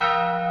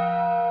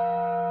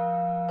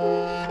And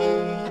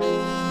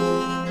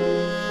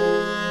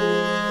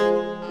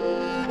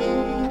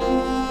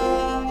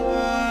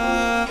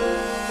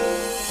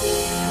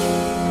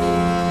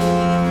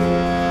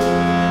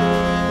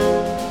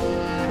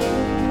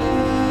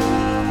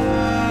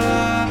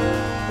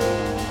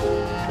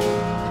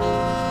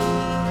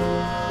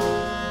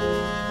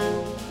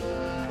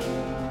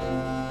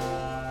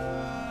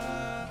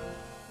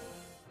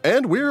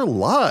we're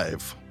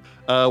live.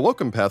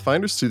 Welcome,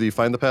 Pathfinders, to the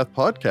Find the Path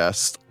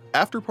podcast,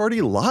 After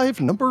Party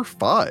Live number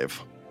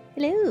 5.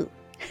 Hello.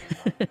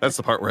 That's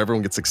the part where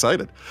everyone gets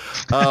excited.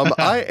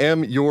 I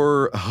am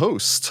your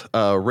host,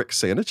 Rick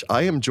Sandich.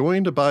 I am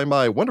joined by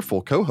my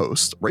wonderful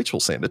co-host, Rachel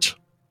Sandich,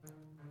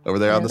 over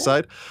there on the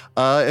side.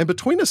 And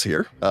between us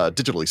here,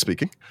 digitally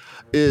speaking,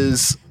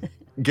 is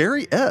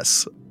Gary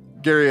S.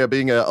 Gary,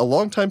 being a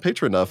longtime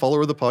patron,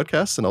 follower of the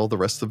podcast and all the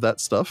rest of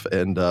that stuff.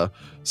 And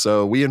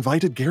so we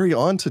invited Gary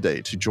on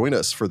today to join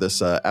us for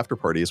this after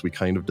party as we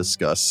kind of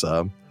discuss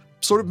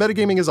sort of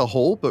metagaming as a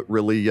whole, but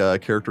really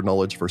character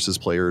knowledge versus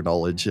player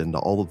knowledge and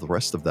all of the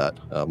rest of that.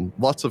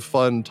 Lots of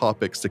fun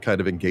topics to kind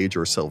of engage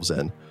ourselves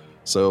in.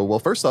 So, well,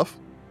 first off,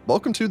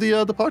 welcome to the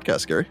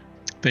podcast, Gary.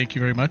 Thank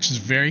you very much. It's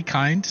very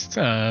kind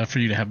for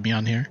you to have me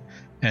on here.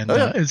 And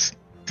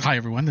hi,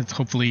 everyone. It's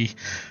hopefully...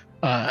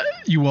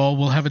 you all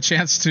will have a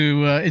chance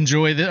to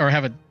enjoy or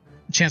have a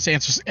chance to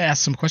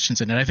ask some questions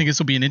in it. I think this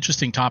will be an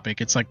interesting topic.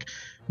 It's like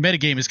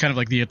metagame is kind of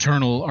like the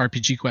eternal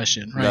RPG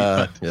question,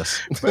 right?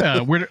 Yes.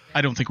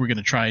 I don't think we're going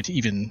to try to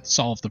even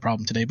solve the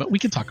problem today, but we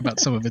can talk about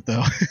some of it,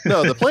 though.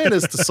 No, the plan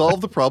is to solve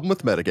the problem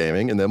with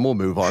metagaming, and then we'll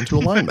move on to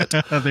alignment.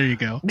 There you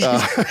go.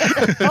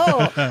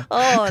 That'll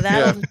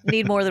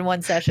need more than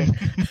one session.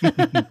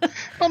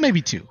 Well,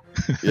 maybe 2.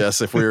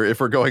 Yes, if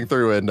we're going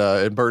through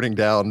and burning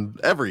down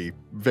every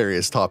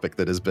various topic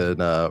that has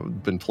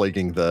been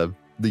plaguing the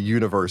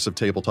universe of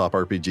tabletop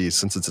RPGs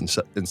since its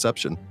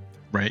inception.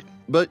 Right.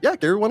 But yeah,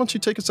 Gary, why don't you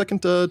take a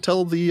second to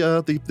tell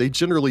they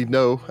generally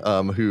know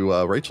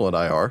who Rachel and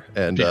I are,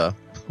 and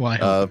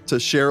to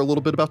share a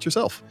little bit about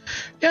yourself.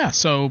 Yeah,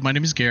 so my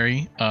name is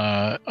Gary.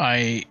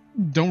 I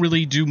don't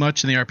really do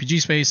much in the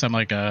RPG space. I'm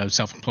like a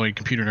self-employed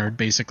computer nerd,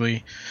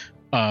 basically.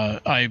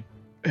 I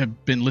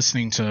have been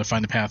listening to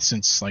Find the Path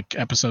since like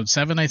episode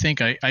 7, I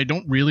think. I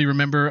don't really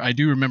remember. I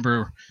do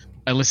remember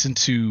I listened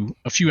to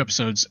a few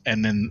episodes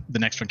and then the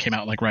next one came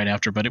out like right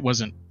after, but it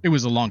was a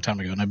long time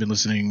ago, and I've been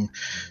listening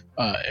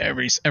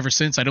ever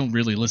since. I don't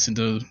really listen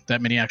to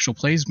that many actual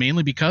plays,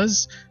 mainly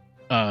because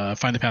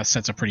Find the Path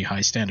sets a pretty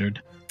high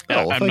standard.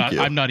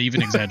 I'm not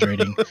even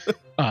exaggerating.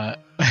 High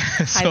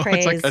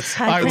praise.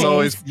 It's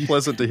always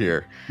pleasant to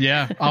hear.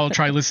 Yeah, I'll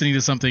try listening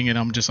to something and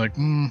I'm just like,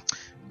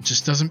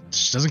 just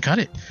doesn't cut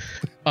it.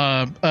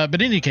 But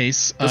in any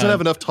case, doesn't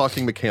have enough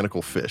talking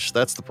mechanical fish.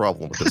 That's the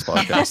problem with this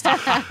podcast.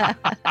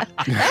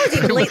 That was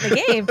even late in the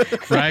game.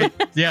 Right?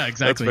 Yeah,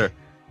 exactly. That's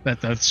fair.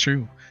 That's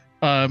true.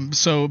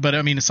 But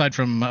I mean, aside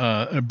from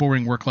a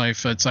boring work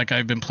life, it's like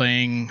I've been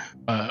playing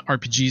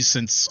RPGs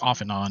since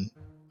off and on,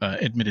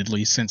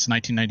 admittedly, since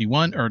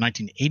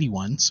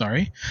 1981,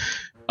 sorry,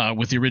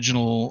 with the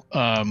original.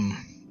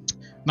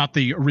 Not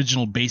the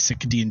original basic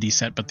D&D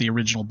set, but the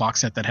original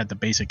box set that had the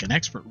basic and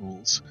expert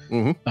rules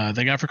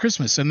they got for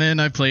Christmas. And then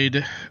I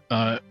played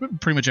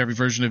pretty much every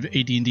version of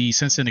AD&D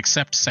since then,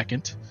 except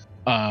second.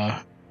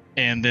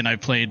 And then I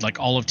played like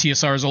all of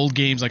TSR's old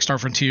games, like Star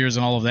Frontiers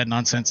and all of that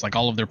nonsense, like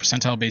all of their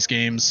percentile-based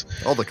games.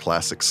 All the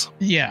classics.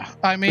 Yeah.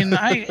 I mean,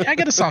 I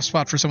got a soft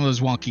spot for some of those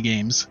wonky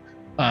games.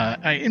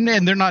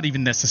 And they're not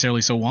even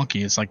necessarily so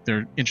wonky. It's like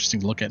they're interesting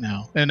to look at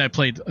now. And I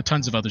played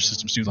tons of other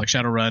systems too, like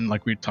Shadowrun,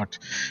 like we talked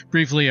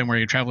briefly. I'm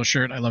wearing a Traveler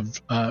shirt. I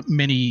love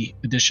many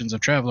editions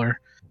of Traveler,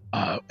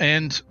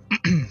 and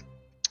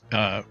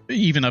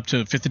even up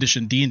to 5th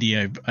edition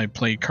D&D. I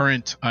play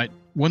current.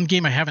 One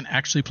game I haven't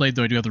actually played,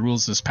 though I do have the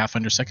rules, is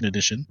Pathfinder 2nd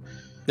edition.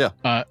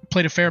 Yeah.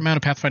 Played a fair amount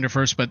of Pathfinder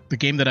first, but the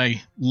game that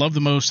I love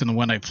the most and the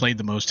one I played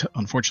the most,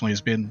 unfortunately,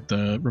 has been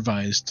the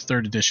revised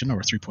 3rd edition,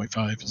 or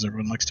 3.5, as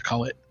everyone likes to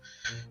call it.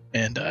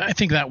 And I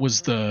think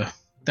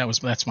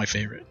that's my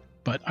favorite.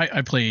 But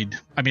I played,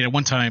 I mean, at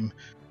one time,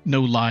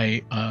 no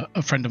lie,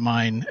 a friend of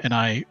mine and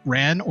I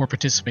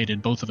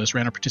both of us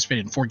ran or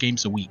participated in 4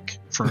 games a week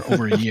for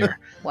over a year.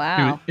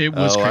 Wow. It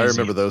was crazy. I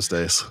remember those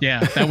days.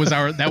 Yeah, that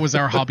was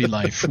our hobby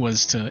life, it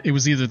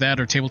was either that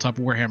or tabletop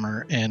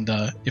Warhammer. And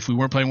if we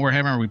weren't playing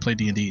Warhammer, we played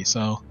D&D.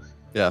 So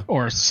yeah,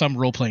 or some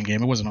role-playing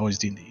game. It wasn't always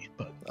D&D.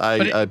 But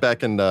I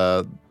back in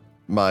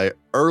my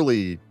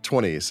early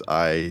 20s,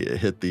 I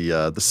hit the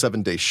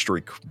 7-day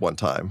streak one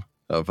time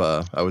of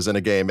I was in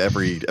a game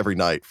every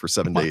night for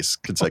 7 days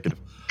consecutive.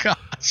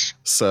 Gosh.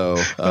 So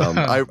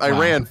I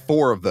ran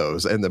 4 of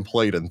those and then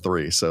played in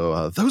 3.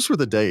 So those were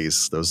the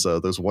days,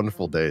 those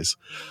wonderful days.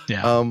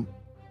 Yeah.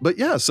 But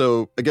yeah,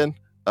 so again,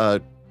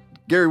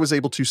 Gary was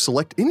able to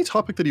select any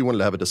topic that he wanted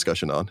to have a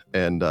discussion on.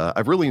 And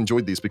I've really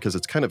enjoyed these because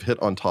it's kind of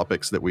hit on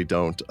topics that we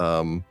don't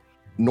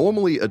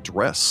normally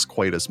address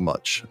quite as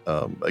much.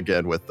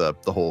 Again, with the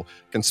whole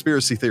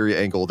conspiracy theory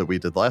angle that we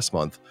did last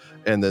month.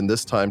 And then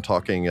this time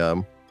talking,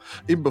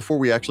 even before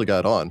we actually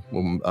got on,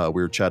 when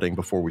we were chatting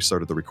before we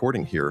started the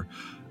recording here,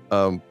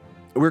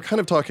 we're kind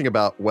of talking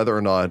about whether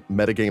or not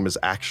metagame is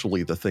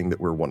actually the thing that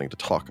we're wanting to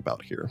talk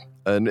about here.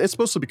 And it's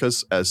mostly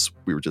because, as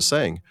we were just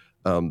saying,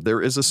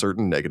 there is a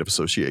certain negative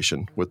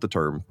association with the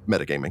term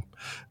metagaming.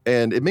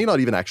 And it may not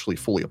even actually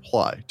fully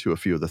apply to a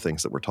few of the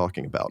things that we're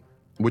talking about,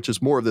 which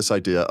is more of this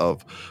idea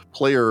of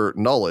player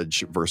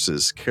knowledge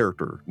versus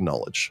character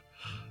knowledge.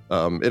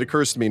 It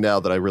occurs to me now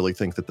that I really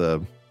think that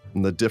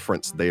the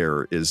difference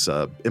there is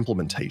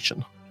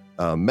implementation.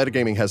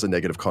 Metagaming has a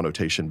negative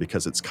connotation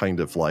because it's kind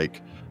of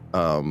like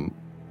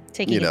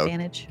taking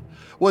advantage.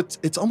 Well,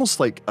 it's almost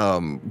like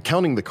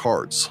counting the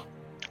cards,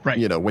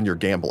 right? When you're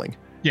gambling.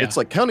 Yeah. It's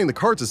like counting the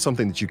cards is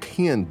something that you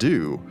can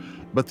do,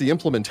 but the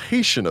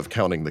implementation of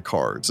counting the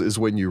cards is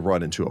when you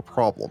run into a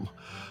problem.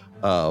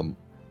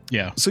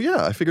 So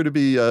I figured it'd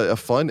be a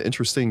fun,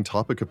 interesting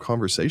topic of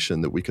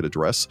conversation that we could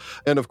address.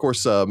 And of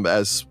course,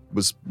 as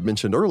was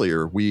mentioned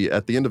earlier,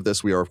 at the end of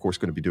this, we are of course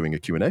going to be doing a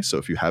Q&A. So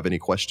if you have any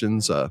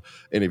questions,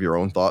 any of your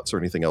own thoughts or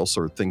anything else,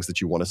 or things that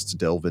you want us to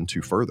delve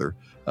into further,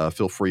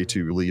 feel free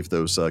to leave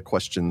those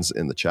questions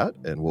in the chat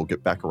and we'll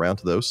get back around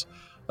to those.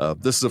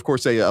 This is, of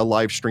course, a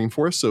live stream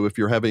for us, so if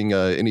you're having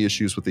any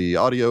issues with the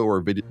audio or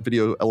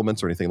video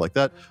elements or anything like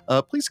that,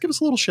 please give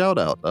us a little shout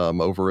out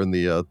over in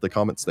the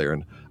comments there,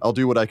 and I'll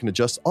do what I can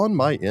adjust on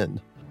my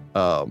end.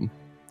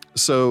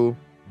 So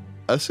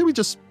I say we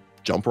just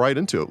jump right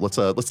into it.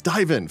 Let's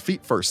dive in,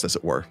 feet first, as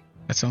it were.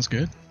 That sounds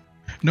good.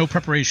 No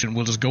preparation.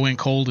 We'll just go in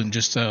cold and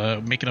just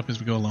make it up as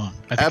we go along.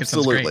 I think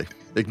Absolutely. It sounds great.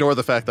 Ignore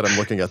the fact that I'm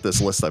looking at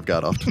this list I've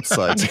got off to the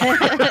sides.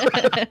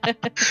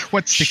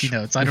 What sticky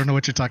notes? I don't know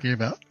what you're talking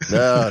about.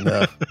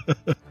 No.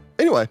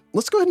 Anyway,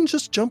 let's go ahead and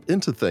just jump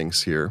into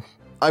things here.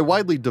 I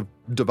widely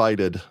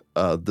divided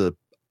the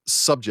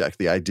subject,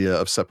 the idea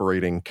of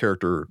separating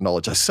character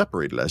knowledge. I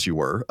separated, as you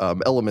were,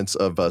 elements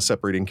of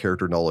separating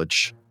character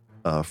knowledge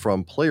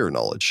from player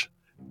knowledge.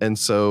 And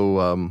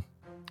so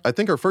I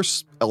think our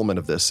first element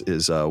of this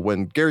is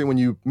when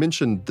you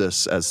mentioned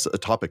this as a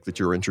topic that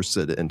you're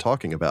interested in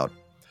talking about,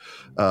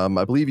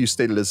 I believe you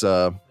stated as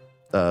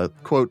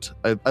quote,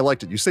 I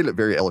liked it. You stated it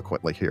very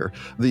eloquently here.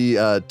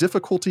 The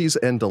difficulties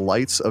and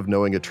delights of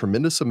knowing a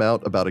tremendous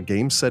amount about a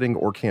game setting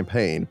or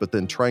campaign, but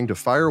then trying to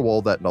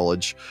firewall that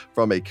knowledge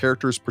from a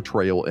character's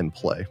portrayal in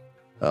play.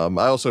 I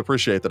also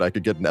appreciate that I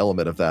could get an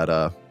element of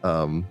that,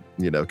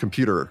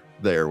 computer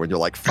there when you're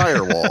like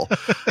firewall.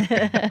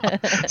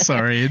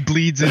 Sorry, it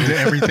bleeds into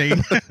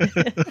everything.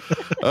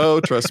 Oh,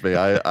 trust me,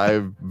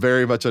 I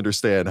very much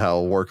understand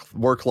how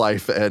work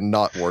life and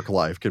not work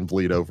life can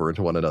bleed over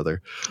into one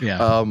another.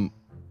 Yeah.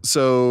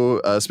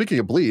 So speaking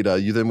of bleed,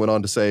 you then went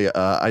on to say,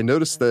 I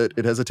noticed that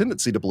it has a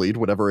tendency to bleed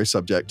whenever a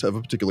subject of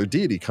a particular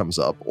deity comes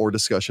up or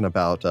discussion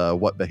about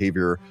what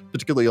behavior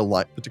particular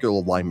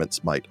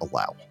alignments might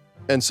allow.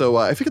 And so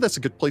I figured that's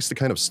a good place to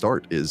kind of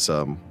start is,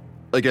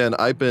 again,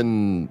 I've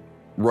been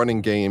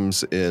running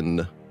games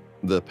in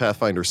the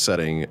Pathfinder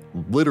setting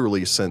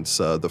literally since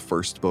the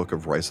first book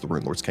of Rise of the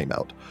Runelords came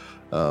out.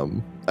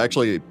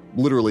 Actually,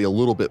 literally a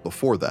little bit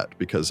before that,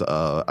 because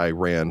I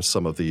ran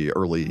some of the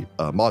early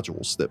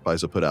modules that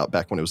Paizo put out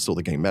back when it was still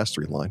the Game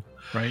Mastery line.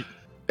 Right.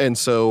 And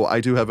so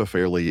I do have a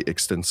fairly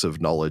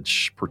extensive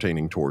knowledge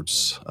pertaining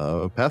towards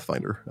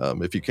Pathfinder.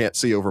 If you can't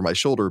see over my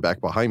shoulder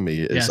back behind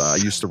me, I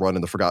used to run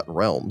in the Forgotten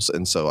Realms.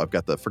 And so I've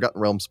got the Forgotten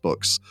Realms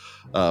books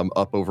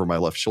up over my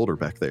left shoulder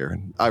back there.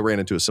 And I ran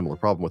into a similar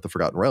problem with the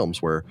Forgotten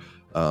Realms where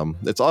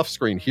it's off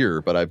screen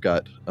here, but I've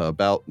got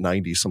about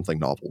 90 something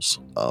novels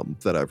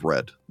that I've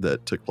read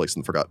that took place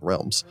in the Forgotten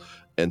Realms.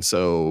 And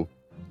so,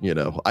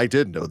 I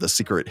did know the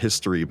secret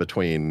history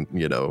between,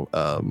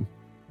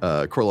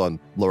 Corellon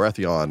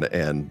Lorathion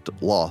and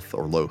Loth,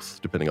 or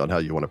Loth, depending on how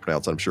you want to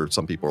pronounce it. I'm sure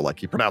some people are like,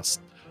 he pronounced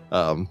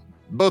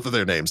both of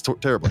their names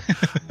terribly.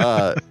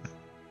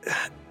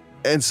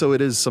 And so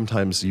it is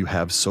sometimes you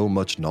have so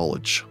much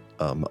knowledge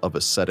of a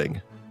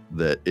setting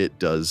that it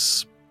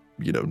does,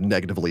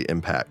 negatively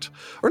impact,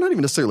 or not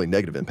even necessarily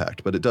negative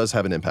impact, but it does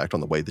have an impact on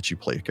the way that you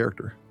play a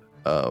character.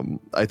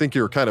 I think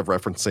you're kind of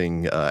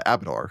referencing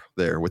Abadar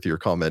there with your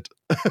comment.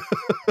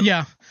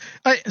 Yeah.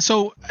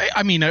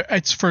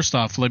 It's first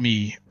off, let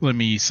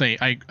me say,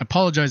 I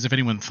apologize if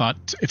anyone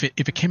thought, if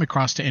it came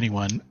across to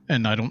anyone,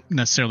 and I don't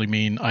necessarily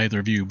mean either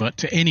of you, but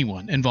to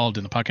anyone involved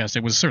in the podcast,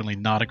 it was certainly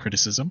not a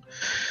criticism.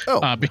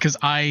 Because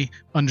I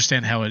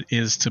understand how it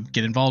is to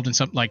get involved in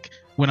something like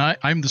when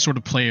I'm the sort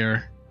of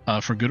player,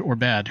 for good or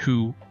bad,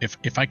 who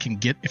if I can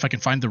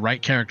find the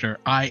right character,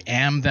 I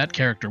am that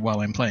character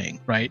while I'm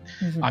playing, right?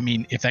 Mm-hmm. I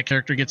mean, if that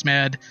character gets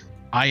mad,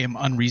 I am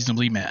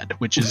unreasonably mad,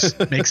 which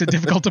makes it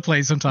difficult to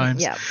play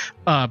sometimes. Yeah.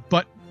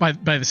 But by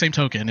the same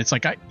token, it's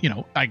like I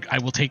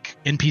will take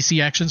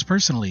NPC actions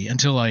personally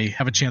until I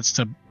have a chance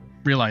to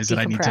realize that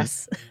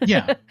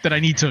I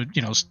need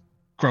to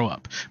grow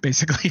up.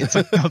 Basically, it's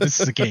like, no, this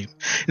is a game.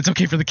 It's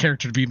okay for the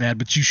character to be mad,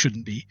 but you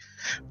shouldn't be.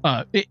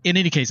 In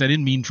any case, I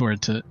didn't mean for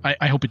it to.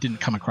 I hope it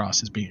didn't come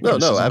across as being.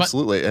 No,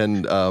 absolutely.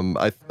 And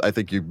I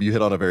think you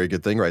hit on a very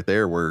good thing right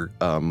there, where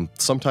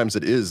sometimes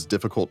it is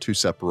difficult to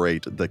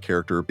separate the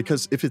character,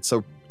 because if it's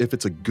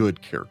a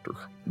good character,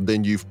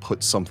 then you've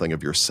put something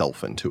of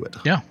yourself into it.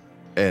 Yeah.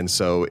 and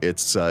so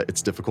it's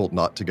difficult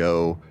not to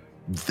go,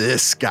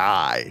 this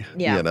guy,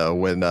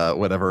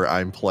 whenever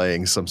I'm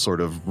playing some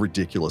sort of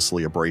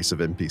ridiculously abrasive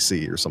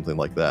NPC or something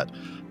like that.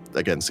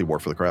 Again, see War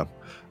for the Crown.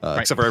 Right.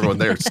 Except for everyone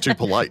there, it's too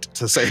polite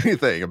to say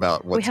anything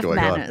about what's going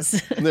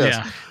manners. on.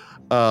 Yes.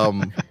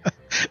 Yeah.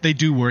 They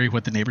do worry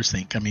what the neighbors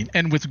think. I mean,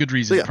 and with good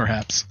reason,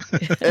 perhaps.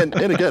 and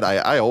again,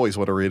 I always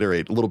want to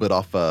reiterate, a little bit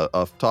off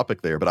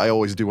topic there, but I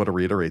always do want to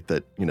reiterate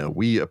that,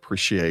 we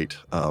appreciate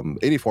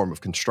any form of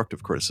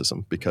constructive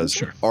criticism,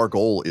 because our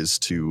goal is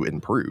to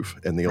improve.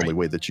 And the only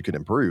way that you can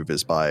improve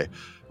is by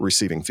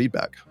receiving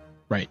feedback.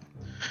 Right.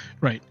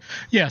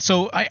 Yeah.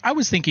 So I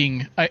was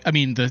thinking, I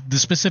mean, the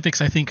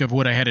specifics, I think, of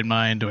what I had in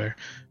mind, or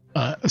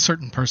a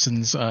certain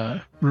person's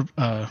aversion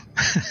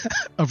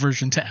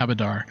to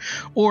Abadar,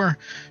 or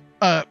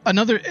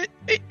another.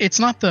 It's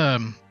not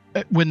the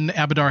when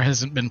Abadar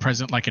hasn't been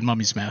present, like in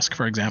Mummy's Mask,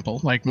 for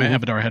example. Like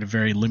Abadar had a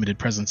very limited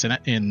presence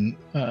in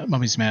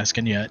Mummy's Mask,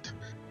 and yet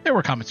there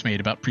were comments made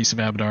about Priests of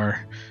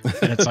Abadar,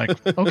 and it's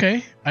like,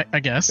 okay, I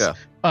guess,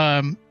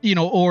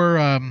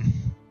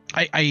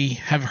 I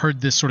have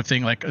heard this sort of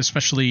thing, like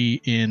especially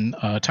in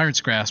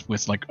Tyrant's Grasp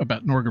with like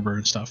about Norgriber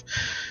and stuff,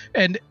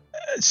 and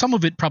some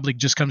of it probably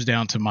just comes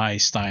down to my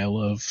style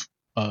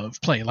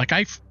of play. Like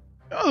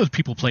other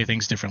people play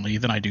things differently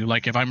than I do.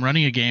 Like if I'm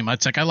running a game,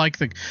 it's like I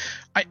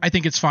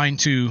think it's fine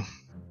to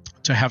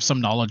have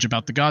some knowledge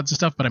about the gods and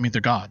stuff, but I mean,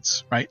 they're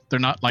gods, right? They're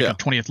not like a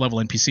 20th level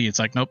NPC. It's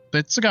like, nope,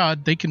 it's a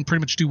god. They can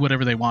pretty much do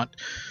whatever they want,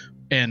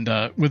 and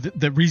with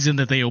the reason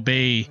that they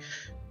obey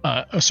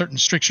a certain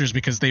strictures,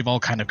 because they've all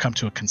kind of come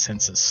to a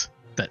consensus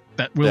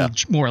that will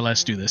more or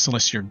less do this,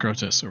 unless you're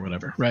Grotus or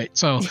whatever, right?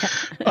 So, or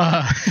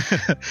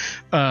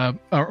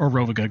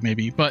Rovagug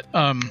maybe, but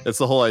it's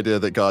the whole idea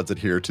that gods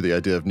adhere to the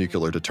idea of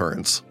nuclear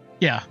deterrence.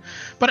 Yeah,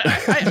 but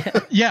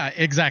yeah,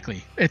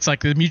 exactly. It's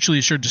like the mutually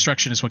assured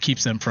destruction is what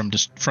keeps them from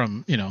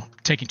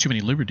taking too many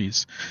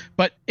liberties.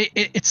 But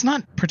it's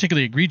not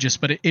particularly egregious,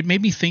 but it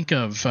made me think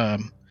of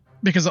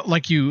because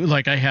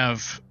I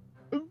have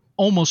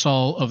almost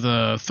all of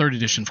the third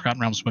edition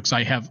Forgotten Realms books.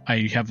 I have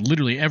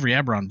literally every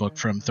Eberron book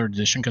from third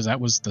edition, because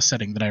that was the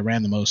setting that I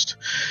ran the most,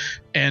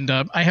 and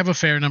I have a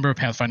fair number of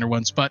Pathfinder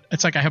ones. But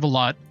it's like I have a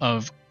lot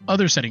of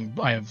other setting.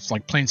 I have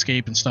like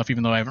Planescape and stuff,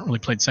 even though I haven't really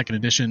played second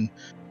edition.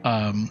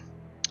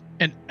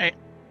 And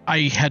I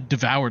had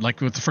devoured, like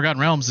with the Forgotten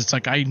Realms, it's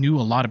like I knew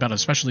a lot about it,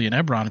 especially in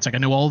Eberron. It's like I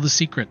know all the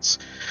secrets,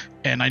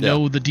 and I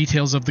know the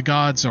details of the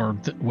gods, or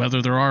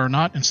whether there are or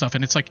not and stuff.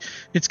 And it's like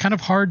it's kind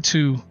of hard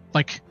to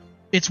like.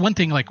 It's one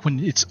thing, like when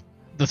it's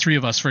the three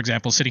of us, for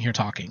example, sitting here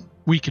talking,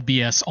 we could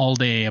BS all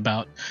day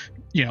about,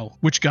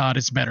 which god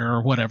is better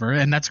or whatever.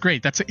 And that's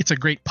great. It's a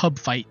great pub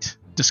fight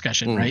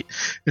discussion, right?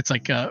 It's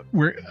like,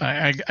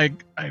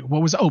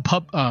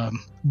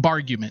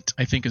 bargument,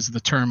 I think is the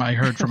term I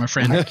heard from a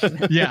friend.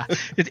 Yeah.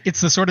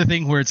 It's the sort of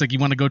thing where it's like, you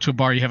want to go to a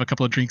bar, you have a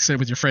couple of drinks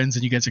with your friends,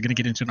 and you guys are going to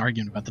get into an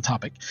argument about the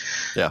topic.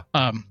 Yeah.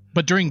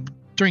 But during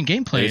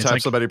gameplay, anytime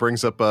somebody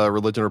brings up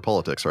religion or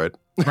politics, right?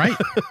 Right.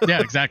 Yeah,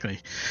 exactly.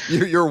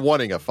 You're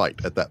wanting a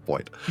fight at that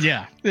point.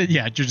 Yeah.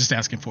 You're just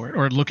asking for it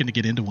or looking to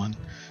get into one.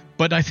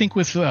 But I think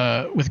with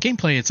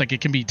gameplay, it's like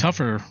it can be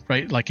tougher,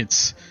 right? Like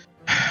it's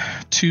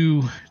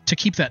to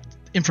keep that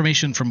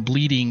information from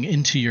bleeding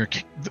into your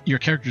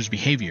character's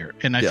behavior,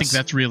 and I think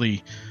that's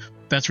really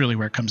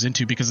where it comes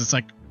into, because it's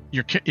like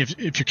if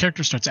your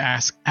character starts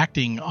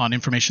acting on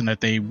information that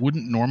they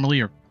wouldn't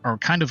normally, or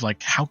kind of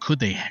like, how could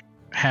they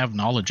have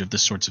knowledge of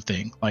this sorts of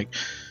thing? Like,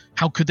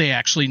 how could they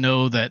actually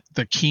know that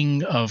the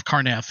king of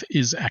Karnath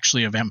is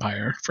actually a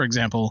vampire, for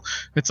example?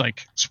 It's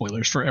like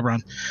spoilers for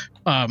Eberron.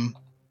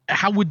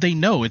 How would they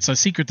know? It's a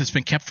secret that's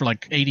been kept for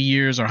like 80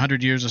 years or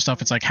 100 years or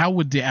stuff. It's like, how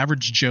would the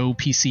average Joe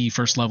PC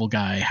first level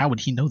guy, how would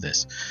he know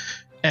this?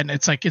 And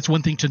it's like, it's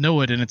one thing to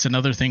know it, and it's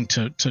another thing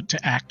to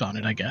act on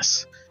it, I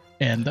guess.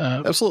 And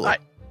absolutely,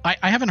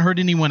 I haven't heard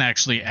anyone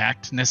actually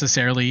act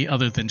necessarily,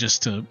 other than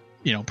just to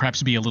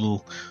perhaps be a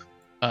little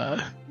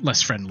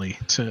less friendly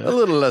to a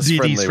little less DDs,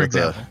 friendly, for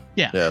example.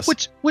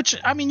 Which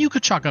I mean, you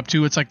could chalk up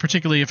to, it's like,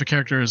 particularly if a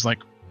character is like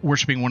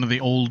worshiping one of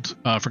the old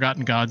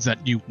forgotten gods, that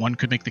one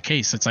could make the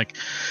case. It's like,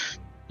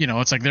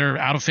 it's like they're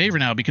out of favor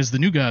now because the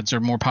new gods are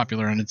more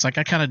popular, and it's like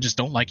I kind of just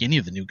don't like any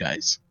of the new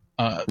guys.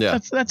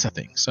 That's a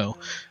thing. So,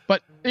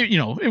 but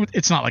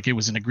it's not like it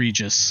was an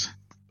egregis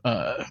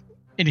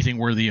anything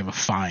worthy of a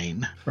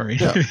fine or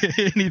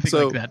anything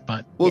like that.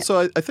 But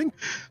so I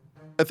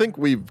think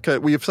we've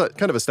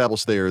kind of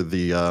established there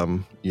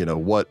the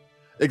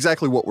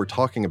exactly what we're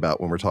talking about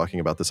when we're talking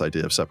about this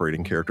idea of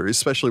separating character,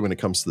 especially when it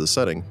comes to the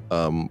setting,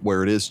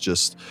 where it is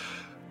just,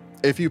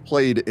 if you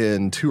played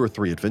in 2 or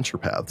 3 adventure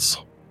paths,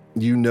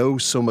 you know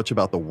so much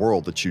about the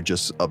world that you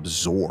just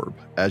absorb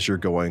as you're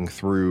going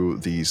through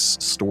these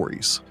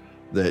stories,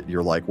 that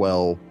you're like,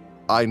 well,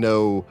 I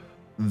know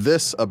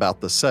this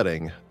about the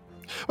setting.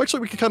 Actually,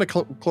 we can kind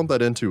of clump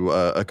that into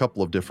a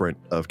couple of different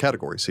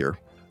categories here.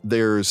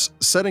 There's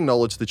setting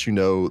knowledge that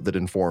that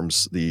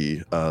informs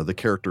the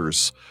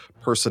character's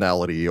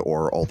personality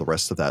or all the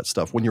rest of that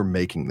stuff when you're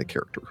making the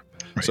character.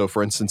 Right. So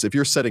for instance, if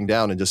you're sitting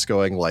down and just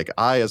going like,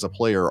 I as a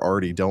player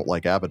already don't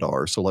like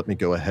Abadar, so let me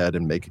go ahead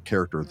and make a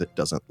character that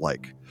doesn't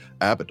like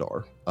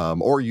Abadar,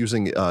 or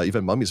using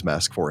even Mummy's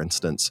Mask, for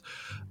instance,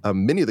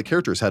 many of the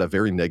characters had a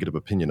very negative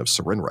opinion of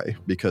Sarenrae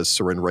because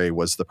Sarenrae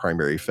was the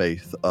primary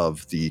faith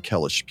of the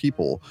Kellish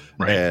people,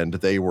 Right. and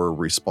they were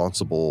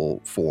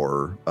responsible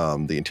for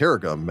the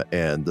Interrogum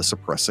and the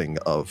suppressing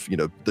of,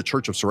 the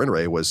Church of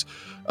Sarenrae was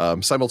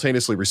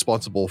simultaneously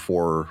responsible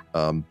for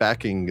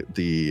backing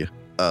the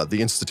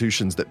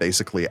institutions that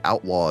basically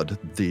outlawed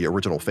the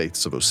original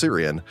faiths of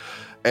Osirian,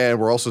 and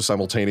were also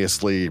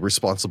simultaneously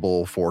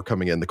responsible for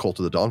coming in, the Cult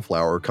of the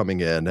Dawnflower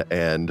coming in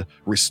and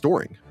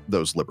restoring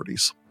those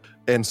liberties.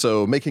 And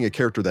so making a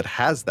character that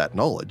has that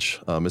knowledge,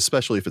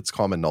 especially if it's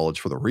common knowledge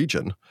for the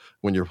region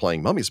when you're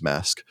playing Mummy's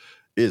Mask,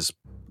 is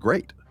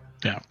great.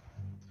 Yeah.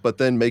 But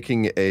then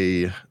making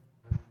a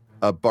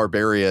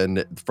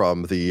barbarian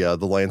from the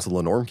lands of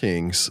the Lenorm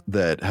Kings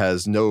that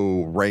has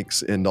no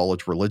ranks in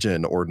knowledge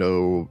religion, or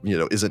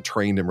isn't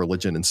trained in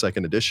religion in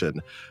 2nd edition,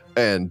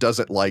 and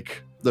doesn't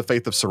like the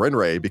faith of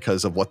Sarenrae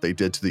because of what they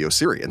did to the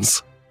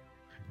Osirians.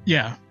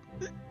 Yeah.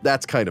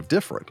 That's kind of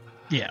different.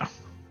 Yeah.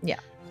 Yeah.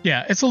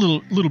 Yeah, it's a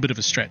little bit of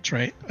a stretch,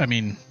 right? I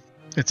mean,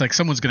 it's like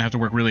someone's going to have to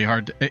work really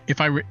hard. If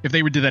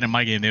they did that in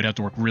my game, they would have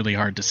to work really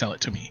hard to sell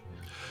it to me.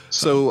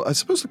 So I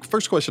suppose the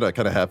first question I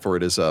kind of have for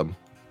it is,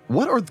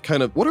 what are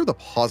the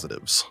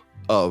positives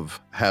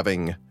of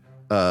having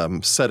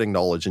setting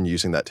knowledge and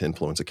using that to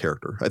influence a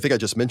character? I think I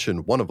just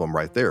mentioned one of them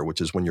right there,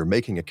 which is when you're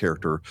making a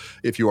character,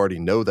 if you already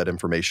know that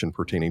information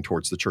pertaining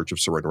towards the Church of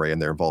Sarenrae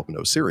and their involvement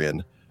in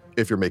Osirian,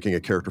 if you're making a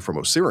character from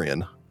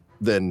Osirian,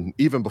 then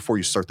even before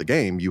you start the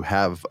game, you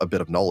have a bit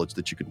of knowledge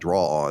that you can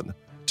draw on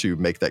to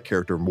make that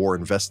character more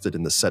invested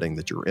in the setting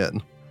that you're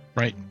in.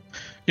 Right.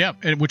 Yeah,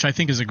 which I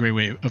think is a great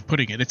way of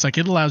putting it. It's like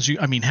it allows you,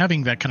 I mean,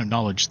 having that kind of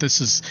knowledge, this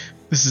is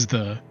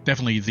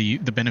definitely the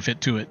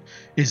benefit to it,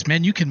 is,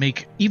 man, you can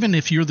make, even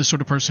if you're the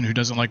sort of person who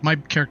doesn't like, my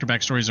character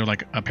backstories are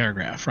like a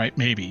paragraph, right?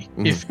 Maybe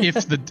if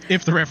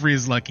the referee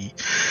is lucky.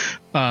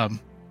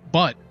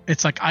 But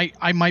it's like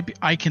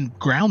I can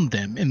ground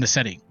them in the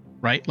setting,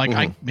 right? Like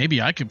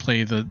I could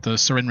play the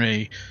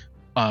Sarenrae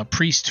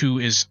priest who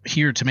is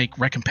here to make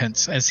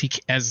recompense as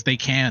they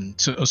can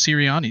to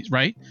Osiriani,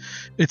 right?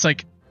 It's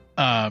like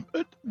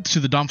to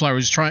the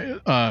Dawnflower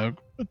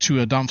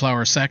to a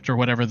Dawnflower sect or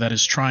whatever that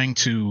is trying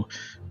to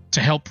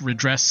help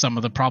redress some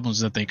of the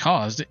problems that they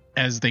caused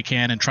as they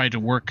can, and try to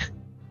work,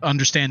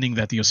 understanding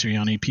that the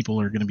Osiriani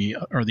people are going to be,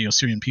 or the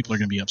Osirian people are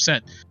going to be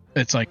upset.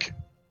 It's like,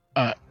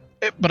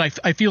 but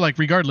I feel like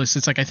regardless,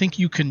 it's like I think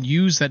you can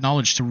use that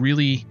knowledge to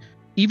really,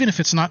 even if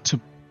it's not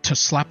to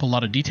slap a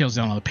lot of details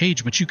down on the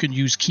page, but you can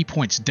use key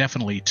points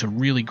definitely to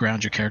really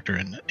ground your character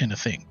in a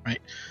thing,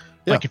 right?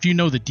 Yeah. Like if you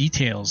know the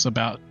details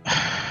about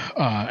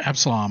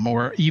Absalom,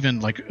 or even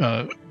like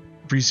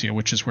Brizia,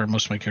 which is where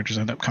most of my characters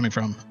end up coming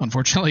from,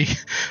 unfortunately,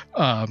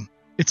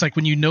 it's like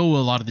when you know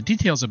a lot of the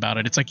details about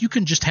it, it's like you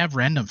can just have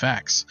random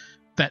facts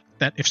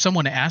that if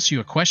someone asks you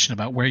a question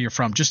about where you're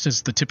from, just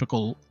as the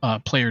typical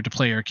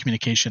player-to-player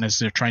communication as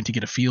they're trying to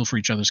get a feel for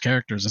each other's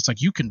characters, it's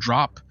like you can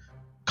drop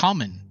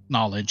common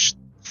knowledge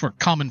for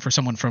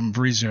someone from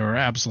Brizia or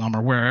Absalom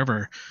or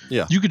wherever.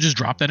 Yeah. You could just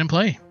drop that in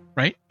play,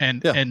 right?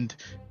 And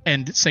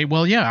say,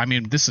 well, yeah, I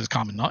mean, this is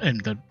common.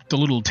 And the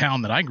little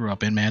town that I grew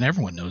up in, man,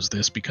 everyone knows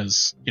this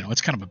because,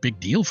 it's kind of a big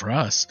deal for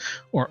us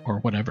or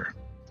whatever.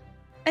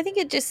 I think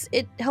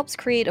it helps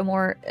create a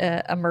more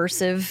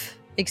immersive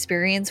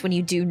experience when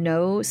you do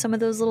know some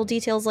of those little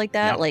details like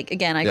that. Yeah. Like,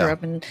 again, I grew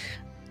up in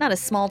not a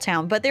small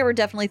town, but there were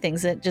definitely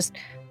things that just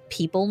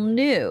people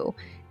knew.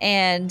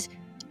 And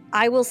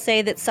I will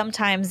say that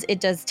sometimes it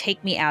does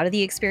take me out of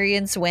the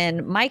experience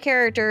when my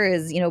character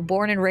is,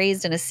 born and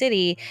raised in a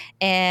city,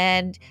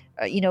 and,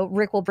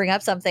 Rick will bring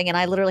up something and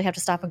I literally have to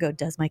stop and go,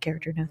 does my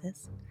character know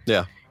this?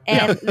 Yeah.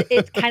 And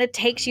it kind of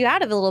takes you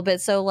out of it a little bit.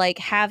 So like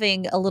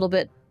having a little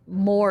bit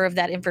more of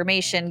that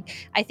information,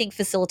 I think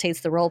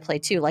facilitates the role play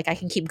too. Like I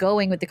can keep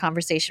going with the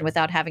conversation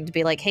without having to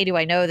be like, hey, do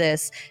I know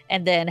this?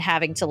 And then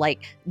having to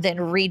then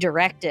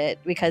redirect it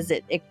because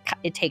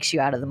it takes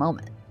you out of the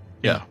moment.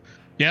 Yeah.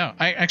 Yeah,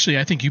 I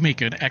think you make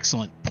an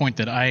excellent point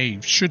that I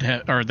should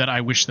have, or that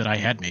I wish that I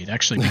had made,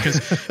 actually,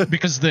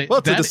 because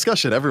it's a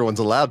discussion. Everyone's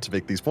allowed to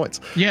make these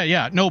points.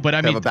 Yeah. No, but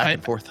I mean, have a back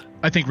and forth.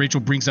 I think Rachel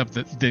brings up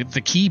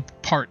the key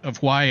part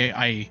of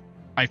why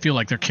I feel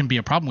like there can be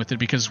a problem with it,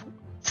 because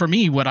for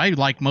me, what I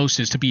like most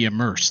is to be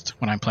immersed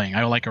when I'm playing.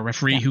 I like a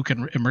referee who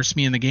can immerse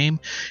me in the game,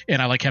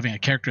 and I like having a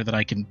character that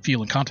I can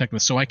feel in contact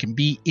with, so I can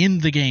be in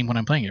the game when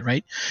I'm playing it,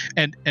 right?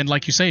 And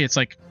like you say, it's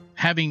like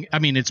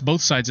it's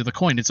both sides of the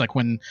coin. It's like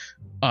when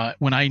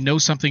I know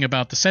something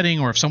about the setting,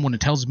 or if someone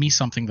tells me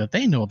something that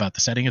they know about the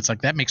setting, it's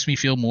like that makes me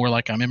feel more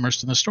like I'm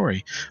immersed in the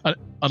story.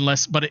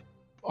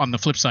 On the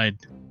flip side,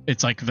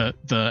 it's like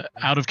the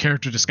out of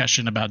character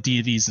discussion about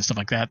deities and stuff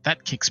like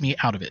that kicks me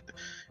out of it.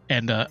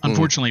 And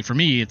unfortunately for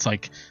me, it's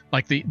like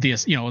the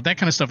that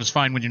kind of stuff is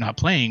fine when you're not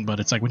playing,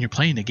 but it's like when you're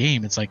playing the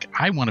game, it's like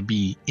I want to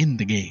be in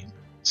the game.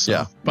 So,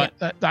 yeah. But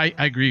I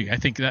agree. I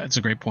think that's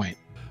a great point.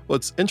 Well,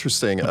 it's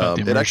interesting. About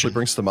the It actually immersion.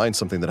 brings to mind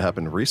something that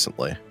happened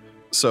recently.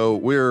 So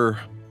we're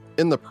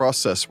in the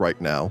process right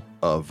now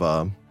of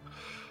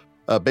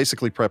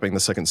basically prepping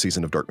the second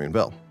season of Darkmoon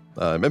Veil.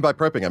 And by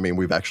prepping, I mean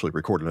we've actually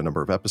recorded a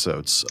number of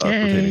episodes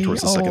pertaining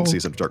towards the second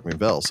season of Darkmoon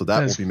Veil. So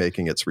that will be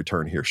making its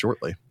return here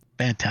shortly.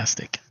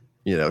 Fantastic.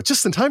 You know,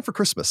 just in time for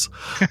Christmas.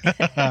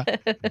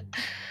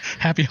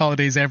 Happy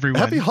holidays,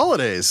 everyone. Happy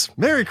holidays.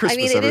 Merry Christmas,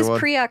 I mean, it everyone. is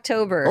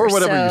pre-October. Or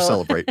whatever you so-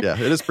 celebrate. Yeah,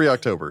 it is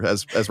pre-October,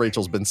 as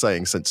Rachel's been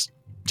saying since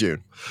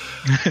June.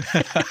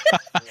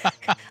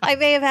 I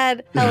may have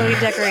had Halloween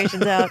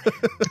decorations out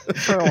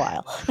for a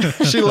while.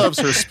 She loves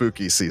her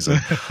spooky season.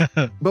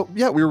 But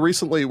yeah, we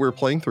were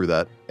playing through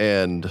that,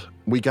 and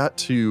we got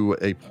to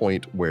a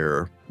point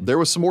where there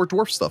was some more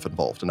dwarf stuff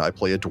involved, and I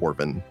play a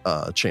dwarven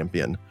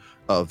champion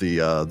of the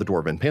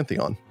dwarven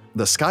pantheon.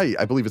 The Sky,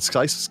 I believe it's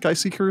Sky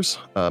Seekers.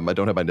 I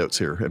don't have my notes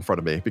here in front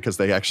of me because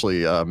they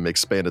actually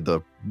expanded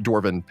the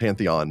Dwarven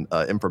Pantheon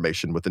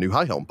information with the new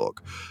High Helm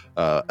book.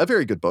 A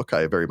very good book.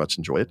 I very much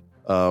enjoy it,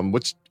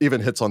 which even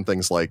hits on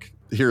things like,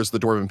 here's the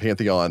Dwarven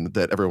Pantheon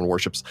that everyone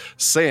worships,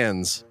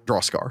 sans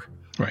Droskar,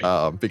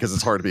 Right. because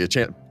it's hard to be a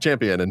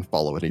champion and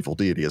follow an evil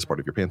deity as part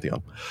of your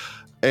pantheon.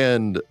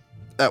 And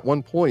at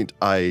one point,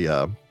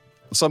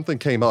 something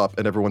came up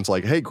and everyone's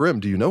like, hey, Grim,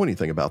 do you know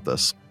anything about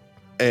this?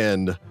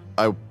 And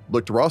I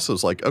looked to Ross, I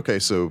was like, okay,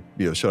 so,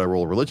 should I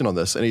roll a religion on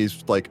this? And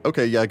he's like,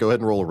 okay, yeah, go ahead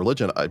and roll a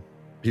religion.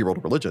 He rolled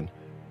a religion.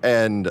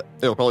 And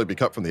it'll probably be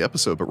cut from the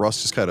episode, but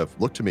Ross just kind of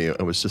looked to me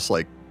and was just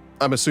like,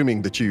 I'm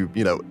assuming that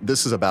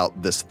this is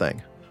about this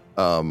thing.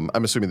 I'm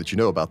assuming that you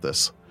know about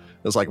this. I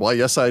was like, well,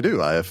 yes, I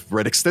do. I have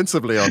read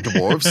extensively on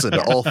dwarves and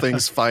all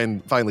things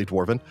finely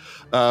dwarven.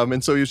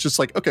 And so he was just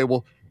like, okay,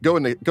 well, go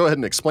ahead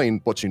and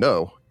explain what you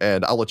know,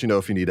 and I'll let you know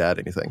if you need to add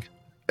anything.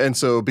 And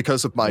so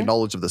because of my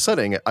knowledge of the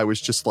setting, I was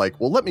just like,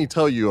 well, let me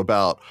tell you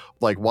about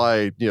like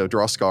why,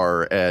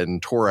 Droskar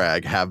and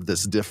Torag have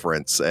this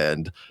difference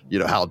and,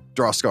 how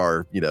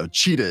Droskar,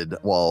 cheated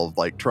while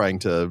like trying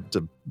to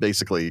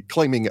basically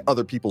claiming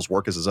other people's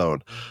work as his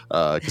own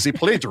because he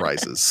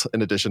plagiarizes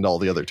in addition to all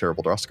the other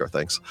terrible Droskar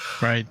things.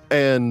 Right.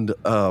 And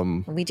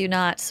we do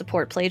not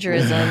support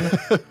plagiarism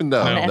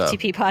no, on the no,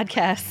 FTP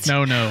podcast.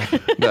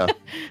 No.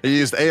 He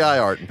used AI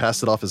art and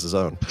passed it off as his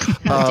own.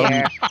 How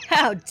dare.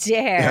 How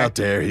dare. How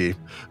dare he?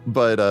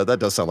 But that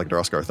does sound like a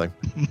Droskar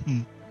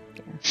thing.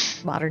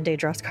 Modern day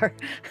Droskar.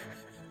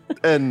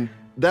 And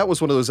that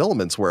was one of those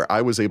elements where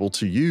I was able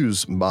to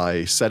use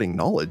my setting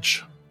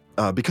knowledge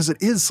because it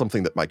is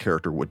something that my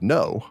character would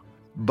know.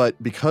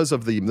 But because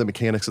of the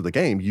mechanics of the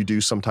game, you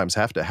do sometimes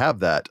have to have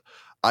that.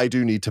 I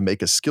do need to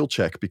make a skill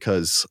check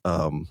because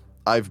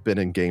I've been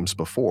in games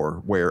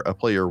before where a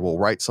player will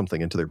write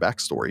something into their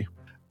backstory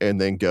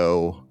and then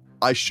go,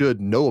 I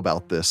should know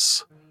about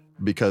this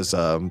because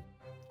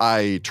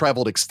I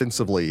traveled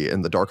extensively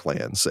in the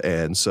Darklands,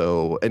 and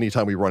so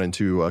anytime we run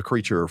into a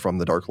creature from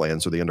the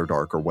Darklands or the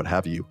Underdark or what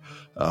have you,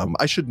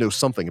 I should know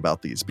something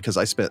about these because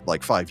I spent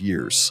like 5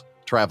 years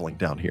traveling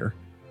down here.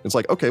 It's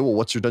like, okay, well,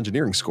 what's your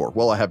Dungeoneering score?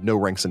 Well, I have no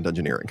ranks in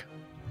Dungeoneering.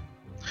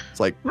 It's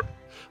like,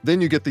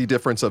 then you get the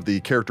difference of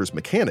the character's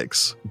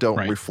mechanics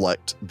don't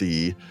reflect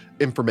the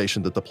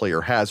information that the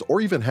player has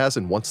or even has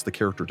and wants the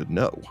character to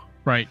know.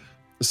 Right.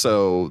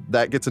 So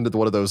that gets into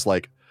one of those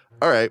like,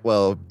 all right,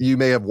 well, you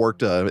may have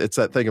worked, it's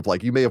that thing of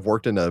like, you may have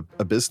worked in a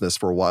business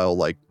for a while.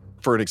 Like,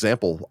 for an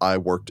example, I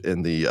worked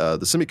in the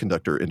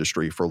semiconductor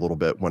industry for a little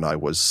bit when I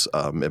was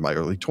in my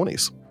early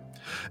 20s.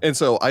 And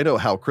so I know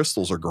how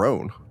crystals are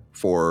grown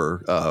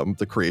for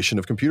the creation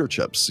of computer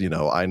chips.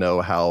 I know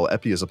how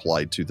EPI is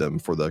applied to them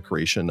for the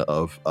creation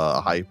of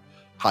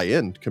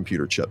high-end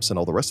computer chips and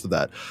all the rest of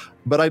that.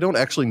 But I don't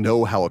actually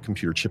know how a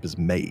computer chip is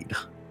made.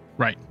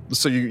 Right.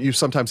 So you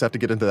sometimes have to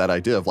get into that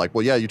idea of like,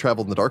 well, yeah, you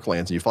traveled in the Darklands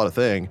and you fought a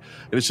thing.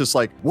 And it's just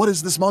like, what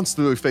is this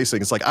monster we're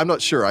facing? It's like, I'm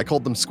not sure. I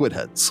called them squid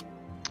heads.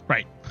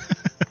 Right.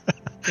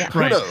 Yeah.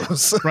 Who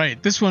knows?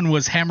 Right. This one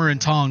was hammer and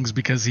tongs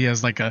because he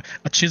has like a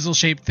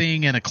chisel-shaped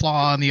thing and a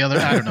claw on the other.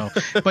 I don't know.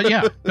 But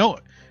yeah, no,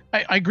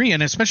 I agree.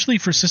 And especially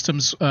for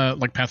systems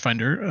like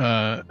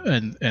Pathfinder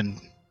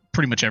and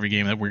pretty much every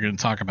game that we're going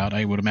to talk about,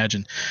 I would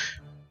imagine.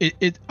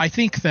 I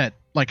think that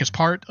like as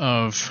part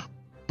of...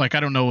 Like, I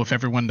don't know if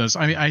everyone does.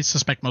 I mean, I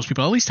suspect most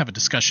people at least have a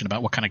discussion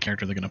about what kind of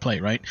character they're going to play,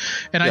 right?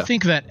 And I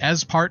think that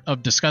as part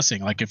of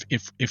discussing, like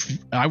if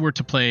I were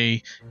to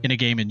play in a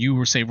game and you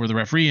were, say, were the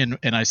referee and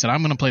I said,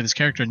 I'm going to play this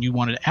character and you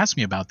wanted to ask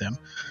me about them.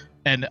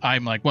 And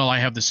I'm like, well, I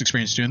have this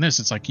experience doing this.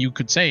 It's like you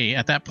could say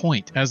at that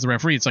point as the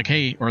referee, it's like,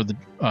 hey, or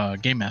the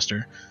game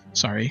master.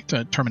 Sorry,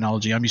 the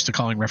terminology. I'm used to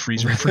calling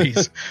referees.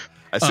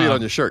 I see it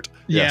on your shirt.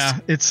 Yes.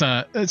 Yeah, it's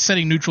a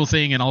setting neutral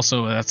thing, and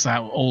also that's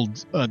how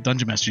old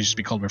dungeon masters used to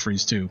be called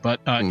referees too. But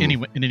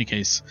anyway, in any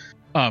case,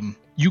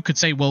 you could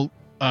say, well,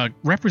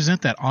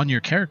 represent that on your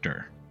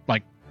character.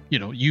 Like,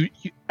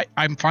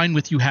 I'm fine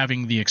with you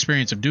having the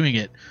experience of doing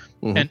it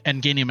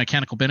and gaining a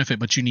mechanical benefit,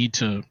 but you need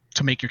to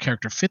make your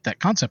character fit that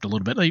concept a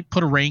little bit. Like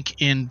put a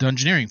rank in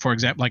dungeoneering, for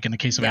example, like in the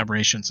case of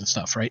aberrations and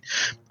stuff, right?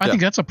 I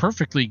think that's a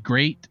perfectly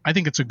great. I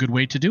think it's a good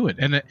way to do it.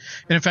 And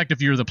in fact,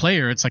 if you're the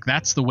player, it's like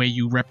that's the way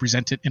you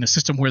represent it in a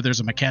system where there's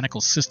a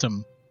mechanical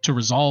system to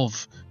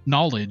resolve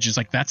knowledge. Is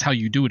like that's how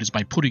you do it, is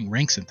by putting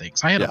ranks in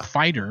things. I had a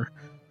fighter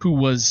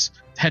who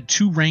had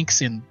 2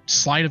 ranks in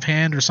sleight of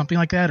hand or something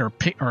like that, or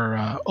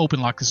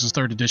open lock. This is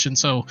 3rd edition,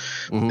 so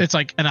it's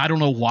like, and I don't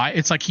know why.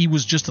 It's like he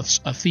was just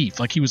a thief,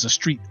 like he was a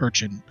street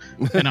urchin,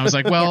 and I was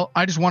like, well,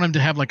 I just want him to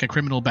have like a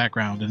criminal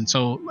background. And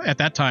so at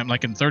that time,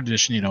 like in 3rd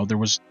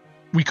edition,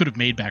 we could have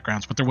made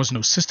backgrounds, but there was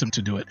no system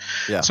to do it.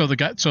 Yeah.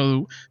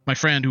 So my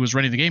friend who was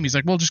running the game, he's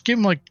like, well, just give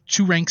him like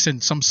 2 ranks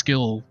and some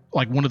skill,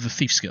 like one of the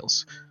thief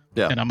skills.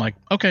 Yeah. And I'm like,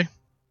 okay,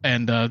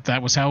 and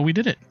that was how we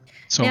did it.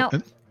 So now,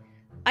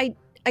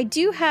 I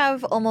do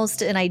have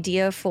almost an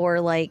idea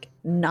for like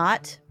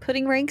not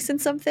putting ranks in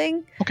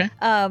something. Okay.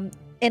 And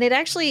it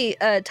actually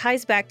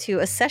ties back to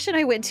a session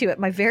I went to at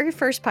my very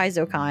first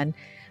PaizoCon.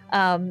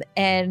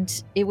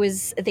 And it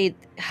was I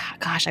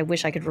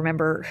wish I could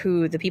remember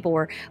who the people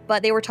were,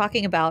 but they were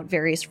talking about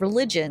various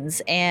religions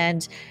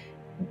and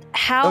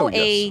how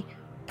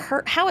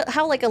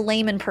how like a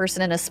layman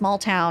person in a small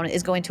town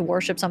is going to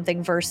worship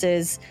something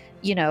versus,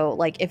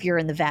 like if you're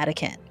in the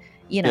Vatican.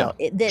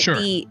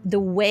 The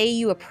way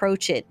you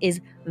approach it is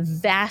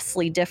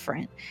vastly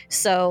different.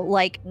 So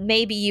like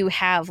maybe you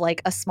have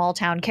like a small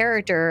town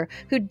character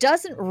who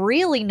doesn't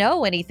really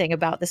know anything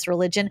about this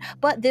religion,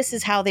 but this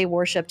is how they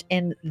worshipped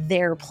in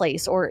their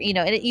place. Or,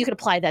 and you could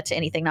apply that to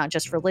anything, not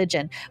just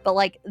religion, but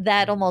like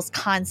that almost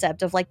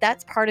concept of like,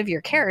 that's part of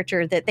your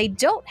character, that they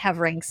don't have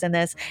ranks in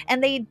this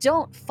and they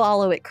don't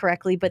follow it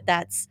correctly, but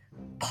that's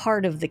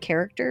part of the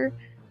character.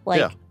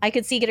 I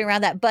could see getting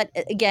around that. But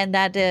again,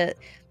 that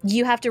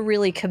you have to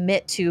really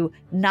commit to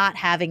not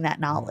having that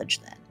knowledge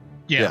then.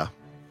 Yeah.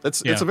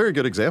 It's a very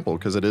good example,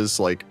 because it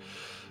is like,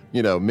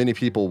 many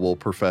people will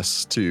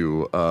profess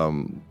to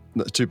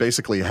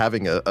basically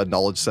having a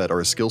knowledge set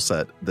or a skill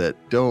set that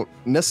don't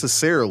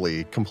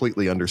necessarily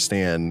completely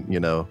understand,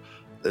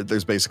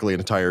 there's basically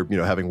an entire,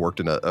 having worked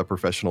in a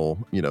professional,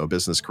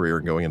 business career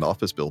and going into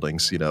office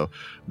buildings,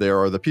 there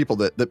are the people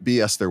that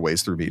BS their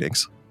ways through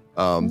meetings.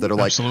 That are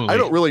like, I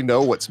don't really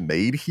know what's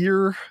made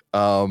here.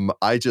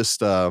 I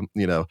just,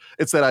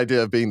 it's that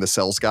idea of being the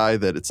sales guy,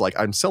 that it's like,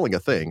 I'm selling a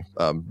thing.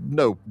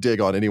 No dig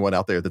on anyone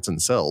out there that's in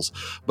sales,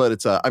 but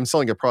it's, I'm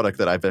selling a product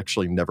that I've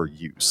actually never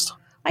used.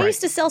 I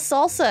used to sell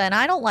salsa, and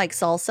I don't like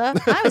salsa.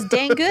 I was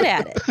dang good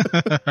at it.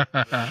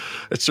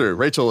 It's true.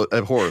 Rachel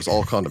abhors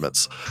all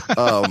condiments.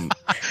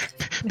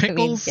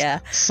 Pickles,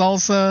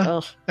 salsa.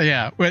 Ugh.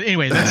 Yeah. Well,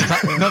 anyway,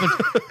 that's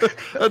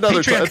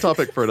another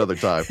topic for another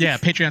time. Yeah,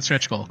 Patreon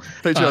stretch goal.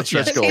 Patreon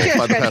stretch goal.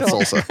 Find the path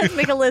salsa. Let's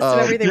make a list of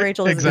everything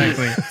Rachel is.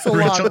 Exactly. It's a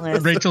long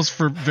list. Rachel's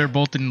for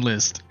Verbolten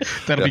list.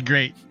 That'll be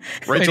great.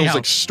 Rachel's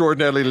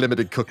extraordinarily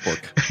limited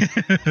cookbook.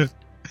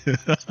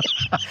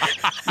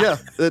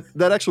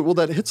 That actually,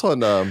 that hits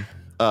on,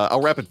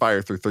 I'll rapid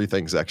fire through 3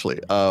 things actually.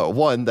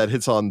 One that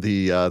hits on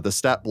the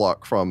stat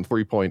block from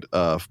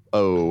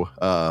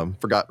 3.0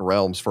 Forgotten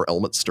Realms for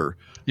Elminster,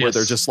 where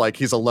they're just like,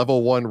 he's a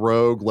level 1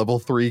 rogue, level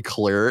 3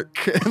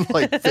 cleric, and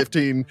like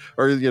 15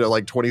 or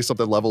like 20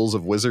 something levels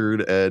of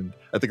wizard, and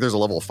I think there's a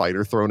level of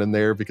fighter thrown in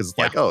there because it's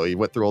like, oh, he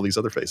went through all these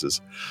other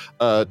phases.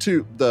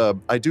 2,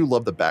 I do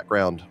love the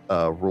background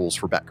rules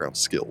for background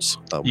skills,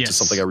 which is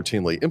something I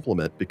routinely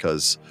implement,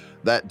 because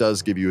that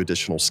does give you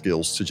additional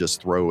skills to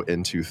just throw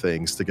into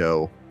things to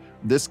go,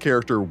 this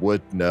character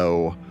would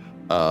know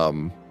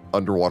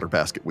underwater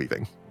basket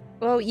weaving.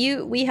 Well,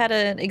 we had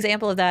an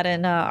example of that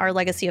in our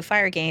Legacy of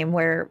Fire game,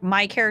 where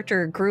my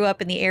character grew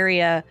up in the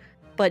area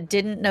but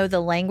didn't know the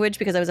language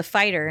because I was a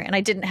fighter and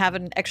I didn't have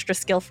an extra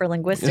skill for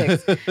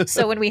linguistics.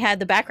 So when we had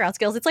the background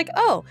skills, it's like,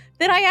 oh,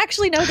 then I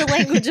actually know the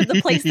language of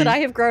the place that I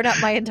have grown up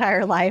my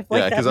entire life.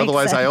 Like, because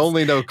otherwise I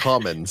only know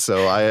common.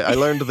 So I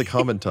learned the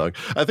common tongue.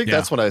 I think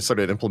that's when I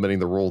started implementing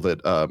the rule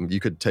that you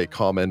could take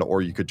common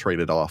or you could trade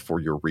it off for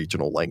your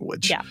regional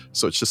language. Yeah.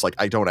 So it's just like,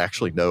 I don't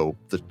actually know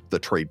the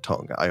trade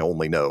tongue. I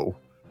only know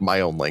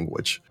my own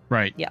language.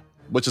 Right. Yeah.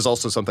 Which is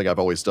also something I've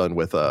always done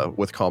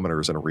with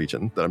commoners in a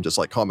region, that I'm just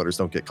like, commoners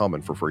don't get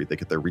common for free. They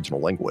get their regional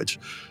language,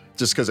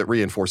 just because it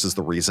reinforces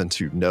the reason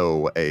to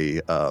know a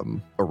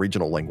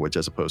regional language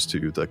as opposed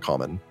to the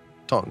common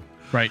tongue.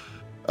 Right.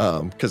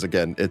 Because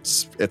again,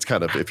 it's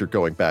kind of, if you're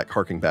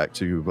harking back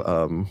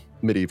to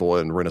medieval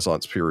and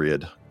Renaissance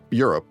period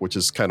Europe, which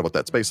is kind of what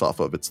that's based off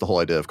of. It's the whole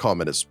idea of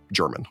common is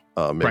German.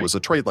 It was a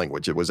trade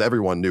language. It was,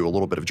 everyone knew a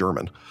little bit of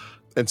German.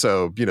 And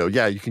so,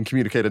 you can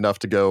communicate enough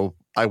to go,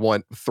 I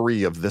want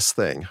 3 of this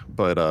thing,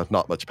 but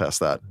not much past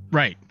that.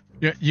 Right.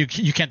 You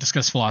can't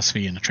discuss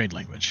philosophy in a trade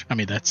language. I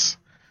mean, that's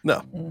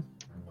no.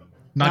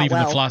 Not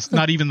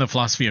even the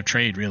philosophy of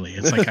trade, really.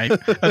 It's like,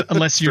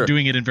 unless you're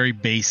doing it in very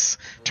base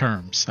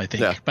terms, I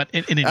think. Yeah. But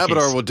in any Abadar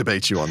case, will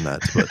debate you on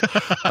that.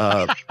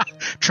 But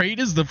trade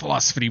is the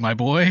philosophy, my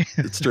boy.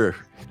 It's true.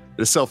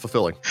 It's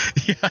self-fulfilling.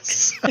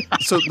 Yes.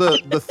 So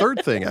the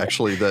third thing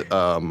actually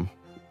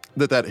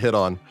that hit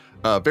on,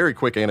 very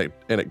quick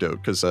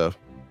anecdote, because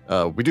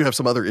we do have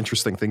some other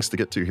interesting things to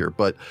get to here,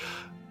 but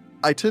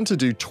I tend to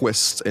do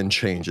twists and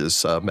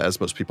changes, as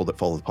most people that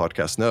follow the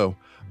podcast know,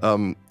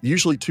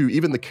 usually to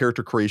even the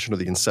character creation or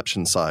the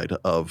inception side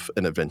of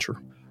an adventure.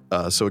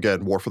 So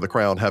again, War for the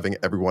Crown, having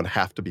everyone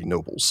have to be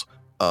nobles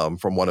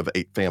from one of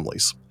 8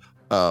 families.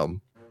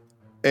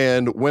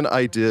 And when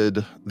I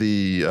did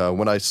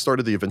when I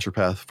started the adventure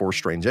path for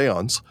Strange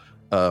Aeons,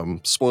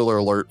 spoiler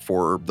alert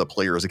for the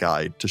player's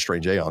guide to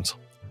Strange Aeons,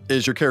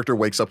 is your character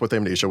wakes up with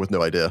amnesia with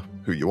no idea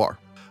who you are.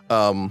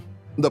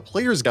 The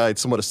player's guide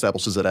somewhat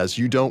establishes it as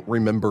you don't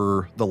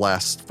remember the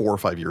last 4 or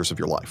 5 years of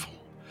your life.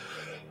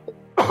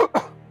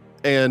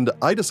 And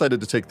I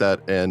decided to take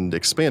that and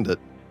expand it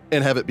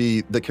and have it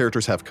be the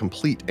characters have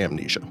complete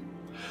amnesia.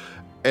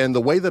 And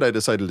the way that I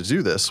decided to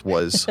do this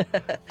was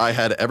I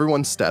had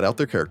everyone stat out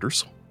their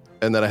characters,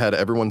 and then I had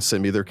everyone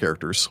send me their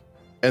characters,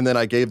 and then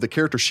I gave the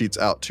character sheets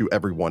out to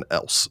everyone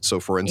else. So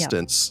for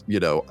instance,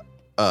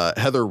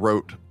 Heather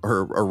wrote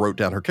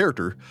down her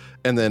character,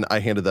 and then I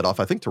handed that off,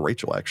 I think, to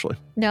Rachel, actually.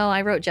 No,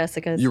 I wrote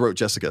Jessica's. You wrote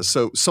Jessica's.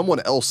 So someone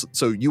else,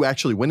 so you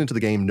actually went into the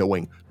game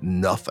knowing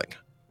nothing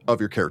of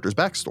your character's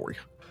backstory,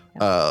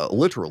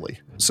 literally.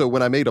 So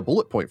when I made a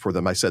bullet point for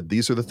them, I said,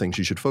 these are the things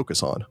you should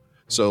focus on.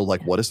 So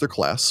like, what is their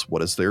class?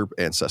 What is their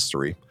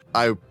ancestry?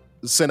 I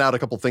sent out a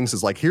couple things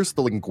as like, here's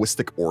the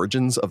linguistic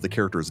origins of the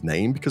character's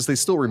name, because they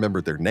still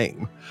remembered their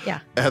name. Yeah.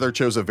 Heather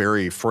chose a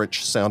very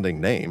French sounding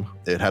name.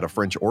 It had a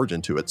French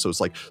origin to it. So it's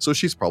like, so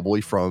she's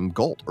probably from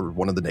Gault, or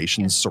one of the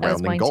nations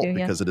surrounding Gault,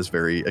 because it is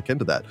very akin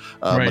to that.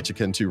 Much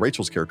akin to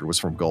Rachel's character was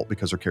from Gault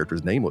because her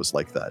character's name was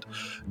like that.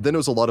 Then it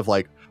was a lot of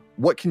like,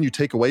 what can you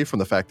take away from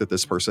the fact that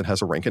this person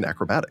has a rank in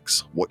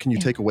acrobatics? What can you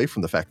take away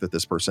from the fact that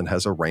this person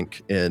has a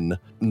rank in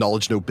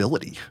knowledge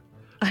nobility?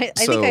 I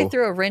think I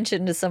threw a wrench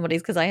into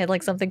somebody's because I had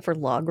like something for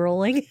log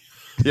rolling.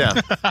 Yeah.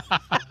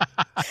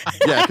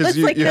 Yeah, because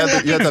you had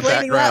the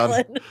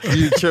background.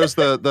 You chose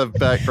the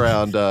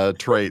background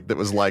trait that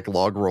was like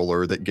log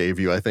roller that gave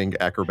you, I think,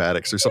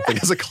 acrobatics or something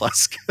as a class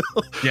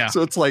skill. Yeah.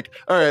 So it's like,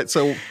 all right,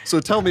 so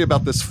tell me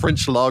about this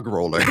French log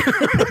roller.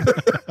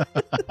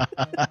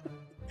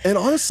 And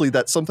honestly,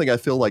 that's something I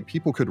feel like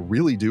people could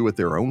really do with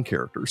their own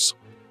characters,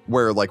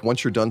 where like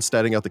once you're done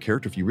statting out the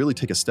character, if you really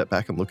take a step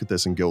back and look at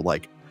this and go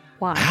like,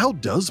 why? How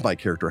does my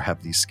character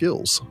have these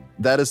skills?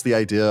 That is the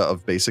idea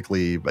of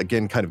basically,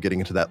 again, kind of getting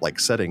into that like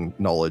setting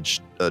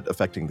knowledge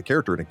affecting the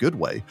character in a good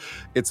way.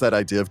 It's that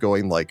idea of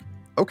going like,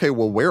 okay,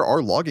 well, where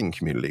are logging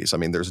communities? I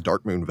mean, there's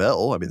Darkmoon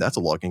Vel. I mean, that's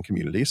a logging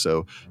community.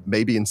 So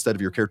maybe instead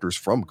of your characters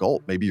from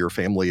Gault, maybe your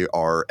family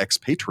are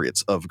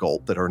expatriates of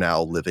Gault that are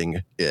now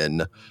living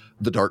in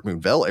the Darkmoon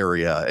Vel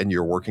area, and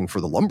you're working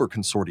for the Lumber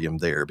Consortium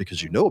there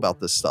because you know about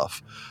this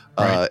stuff,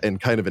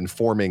 and kind of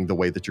informing the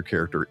way that your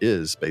character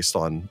is based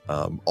on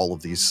all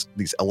of these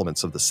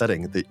elements of the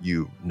setting that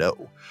you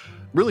know.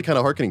 Really kind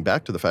of harkening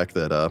back to the fact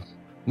that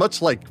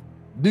much like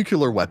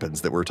nuclear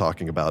weapons that we were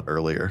talking about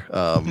earlier,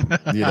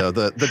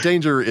 the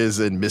danger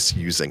is in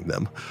misusing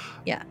them.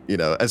 Yeah.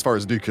 As far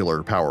as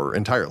nuclear power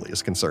entirely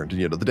is concerned,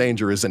 the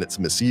danger is in its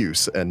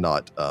misuse and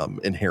not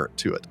inherent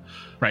to it.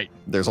 Right.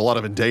 There's a lot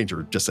of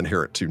danger just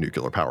inherent to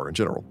nuclear power in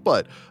general,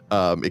 but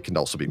it can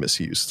also be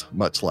misused,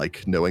 much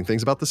like knowing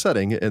things about the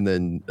setting and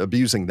then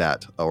abusing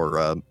that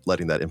or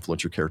letting that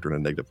influence your character in a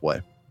negative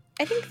way.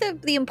 I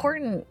think the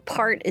important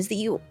part is that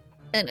you,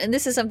 and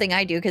this is something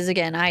I do, because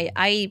again,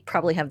 I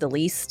probably have the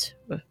least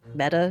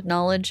meta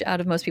knowledge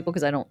out of most people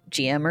because I don't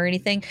GM or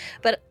anything,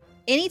 but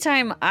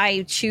anytime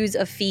I choose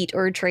a feat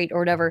or a trait or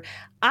whatever,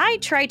 I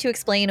try to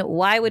explain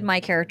why would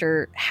my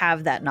character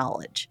have that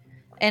knowledge.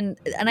 And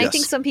yes. I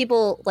think some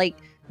people like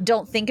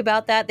don't think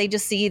about that. They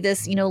just see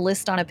this,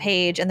 list on a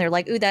page and they're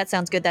like, ooh, that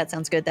sounds good. That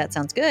sounds good. That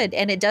sounds good.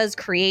 And it does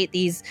create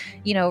these,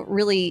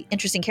 really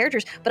interesting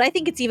characters. But I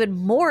think it's even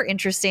more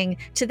interesting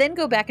to then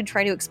go back and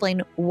try to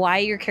explain why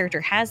your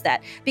character has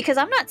that, because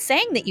I'm not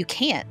saying that you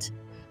can't.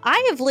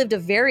 I have lived a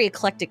very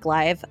eclectic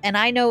life, and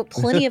I know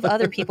plenty of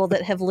other people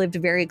that have lived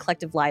very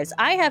eclectic lives.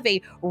 I have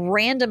a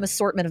random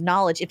assortment of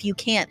knowledge, if you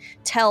can't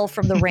tell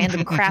from the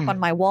random crap on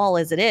my wall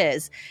as it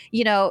is.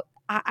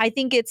 I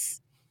think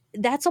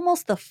that's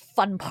almost the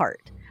fun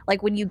part.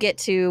 Like when you get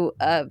to,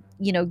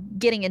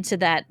 getting into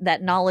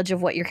that knowledge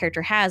of what your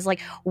character has, like,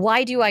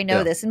 why do I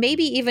know this? And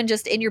maybe even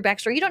just in your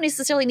backstory, you don't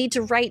necessarily need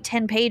to write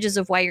 10 pages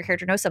of why your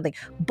character knows something.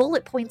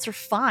 Bullet points are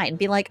fine.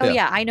 Be like,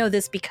 I know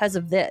this because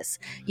of this.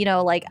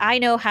 Like I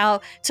know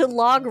how to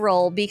log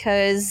roll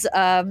because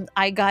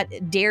I got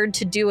dared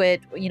to do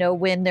it,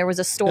 when there was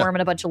a storm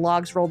and a bunch of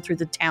logs rolled through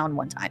the town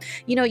one time.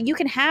 You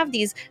can have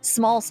these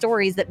small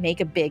stories that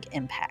make a big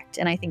impact.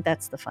 And I think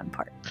that's the fun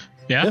part.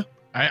 Yeah.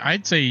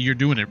 I'd say you're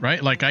doing it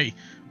right. Like I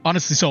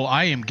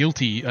am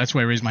guilty. That's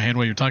why I raised my hand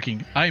while you're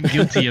talking. I am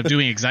guilty of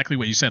doing exactly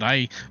what you said.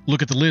 I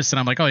look at the list and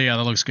I'm like, oh yeah,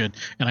 that looks good.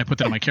 And I put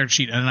that on my character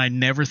sheet and I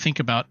never think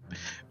about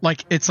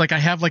it's like I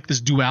have like this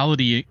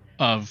duality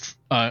of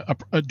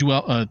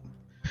an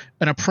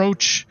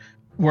approach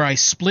where I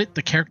split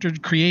the character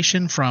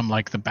creation from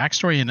like the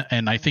backstory,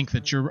 and I think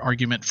that your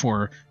argument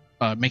for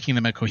making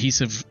them a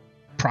cohesive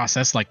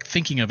process, like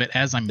thinking of it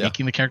as I'm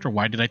making the character,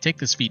 why did I take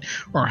this feat,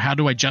 or how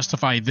do I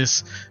justify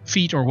this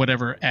feat or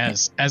whatever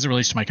as it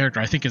relates to my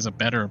character, I think is a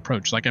better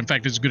approach. Like, in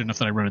fact, it's good enough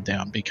that I wrote it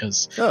down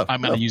because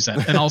I'm going to use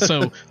that. And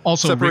also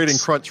separating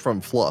crunch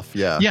from fluff.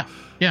 Yeah.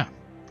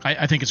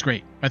 I think it's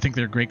great. I think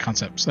they're great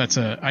concepts. That's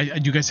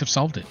you guys have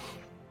solved it.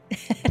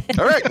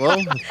 All right.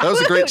 Well, that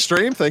was a great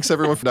stream. Thanks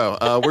everyone for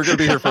we're going to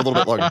be here for a little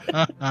bit longer.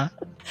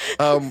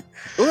 Well,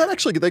 that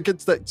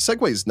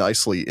segues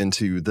nicely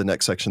into the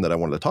next section that I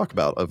wanted to talk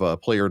about of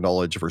player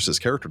knowledge versus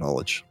character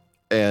knowledge.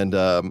 And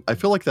I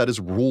feel like that is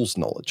rules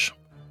knowledge.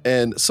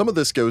 And some of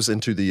this goes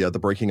into the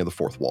breaking of the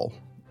fourth wall.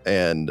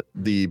 And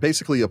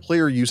basically a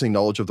player using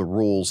knowledge of the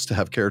rules to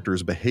have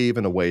characters behave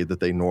in a way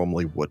that they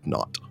normally would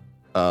not.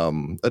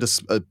 An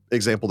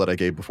example that I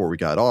gave before we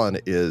got on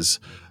is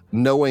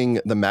knowing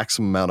the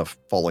maximum amount of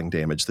falling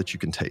damage that you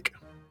can take.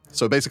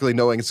 So basically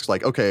knowing it's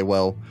like, okay,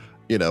 well,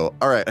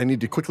 all right, I need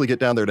to quickly get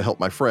down there to help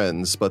my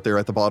friends, but they're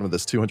at the bottom of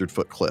this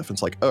 200-foot cliff. And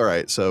it's like, all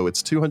right, so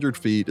it's 200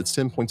 feet, it's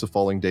 10 points of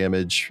falling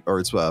damage, or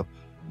it's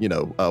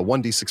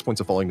 1d6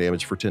 points of falling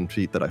damage for 10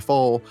 feet that I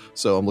fall.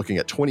 So I'm looking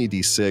at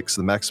 20d6.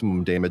 The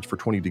maximum damage for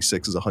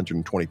 20d6 is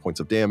 120 points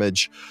of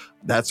damage.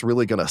 That's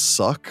really going to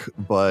suck,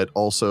 but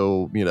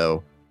also,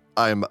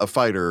 I'm a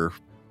fighter.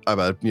 I'm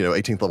a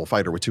 18th level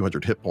fighter with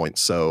 200 hit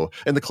points. So,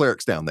 and the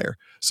cleric's down there.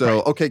 So,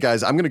 right. Okay,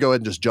 guys, I'm going to go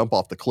ahead and just jump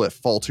off the cliff,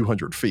 fall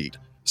 200 feet,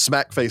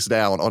 smack face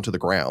down onto the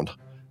ground,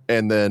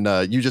 and then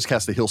you just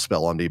cast a heal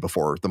spell on me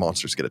before the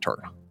monsters get a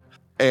turn.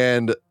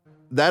 And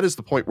that is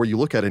the point where you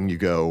look at it and you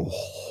go,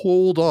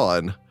 hold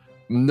on,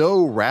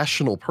 no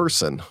rational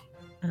person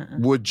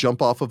would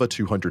jump off of a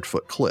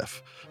 200-foot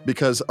cliff,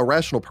 because a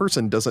rational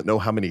person doesn't know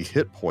how many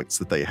hit points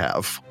that they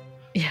have.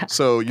 Yeah.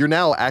 So you're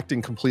now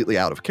acting completely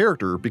out of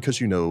character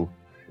because you know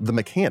the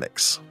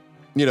mechanics,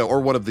 or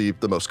one of the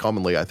most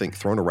commonly, I think,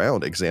 thrown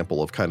around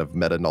example of kind of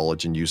meta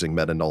knowledge and using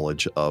meta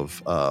knowledge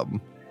of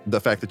the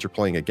fact that you're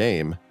playing a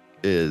game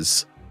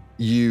is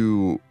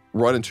you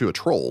run into a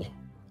troll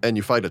and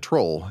you fight a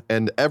troll,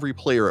 and every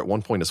player at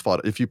one point has fought.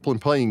 If you've been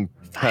playing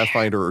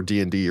Pathfinder or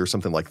D&D or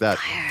something like that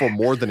for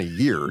more than a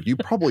year, you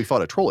probably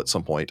fought a troll at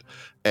some point.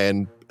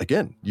 And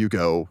again, you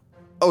go,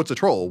 oh, it's a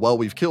troll. Well,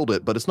 we've killed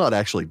it, but it's not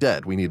actually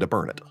dead. We need to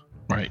burn it.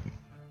 Right.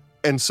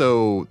 And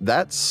so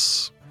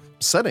that's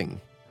setting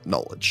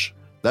knowledge.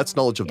 That's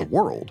knowledge of the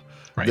world.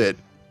 Right. That,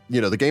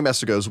 the game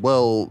master goes,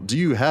 well, do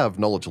you have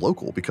knowledge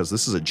local? Because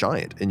this is a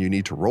giant and you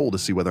need to roll to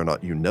see whether or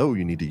not you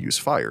need to use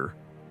fire.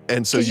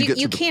 And so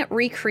you can't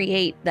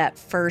recreate that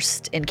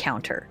first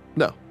encounter.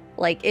 No.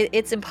 Like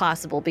it's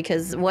impossible,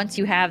 because once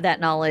you have that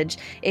knowledge,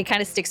 it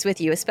kind of sticks with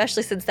you,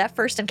 especially since that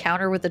first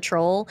encounter with the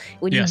troll,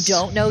 when you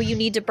don't know you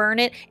need to burn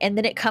it, and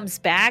then it comes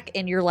back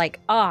and you're like,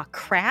 oh,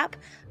 crap.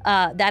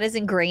 That is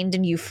ingrained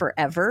in you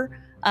forever.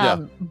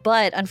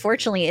 But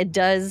unfortunately, it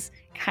does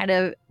kind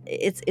of,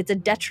 it's a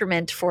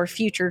detriment for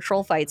future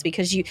troll fights,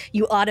 because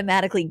you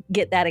automatically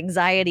get that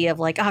anxiety of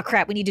like, oh,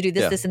 crap, we need to do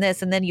this, this, and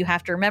this. And then you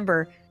have to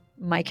remember,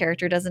 my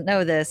character doesn't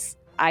know this.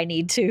 I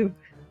need to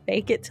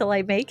fake it till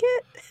I make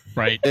it.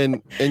 Right.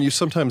 And you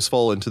sometimes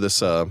fall into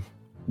this,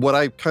 what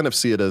I kind of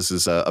see it as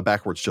is a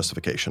backwards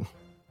justification.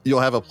 You'll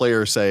have a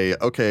player say,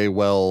 okay,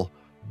 well,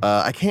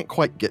 I can't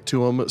quite get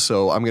to him,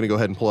 so I'm going to go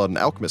ahead and pull out an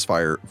alchemist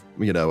fire,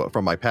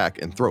 from my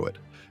pack and throw it.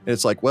 And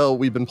it's like, well,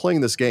 we've been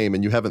playing this game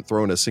and you haven't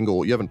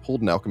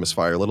pulled an alchemist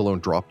fire, let alone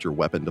dropped your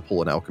weapon to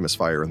pull an alchemist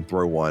fire and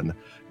throw one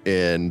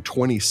in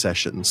 20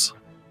 sessions.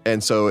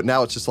 And so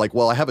now it's just like,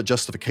 well, I have a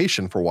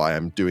justification for why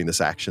I'm doing this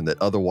action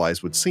that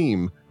otherwise would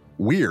seem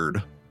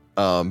weird,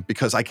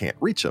 because I can't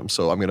reach him.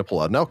 So I'm going to pull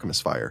out an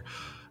alchemist fire.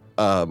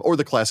 Or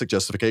the classic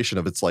justification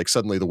of it's like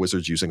suddenly the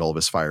wizard's using all of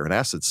his fire and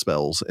acid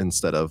spells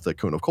instead of the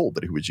cone of cold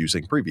that he was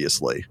using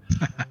previously.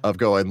 Of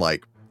going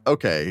like,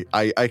 okay,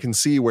 I can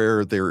see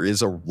where there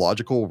is a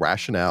logical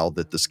rationale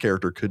that this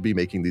character could be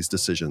making these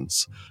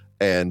decisions,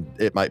 and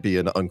it might be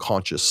an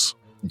unconscious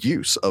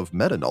use of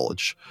meta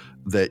knowledge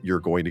that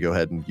you're going to go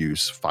ahead and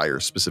use fire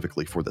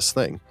specifically for this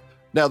thing.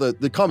 Now,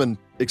 the common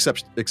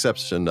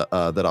exception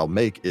that I'll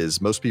make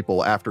is most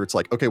people, after it's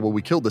like, okay, well,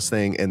 we killed this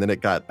thing and then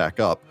it got back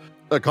up,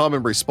 a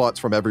common response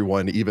from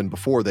everyone, even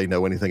before they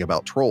know anything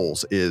about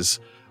trolls,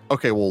 is,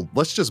 okay, well,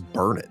 let's just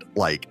burn it.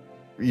 Like,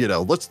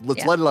 let's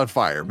let it on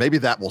fire. Maybe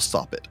that will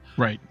stop it.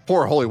 Right.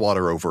 Pour holy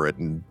water over it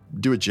and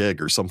do a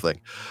jig or something.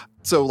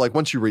 So like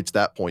once you reach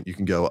that point, you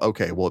can go,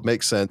 okay, well, it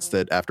makes sense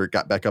that after it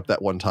got back up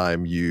that one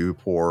time, you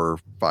pour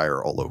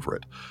fire all over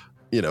it.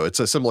 It's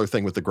a similar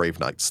thing with the Grave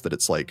Knights, that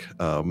it's like,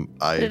 put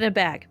it in a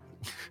bag.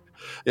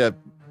 Yeah.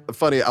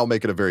 Funny, I'll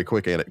make it a very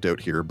quick anecdote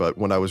here, but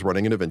when I was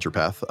running an adventure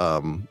path,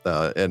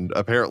 and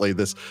apparently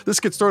this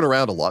gets thrown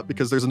around a lot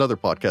because there's another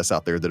podcast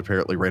out there that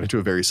apparently ran into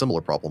a very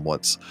similar problem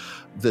once,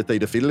 that they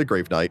defeated a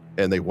Grave Knight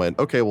and they went,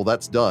 okay, well,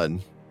 that's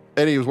done.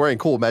 And he was wearing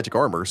cool magic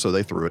armor, so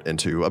they threw it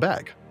into a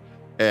bag.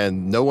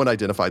 And no one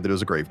identified that it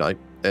was a Grave Knight.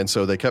 And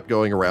so they kept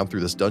going around through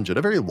this dungeon,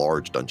 a very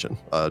large dungeon,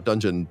 a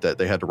dungeon that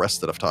they had to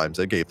rest enough times.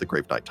 They gave the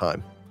Grave Knight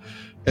time.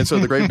 And so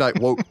the Grave Knight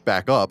woke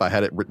back up. I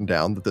had it written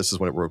down that this is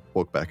when it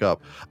woke back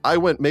up.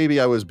 Maybe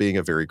I was being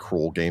a very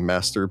cruel game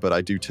master, but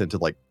I do tend to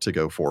like to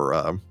go for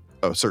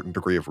a certain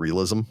degree of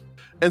realism.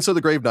 And so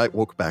the Grave Knight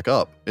woke back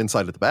up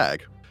inside of the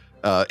bag,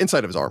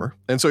 inside of his armor.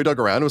 And so he dug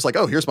around and was like,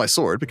 oh, here's my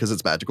sword because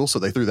it's magical. So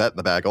they threw that in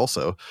the bag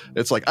also.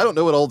 It's like, I don't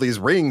know what all these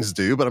rings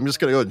do, but I'm just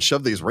going to go ahead and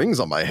shove these rings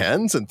on my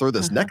hands and throw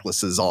this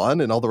necklaces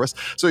on and all the rest.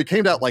 So he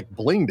came out like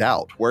blinged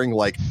out, wearing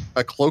like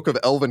a cloak of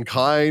elven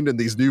kind and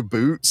these new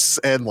boots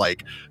and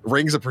like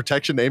rings of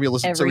protection,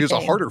 amulets. So he was a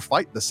harder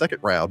fight the second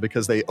round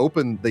because they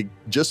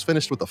just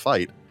finished with the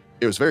fight.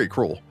 It was very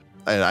cruel.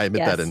 And I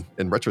admit that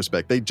in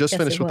retrospect. They just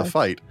finished with the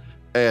fight.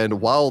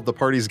 And while the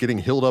party's getting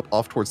healed up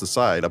off towards the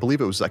side, I believe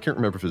it was, I can't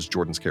remember if it was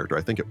Jordan's character.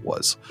 I think it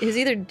was. It was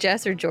either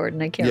Jess or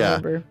Jordan. I can't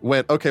remember.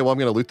 Went, okay, well, I'm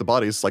going to loot the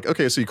bodies. Like,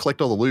 okay, so you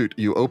collect all the loot.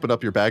 You open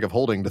up your bag of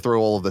holding to throw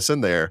all of this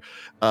in there.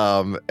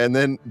 And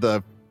then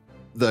the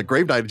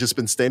Grave Knight had just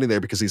been standing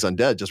there because he's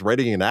undead, just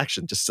ready in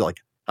action, just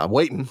like, I'm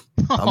waiting.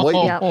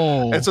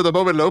 And so the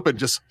moment it opened,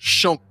 just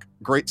shunk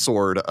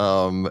greatsword.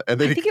 And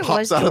then he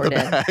pops out of the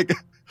bag.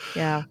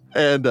 Yeah.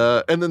 And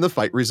then the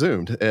fight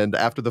resumed. And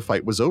after the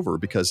fight was over,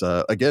 because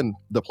again,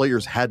 the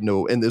players had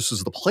no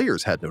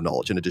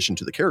knowledge in addition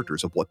to the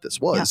characters of what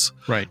this was.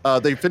 Yeah.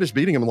 Right. They finished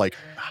beating him and like,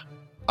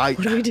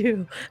 what do we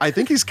do? I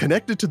think he's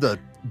connected to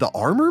the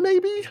armor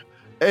maybe?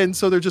 And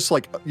so they're just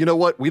like, you know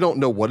what? We don't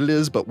know what it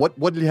is, but what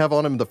did he have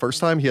on him the first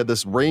time? He had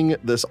this ring,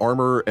 this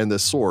armor, and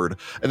this sword.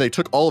 And they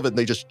took all of it and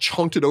they just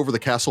chunked it over the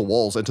castle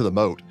walls into the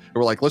moat. And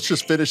we're like, let's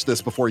just finish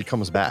this before he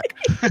comes back.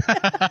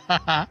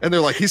 And they're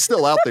like, he's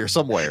still out there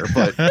somewhere,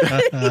 but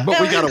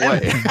we got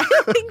away. I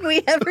don't think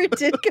we ever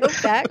did go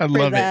back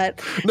for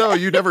that. No,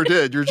 you never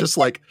did. You're just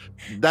like,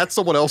 that's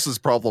someone else's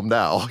problem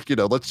now. You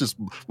know,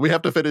 we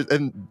have to finish.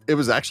 And it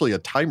was actually a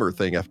timer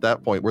thing at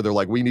that point where they're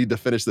like, we need to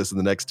finish this in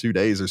the next 2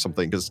 days or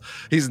something because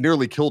he's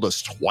nearly killed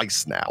us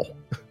twice now.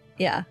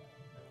 Yeah.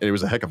 And it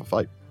was a heck of a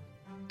fight.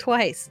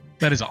 Twice.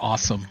 That is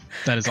awesome.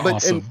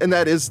 Awesome. And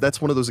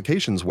that's one of those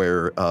occasions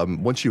where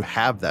once you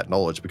have that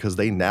knowledge, because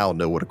they now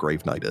know what a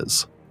Grave Knight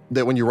is,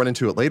 that when you run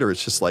into it later,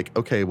 it's just like,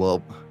 okay,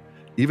 well,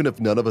 even if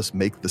none of us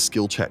make the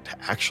skill check to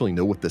actually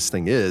know what this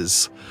thing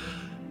is,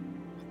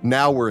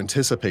 now we're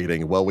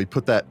anticipating, well, we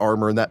put that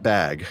armor in that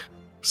bag.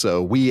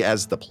 So we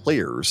as the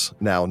players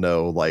now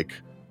know, like,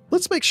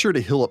 let's make sure to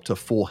heal up to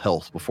full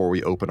health before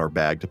we open our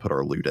bag to put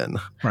our loot in.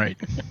 Right.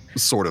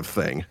 Sort of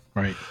thing.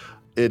 Right.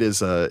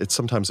 It's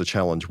sometimes a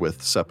challenge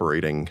with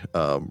separating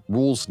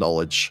rules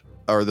knowledge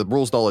or the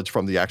rules knowledge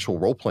from the actual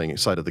role-playing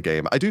side of the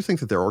game. I do think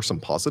that there are some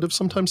positives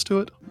sometimes to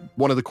it.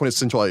 One of the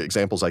quintessential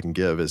examples I can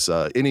give is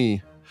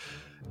any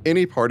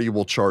party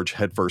will charge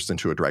headfirst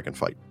into a dragon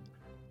fight,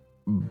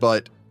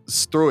 but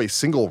throw a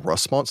single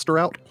rust monster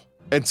out,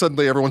 and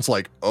suddenly everyone's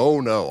like,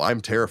 oh no, I'm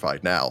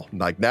terrified now.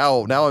 Like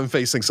now I'm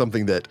facing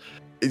something that,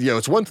 you know,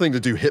 it's one thing to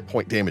do hit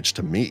point damage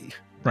to me.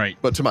 Right.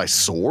 But to my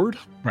sword?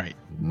 Right.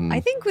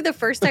 I think the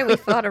first time we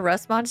fought a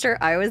rust monster,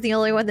 I was the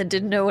only one that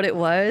didn't know what it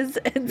was.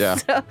 And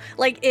so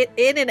like it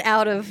in and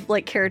out of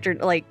like character,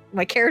 like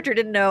my character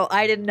didn't know,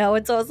 I didn't know.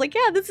 And so I was like,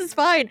 yeah, this is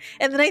fine.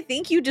 And then I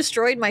think you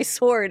destroyed my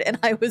sword and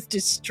I was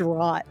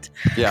distraught.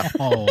 Yeah.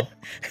 Oh.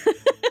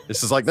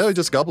 This is like, no, he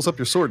just gobbles up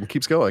your sword and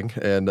keeps going.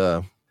 And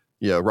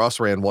Ross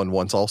ran one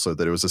once also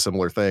that it was a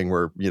similar thing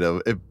where, you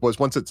know, it was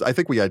I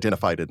think we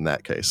identified it in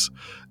that case.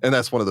 And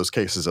that's one of those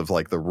cases of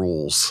like the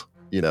rules,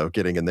 you know,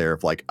 getting in there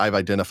of like, I've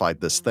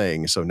identified this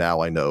thing, so now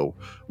I know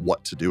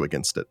what to do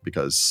against it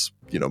because,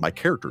 you know, my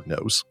character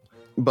knows.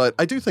 But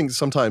I do think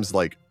sometimes,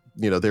 like,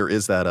 you know, there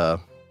is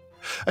that,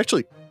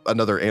 actually,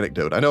 another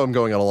anecdote. I know I'm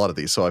going on a lot of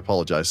these, so I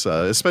apologize,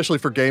 especially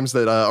for games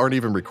that aren't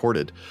even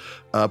recorded.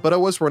 But I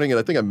was running, and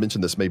I think I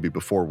mentioned this maybe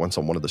before once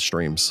on one of the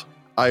streams.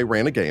 I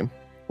ran a game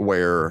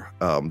where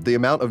the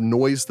amount of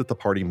noise that the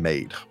party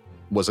made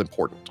was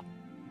important.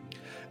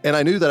 And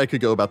I knew that I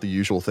could go about the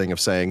usual thing of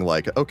saying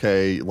like,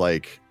 okay,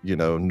 like, you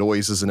know,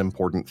 noise is an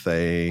important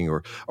thing,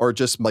 or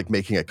just like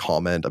making a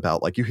comment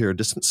about like you hear a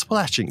distant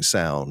splashing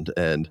sound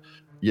and,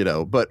 you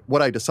know, but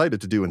what I decided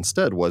to do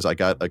instead was I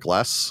got a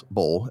glass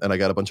bowl and I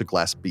got a bunch of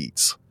glass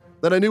beads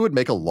that I knew would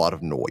make a lot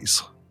of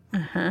noise.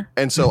 Uh-huh.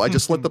 And so I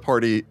just let the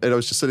party, and I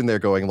was just sitting there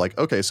going like,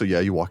 okay, so yeah,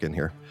 you walk in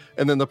here.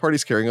 And then the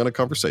party's carrying on a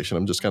conversation.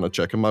 I'm just kind of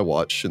checking my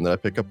watch, and then I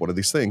pick up one of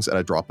these things and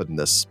I drop it in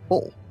this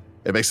bowl.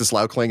 It makes this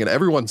loud clang, and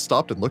everyone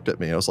stopped and looked at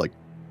me. And I was like,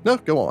 no,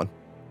 go on. And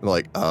they're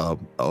like, oh,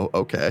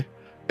 okay.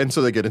 And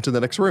so they get into the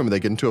next room, and they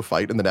get into a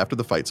fight. And then after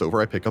the fight's over,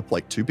 I pick up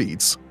like 2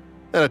 beads,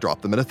 and I drop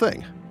them in a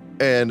thing.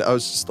 And I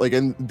was just like,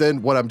 and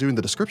then when I'm doing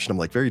the description, I'm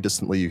like, very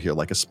distantly, you hear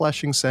like a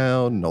splashing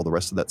sound and all the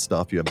rest of that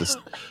stuff. You have this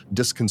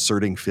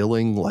disconcerting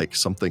feeling like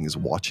something's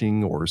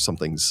watching or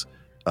something's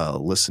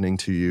listening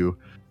to you.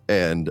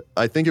 And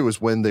I think it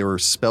was when they were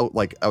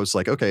I was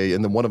like, okay.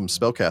 And then one of them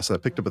spellcast, and I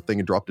picked up a thing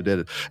and dropped it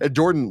in. And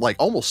Jordan like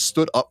almost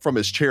stood up from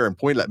his chair and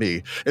pointed at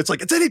me. It's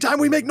like, it's anytime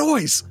we make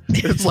noise.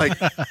 It's like,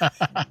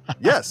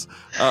 yes.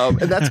 And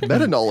that's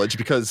meta knowledge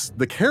because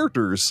the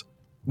characters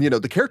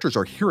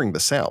are hearing the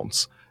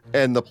sounds.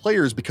 And the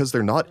players, because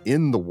they're not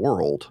in the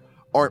world,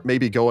 aren't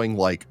maybe going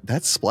like,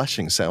 that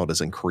splashing sound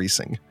is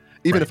increasing.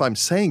 even Right. if I'm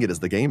saying it as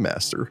the game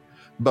master.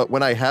 But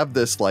when I have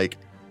this like,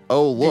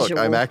 oh, look,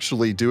 Visual. I'm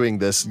actually doing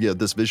this,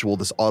 this visual,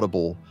 this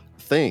audible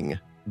thing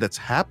that's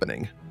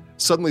happening,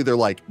 suddenly they're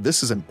like,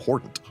 this is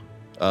important.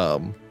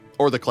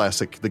 Or the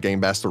classic, the game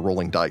master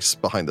rolling dice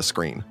behind the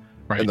screen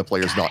Right. and the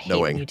players God, I not hate when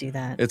knowing. you do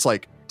that. It's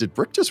like, did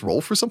Rick just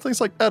roll for something? It's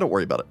like, don't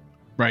worry about it.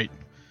 Right.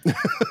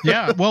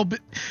 Yeah. Well, but,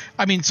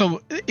 I mean,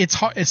 so it's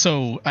hard.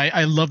 So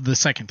I love the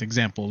second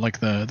example, like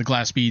the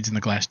glass beads and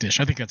the glass dish.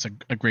 I think that's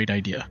a great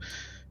idea.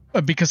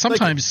 Because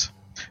sometimes,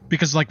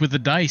 because like with the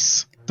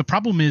dice, the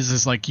problem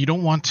is like you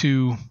don't want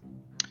to.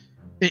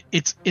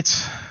 It's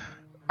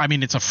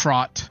a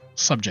fraught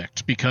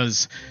subject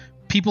because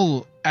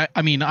people.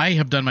 I mean, I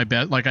have done my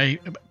best. Like I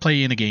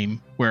play in a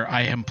game where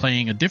I am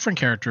playing a different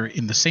character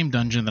in the same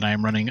dungeon that I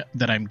am running,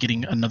 that I'm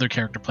getting another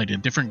character played in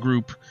a different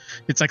group.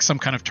 It's like some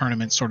kind of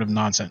tournament sort of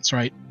nonsense,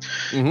 right?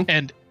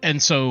 Mhm.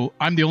 And so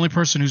I'm the only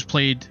person who's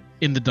played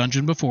in the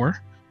dungeon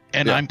before,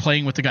 and Yeah. I'm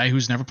playing with the guy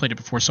who's never played it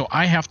before. So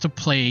I have to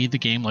play the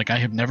game like I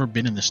have never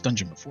been in this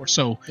dungeon before.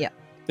 So Yeah.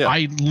 Yeah.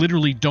 I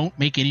literally don't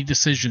make any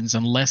decisions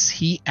unless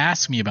he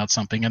asks me about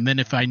something. And then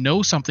if I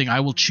know something, I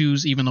will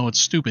choose, even though it's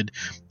stupid,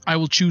 I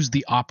will choose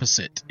the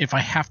opposite. If I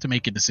have to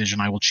make a decision,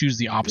 I will choose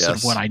the opposite Yes.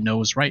 of what I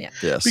know is right. Yeah.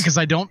 Yes. Because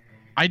I don't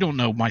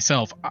know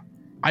myself.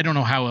 I don't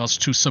know how else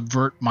to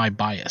subvert my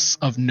bias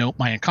of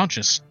my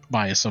unconscious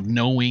bias of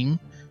knowing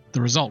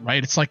the result,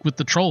 right? It's like with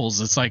the trolls.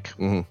 It's like,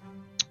 Mhm.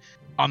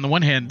 on the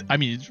one hand, I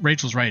mean,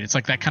 Rachel's right. It's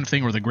like that kind of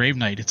thing, or the Grave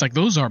Knight. It's like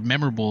those are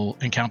memorable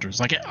encounters.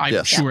 Like I'm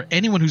Yes. sure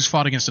anyone who's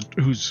fought against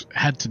who's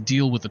had to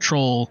deal with a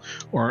troll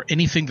or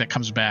anything that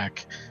comes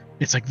back,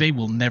 it's like they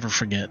will never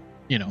forget.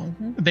 You know,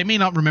 Mhm. they may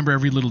not remember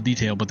every little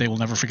detail, but they will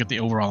never forget the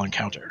overall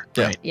encounter.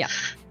 Yeah. Right? Yeah.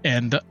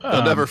 And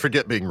I'll never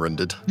forget being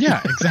rended. yeah,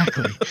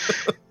 exactly.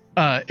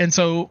 And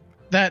so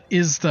that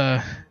is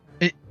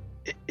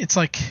it's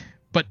like,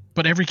 but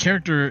every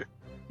character,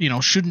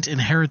 shouldn't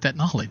inherit that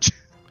knowledge.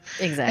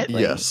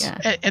 Exactly. Yes.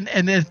 Yeah. And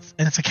it's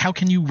like, how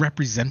can you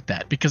represent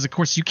that? Because of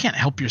course you can't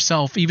help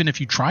yourself, even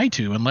if you try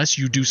to, unless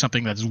you do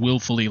something that's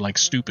willfully like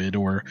stupid,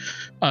 or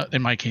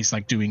in my case,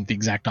 like doing the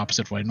exact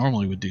opposite of what I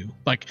normally would do.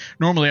 Like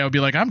normally I would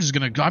be like, I'm just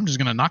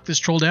gonna knock this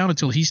troll down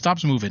until he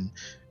stops moving,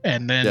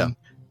 and then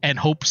and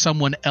hope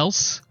someone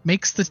else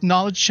makes the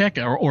knowledge check,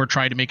 or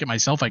try to make it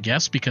myself, I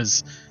guess,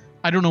 because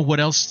I don't know what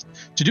else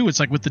to do. It's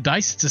like with the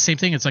dice, it's the same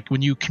thing. It's like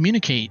when you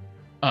communicate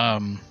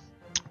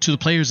to the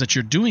players that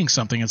you're doing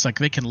something, it's like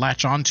they can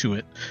latch onto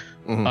it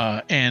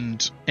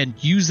and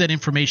use that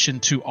information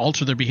to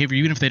alter their behavior,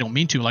 even if they don't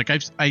mean to. Like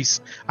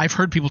I've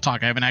heard people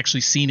talk. I haven't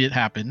actually seen it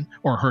happen,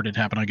 or heard it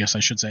happen, I guess I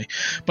should say.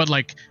 But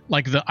like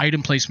the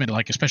item placement,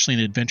 like especially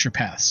in adventure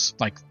paths,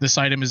 like this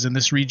item is in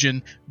this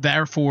region,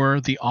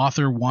 therefore the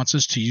author wants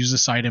us to use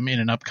this item in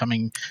an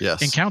upcoming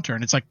encounter.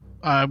 And it's like,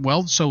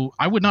 well, so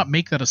I would not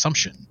make that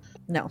assumption.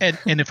 No.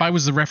 And if I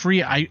was the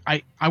referee,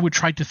 I would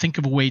try to think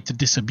of a way to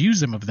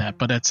disabuse them of that.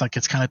 But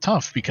it's kind of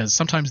tough because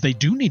sometimes they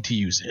do need to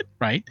use it,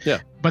 right? Yeah.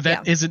 But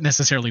that isn't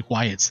necessarily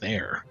why it's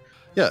there.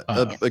 Yeah.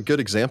 A good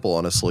example,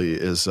 honestly,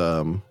 is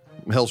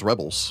Hell's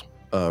Rebels.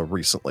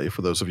 Recently,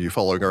 for those of you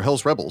following our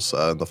Hell's Rebels,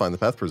 the Find the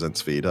Path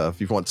Presents feed,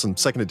 if you want some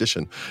second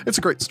edition, it's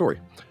a great story.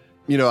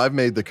 I've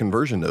made the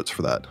conversion notes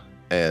for that,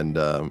 and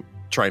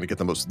trying to get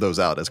those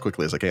out as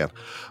quickly as I can.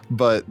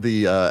 But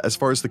as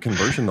far as the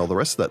conversion and all the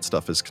rest of that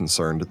stuff is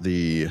concerned,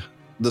 the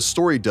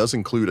story does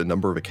include a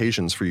number of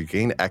occasions for you to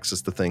gain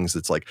access to things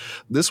that's like,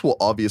 this will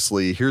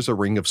obviously, here's a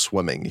ring of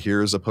swimming,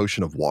 here's a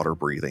potion of water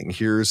breathing,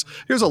 here's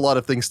a lot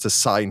of things to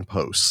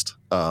signpost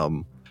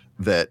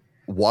that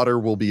water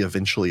will be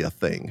eventually a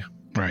thing.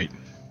 Right.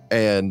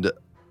 And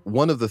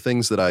one of the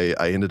things that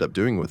I ended up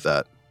doing with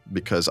that,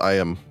 because I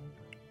am,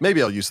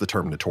 maybe I'll use the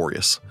term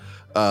notorious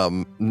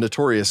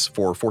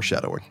for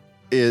foreshadowing,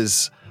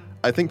 is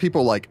I think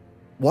people like,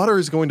 water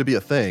is going to be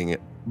a thing,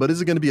 but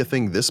is it going to be a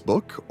thing this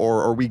book,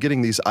 or are we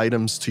getting these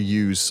items to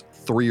use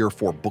 3 or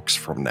 4 books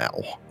from now?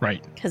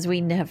 Right. Because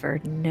we never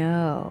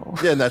know.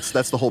 Yeah, and that's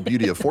the whole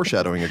beauty of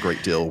foreshadowing a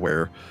great deal,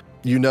 where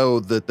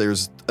that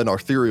there's an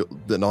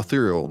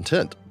authorial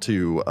intent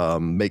to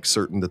make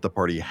certain that the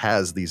party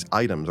has these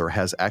items or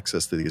has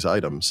access to these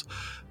items.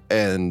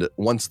 And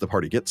once the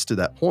party gets to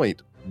that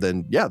point,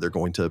 then they're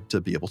going to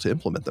be able to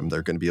implement them.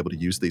 They're going to be able to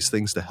use these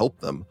things to help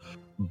them.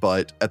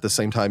 But at the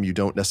same time, you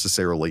don't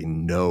necessarily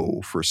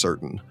know for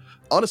certain.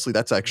 Honestly,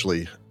 that's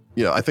actually,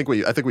 I think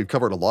we've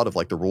covered a lot of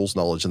like the rules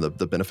knowledge and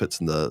the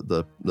benefits and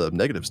the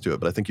negatives to it.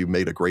 But I think you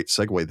made a great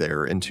segue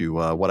there into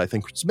what I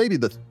think is maybe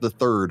the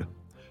third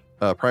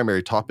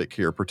primary topic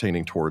here,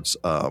 pertaining towards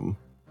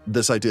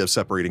this idea of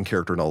separating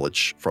character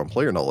knowledge from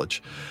player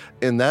knowledge.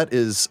 And that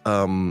is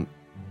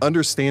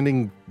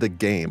understanding the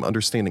game,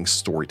 understanding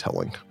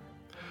storytelling.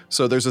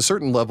 So there's a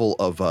certain level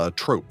of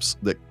tropes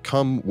that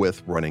come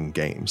with running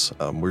games.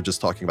 We're just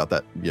talking about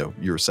that.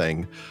 You're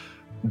saying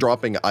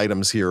dropping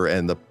items here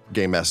and the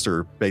game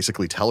master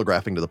basically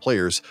telegraphing to the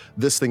players,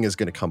 this thing is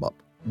going to come up.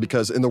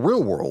 Because in the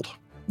real world,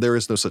 there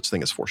is no such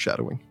thing as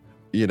foreshadowing.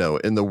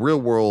 In the real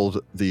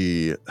world,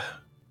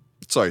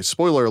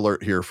 spoiler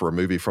alert here for a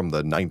movie from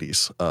the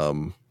 90s.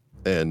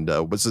 and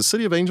was it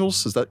City of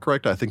Angels? Is that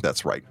correct? I think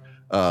that's right.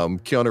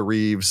 Keanu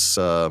Reeves,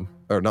 or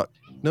not?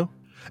 No.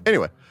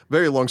 Anyway,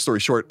 very long story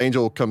short,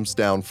 Angel comes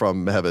down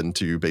from heaven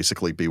to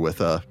basically be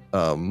with a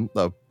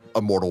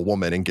mortal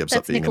woman and gives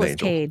up being Nicolas an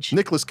angel. Cage.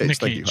 Nicolas Cage,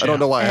 thank you. Cage, I don't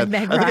know why And I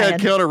Meg think I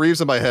had Ryan. Keanu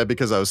Reeves in my head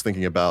because I was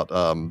thinking about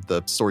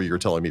the story you were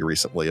telling me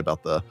recently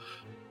about the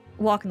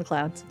Walk in the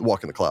Clouds.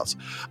 Walk in the Clouds.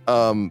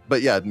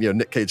 But yeah,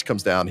 Nick Cage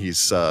comes down.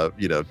 He's,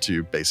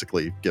 to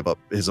basically give up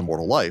his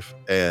immortal life.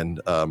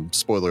 And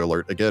spoiler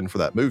alert again for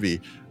that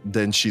movie,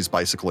 then she's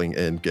bicycling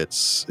and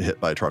gets hit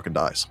by a truck and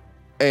dies.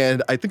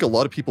 And I think a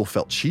lot of people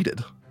felt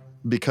cheated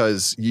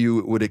because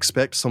you would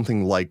expect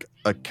something like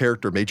a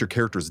major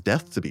character's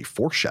death to be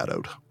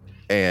foreshadowed.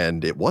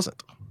 And it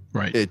wasn't.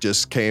 Right. It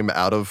just came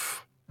out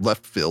of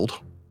left field.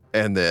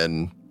 And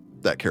then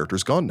that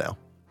character's gone now.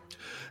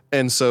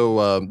 And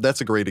so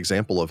that's a great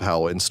example of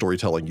how in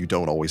storytelling you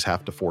don't always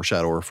have to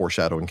foreshadow, or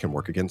foreshadowing can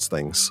work against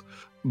things.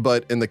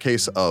 But in the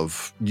case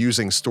of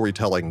using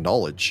storytelling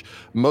knowledge,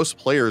 most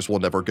players will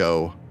never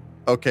go,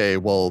 okay,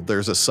 well,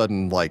 there's a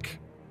sudden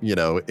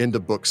into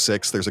book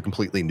 6, there's a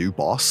completely new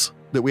boss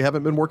that we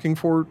haven't been working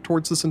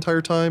towards this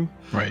entire time.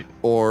 Right.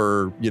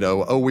 Or,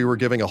 we were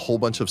giving a whole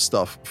bunch of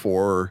stuff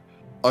for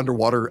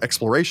underwater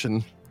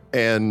exploration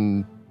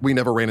and we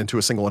never ran into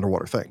a single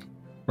underwater thing.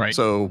 Right.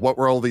 So what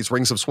were all these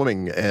rings of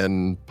swimming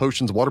and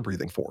potions of water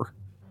breathing for?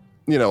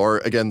 Or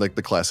again, like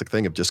the classic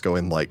thing of just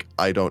going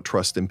I don't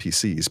trust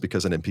NPCs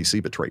because an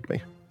NPC betrayed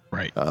me.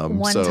 Right.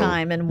 One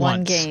time in one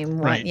Once. game.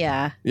 Right.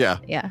 Yeah. Yeah.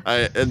 Yeah.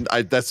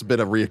 That's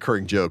been a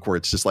reoccurring joke where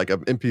it's just like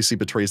an NPC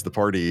betrays the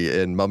party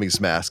in Mummy's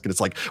Mask. And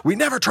it's like, we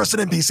never trust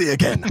an NPC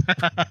again.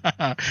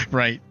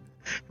 Right.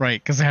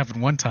 Right. Because it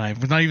happened one time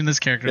with not even this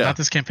character, not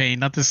this campaign,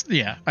 not this.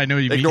 Yeah. I know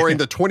you Ignoring mean.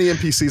 the 20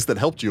 NPCs that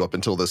helped you up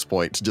until this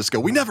point to just go,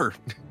 we never.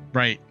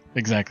 Right.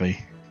 Exactly.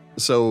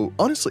 So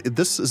honestly,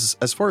 this is,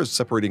 as far as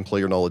separating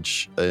player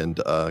knowledge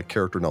and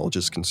character knowledge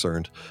is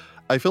concerned,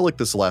 I feel like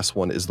this last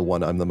one is the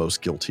one I'm the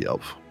most guilty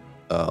of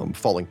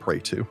falling prey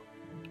to.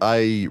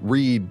 I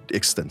read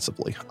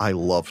extensively. I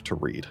love to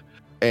read.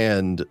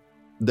 And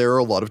there are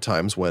a lot of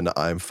times when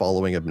I'm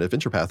following an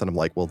adventure path and I'm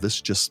like, well,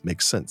 this just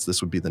makes sense.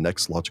 This would be the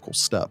next logical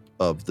step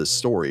of this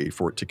story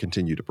for it to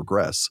continue to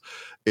progress.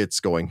 It's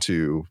going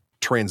to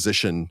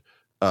transition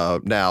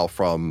now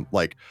from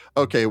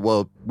okay,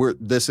 well,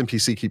 this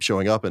NPC keeps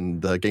showing up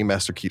and the game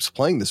master keeps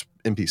playing this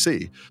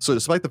NPC. So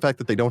despite the fact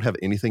that they don't have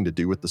anything to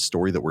do with the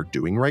story that we're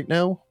doing right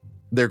now,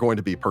 they're going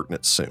to be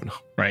pertinent soon.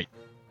 Right.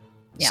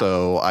 Yeah.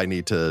 So I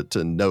need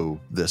to know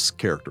this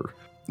character.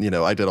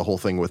 I did a whole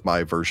thing with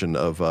my version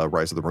of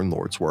Rise of the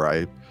Runelords where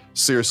I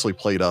seriously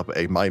played up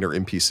a minor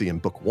NPC in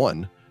book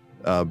 1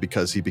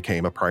 because he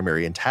became a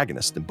primary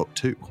antagonist in book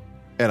 2.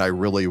 And I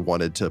really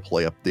wanted to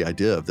play up the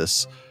idea of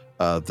this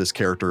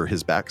character,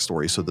 his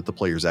backstory, so that the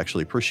players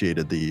actually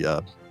appreciated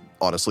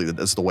honestly,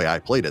 that's the way I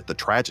played it, the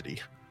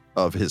tragedy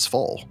of his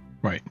fall.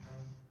 Right.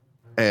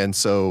 And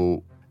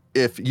so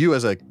if you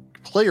as a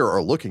player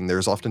are looking,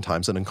 there's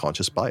oftentimes an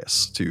unconscious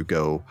bias to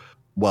go,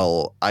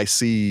 well, I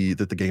see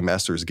that the game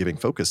master is giving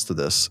focus to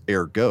this,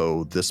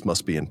 ergo, this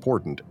must be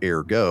important,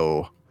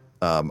 ergo,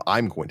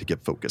 I'm going to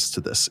give focus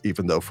to this,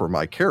 even though for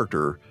my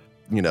character,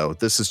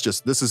 this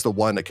is the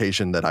one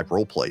occasion that I've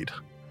role played.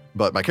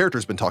 But my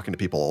character's been talking to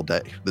people all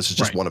day. This is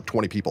just one of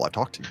 20 people I've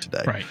talked to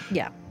today. Right.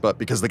 Yeah. But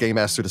because the game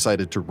master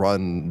decided to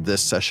run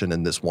this session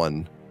in this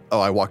one,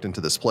 I walked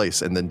into this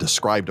place and then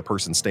described a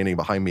person standing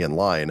behind me in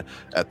line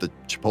at the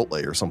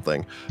Chipotle or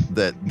something,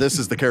 that this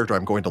is the character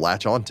I'm going to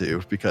latch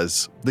onto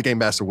because the game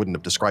master wouldn't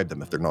have described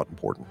them if they're not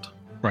important.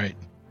 Right.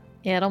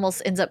 Yeah, it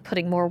almost ends up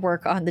putting more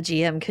work on the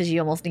GM because you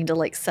almost need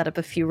to set up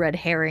a few red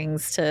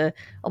herrings to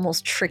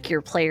almost trick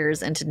your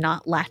players into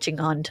not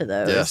latching on to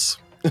those. Yes.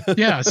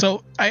 Yeah.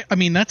 So I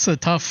mean that's a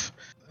tough.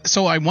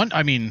 So I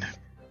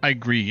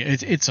agree.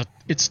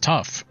 It's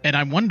tough, and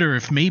I wonder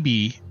if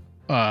maybe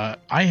I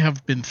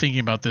have been thinking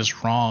about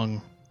this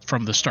wrong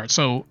from the start.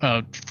 So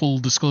full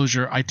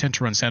disclosure, I tend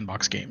to run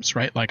sandbox games,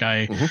 right?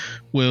 I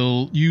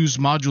will use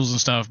modules and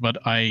stuff, but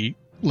I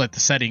let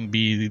the setting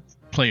be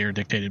player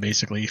dictated,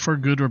 basically, for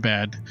good or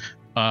bad.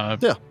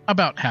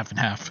 About half and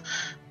half.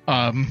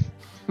 And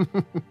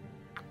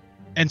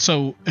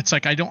so it's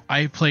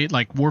I played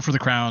War for the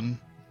Crown.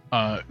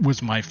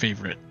 Was my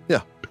favorite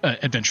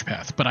adventure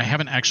path, but I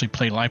haven't actually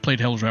played. I played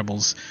Hell's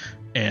Rebels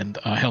and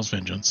Hell's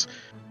Vengeance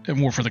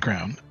and War for the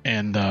Crown,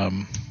 and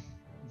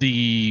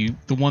the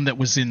one that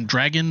was in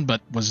Dragon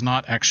but was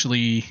not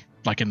actually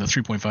in the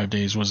 3.5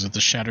 days. Was it the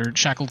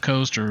Shackled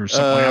Coast or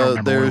something? I don't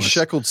remember. There's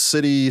Shackled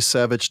City,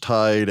 Savage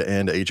Tide,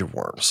 and Age of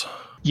Worms.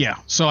 Yeah,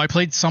 so I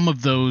played some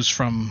of those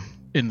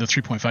in the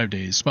 3.5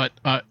 days, but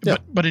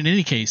in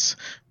any case,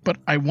 but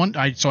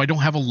so I don't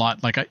have a lot.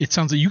 It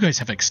sounds like you guys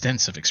have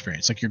extensive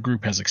experience. Your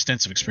group has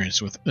extensive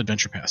experience with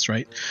adventure paths,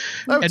 right?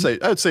 I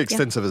would say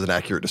extensive is an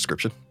accurate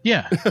description.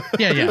 Yeah.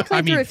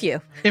 I mean, through a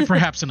few. It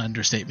perhaps an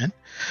understatement.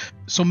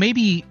 So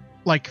maybe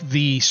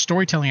the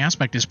storytelling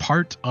aspect is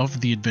part of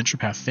the adventure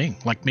path thing.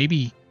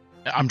 Maybe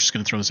I'm just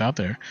going to throw this out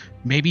there.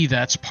 Maybe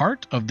that's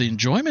part of the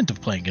enjoyment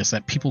of playing, is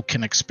that people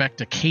can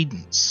expect a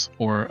cadence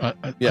or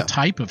a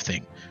type of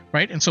thing,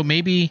 right? And so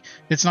maybe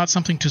it's not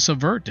something to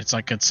subvert. It's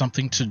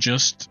something to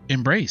just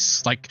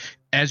embrace. Like,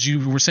 as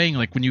you were saying,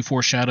 like when you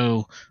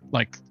foreshadow,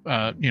 like,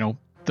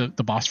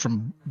 the boss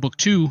from book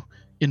 2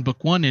 in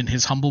book 1 in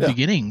his humble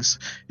beginnings,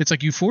 it's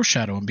like you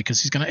foreshadow him because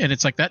he's gonna, and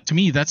it's like that to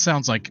me, that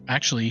sounds like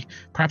actually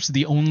perhaps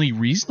the only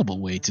reasonable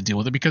way to deal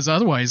with it, because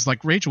otherwise,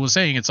 like Rachel was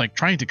saying, it's like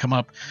trying to come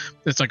up,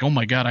 it's like, oh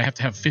my god, I have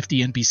to have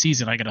 50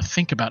 NPCs and I gotta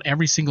think about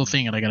every single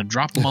thing and I gotta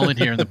drop them all in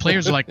here, and the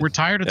players are like, we're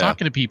tired of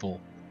talking to people,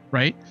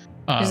 right?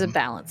 There's a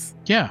balance.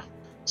 Yeah.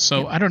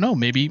 So I don't know,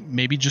 maybe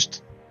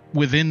just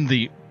within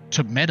the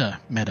meta,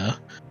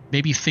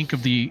 maybe think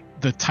of the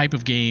type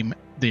of game,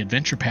 the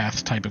adventure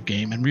path type of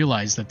game, and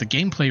realize that the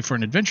gameplay for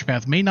an adventure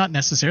path may not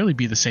necessarily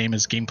be the same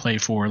as gameplay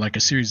for like a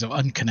series of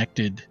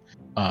unconnected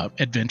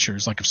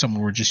adventures. Like if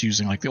someone were just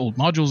using like the old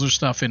modules or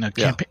stuff in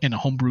a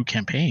homebrew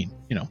campaign,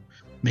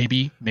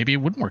 maybe it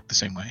wouldn't work the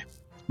same way.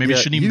 Maybe it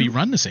shouldn't even be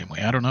run the same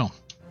way. I don't know.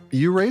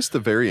 You raised a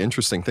very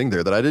interesting thing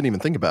there that I didn't even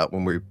think about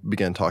when we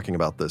began talking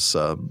about this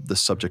this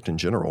subject in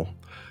general.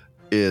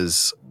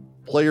 Is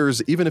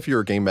players, even if you're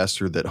a game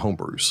master that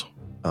homebrews,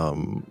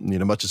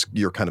 much as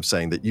you're kind of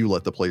saying that you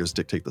let the players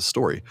dictate the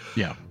story.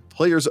 Yeah.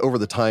 Players over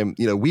the time,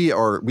 we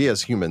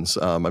as humans,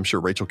 I'm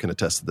sure Rachel can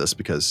attest to this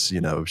because,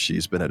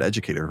 she's been an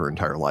educator her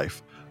entire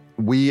life.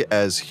 We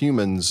as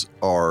humans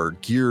are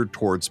geared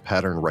towards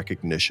pattern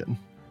recognition.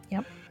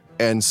 Yep.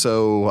 And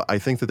so I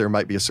think that there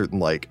might be a certain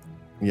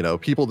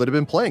people that have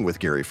been playing with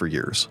Gary for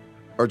years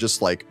are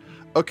just like,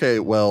 okay,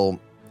 well,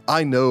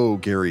 I know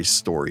Gary's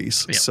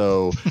stories. Yep.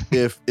 So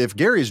if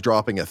Gary's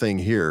dropping a thing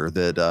here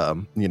that,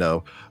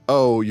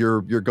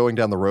 you're going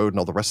down the road and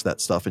all the rest of that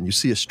stuff, and you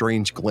see a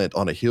strange glint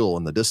on a hill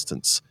in the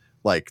distance,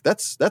 like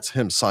that's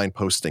him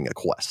signposting a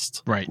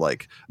quest. Right.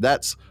 Like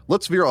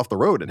let's veer off the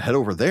road and head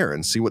over there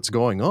and see what's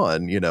going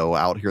on,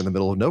 out here in the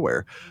middle of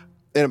nowhere.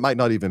 And it might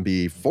not even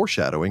be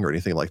foreshadowing or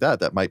anything like that.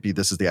 That might be,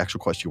 this is the actual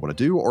quest you want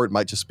to do, or it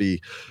might just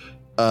be,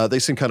 they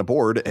seem kind of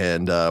bored,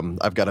 and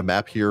I've got a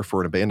map here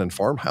for an abandoned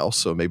farmhouse,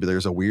 so maybe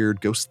there's a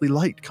weird ghostly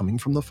light coming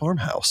from the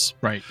farmhouse.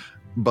 Right.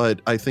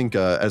 But I think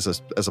as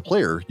a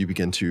player, you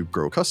begin to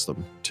grow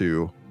accustomed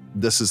to,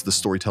 this is the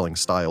storytelling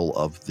style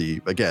of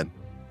again,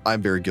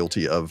 I'm very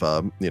guilty of,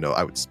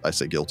 I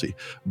say guilty,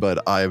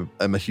 but I'm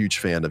a huge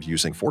fan of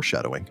using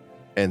foreshadowing.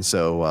 And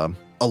so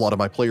a lot of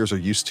my players are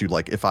used to,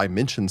 like, if I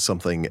mention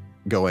something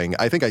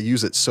I think I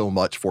use it so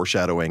much,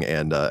 foreshadowing,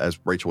 and as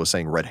Rachel was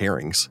saying, red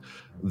herrings,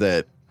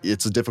 that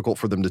it's difficult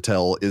for them to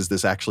tell, is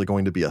this actually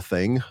going to be a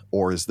thing,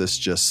 or is this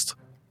just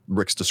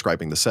Rick's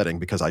describing the setting,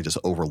 because I just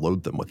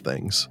overload them with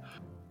things.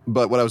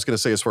 But what I was going to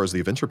say, as far as the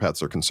adventure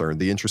paths are concerned,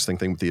 the interesting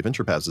thing with the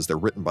adventure paths is they're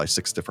written by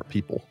 6 different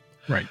people.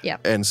 Right. Yeah.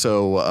 And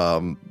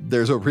so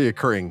there's a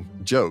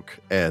reoccurring joke,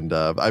 and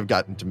I've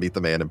gotten to meet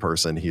the man in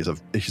person. He's an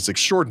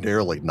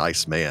extraordinarily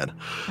nice man.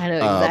 I know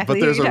exactly.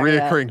 But there's a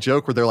reoccurring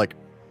joke where they're like,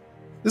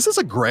 "This is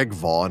a Greg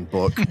Vaughn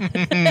book."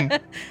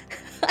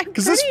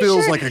 Because this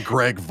feels like a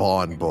Greg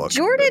Vaughn book.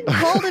 Jordan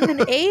called him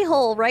an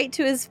a-hole right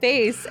to his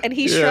face, and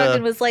he shrugged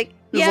and was like,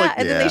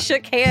 and then they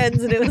shook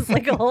hands, and it was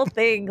like a whole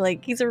thing.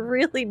 Like, he's a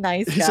really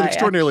nice guy. He's an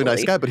extraordinarily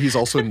nice guy, but he's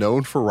also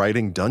known for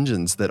writing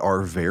dungeons that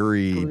are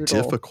very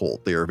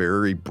difficult. They are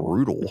very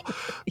brutal.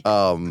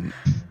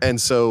 And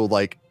so,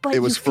 like, but it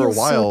was for a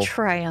while. So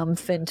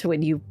triumphant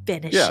when you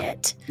finish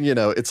it.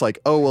 It's like,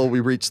 oh, well, we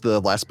reached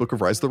the last book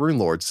of Rise of the Rune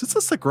Lords. Is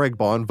this the Greg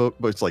Vaughn book?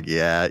 But it's like,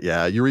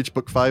 yeah. You reach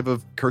book 5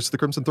 of Curse of the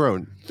Crimson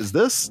Throne. Is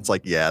this? It's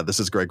like, yeah, this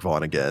is Greg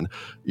Vaughn again.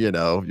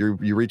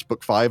 You reach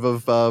book 5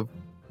 of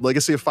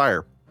Legacy of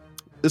Fire.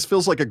 This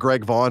feels like a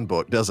Greg Vaughn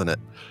book, doesn't it?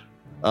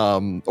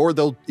 Or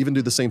they'll even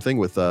do the same thing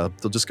with, they'll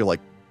just go like,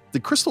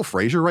 did Crystal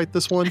Frazier write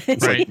this one?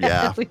 It's right.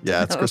 Like,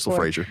 yeah, it's Crystal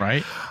Frazier.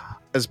 Right.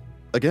 As,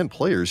 again,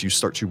 players, you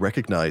start to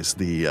recognize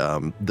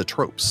the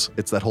tropes.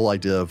 It's that whole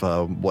idea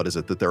of, what is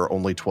it, that there are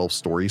only 12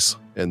 stories,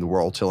 and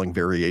we're all telling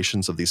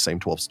variations of these same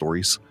 12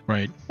 stories.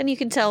 Right. And you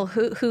can tell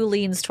who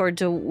leans toward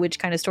to which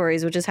kind of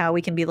stories, which is how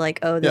we can be like,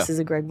 oh, this is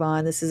a Greg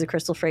Vaughn, this is a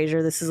Crystal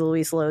Frazier, this is a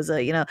Luis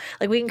Loza,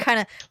 like we can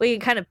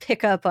kind of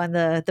pick up on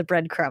the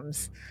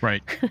breadcrumbs.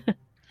 Right.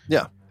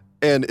 Yeah.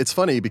 And it's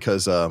funny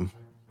because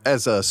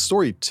as a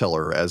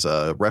storyteller, as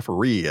a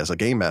referee, as a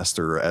game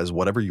master, as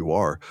whatever you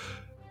are,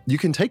 you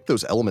can take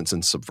those elements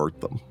and subvert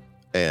them.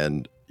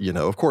 And,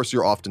 of course,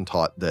 you're often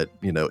taught that,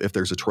 if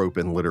there's a trope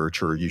in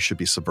literature, you should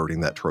be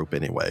subverting that trope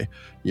anyway.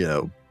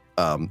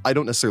 I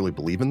don't necessarily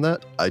believe in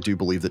that. I do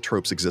believe that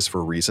tropes exist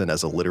for a reason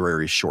as a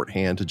literary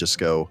shorthand to just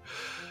go,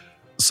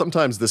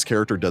 sometimes this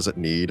character doesn't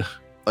need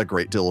a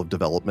great deal of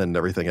development and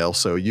everything else.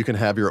 So you can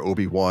have your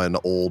Obi-Wan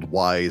old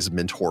wise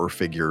mentor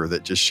figure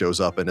that just shows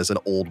up and is an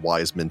old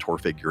wise mentor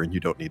figure, and you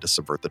don't need to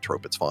subvert the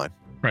trope. It's fine.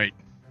 Right.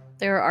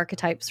 There are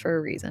archetypes for a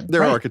reason.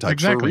 There are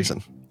archetypes for a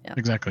reason. Yeah.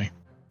 Exactly.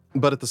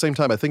 But at the same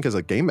time, I think as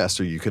a game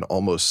master, you can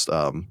almost,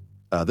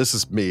 this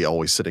is me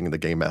always sitting in the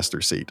game master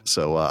seat.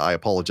 So I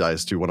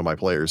apologize to one of my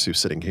players who's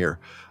sitting here.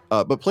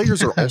 But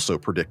players are also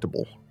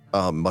predictable,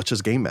 much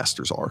as game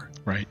masters are.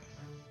 Right.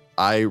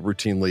 I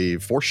routinely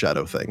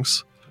foreshadow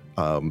things.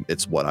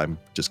 It's what I'm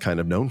just kind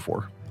of known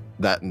for.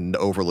 That and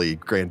overly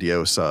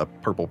grandiose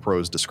purple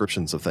prose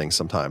descriptions of things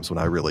sometimes when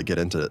I really get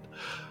into it.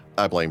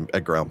 I blame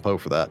Edgar Allan Poe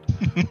for that.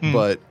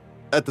 But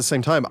at the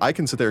same time, I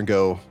can sit there and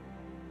go,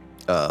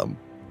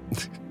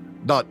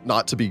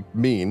 not to be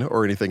mean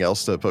or anything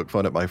else to poke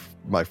fun at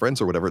my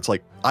friends or whatever. It's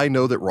like, I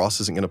know that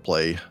Ross isn't going to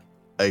play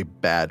a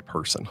bad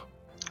person.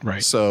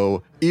 Right.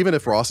 So even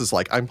if Ross is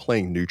like, I'm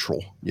playing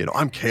neutral,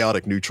 I'm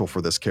chaotic neutral for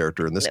this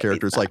character. And this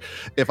character is like,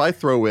 if I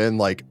throw in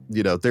like,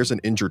 there's an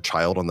injured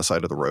child on the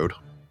side of the road,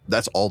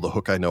 that's all the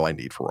hook I know I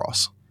need for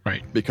Ross.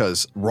 Right.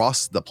 Because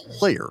Ross, the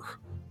player,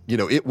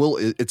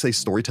 it's a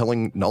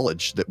storytelling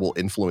knowledge that will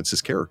influence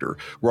his character.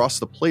 Ross,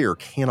 the player,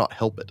 cannot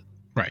help it.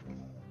 Right.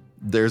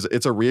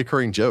 It's a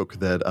reoccurring joke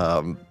that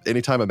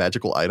anytime a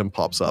magical item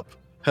pops up,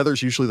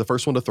 Heather's usually the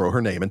first one to throw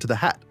her name into the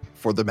hat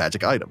for the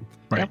magic item.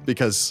 Right.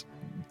 Because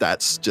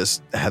that's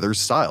just Heather's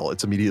style.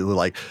 It's immediately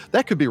like,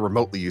 that could be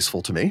remotely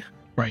useful to me.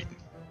 Right.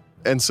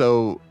 And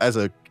so as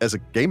a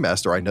game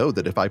master, I know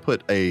that if I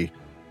put a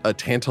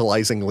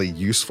tantalizingly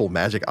useful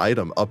magic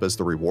item up as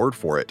the reward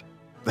for it,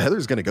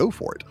 Heather's going to go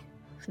for it.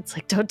 It's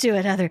like, don't do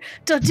it, Heather.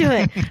 Don't do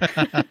it.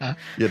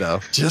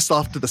 Just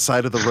off to the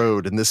side of the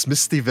road in this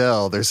misty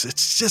vale,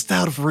 it's just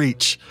out of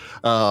reach.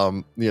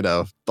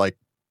 Like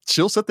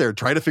she'll sit there and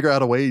try to figure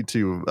out a way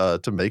to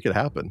make it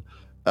happen.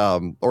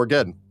 Or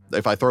again,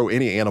 if I throw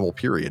any animal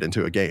period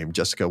into a game,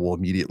 Jessica will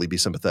immediately be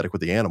sympathetic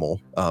with the animal,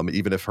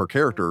 even if her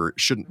character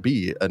shouldn't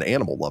be an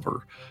animal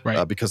lover,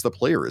 right. Because the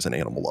player is an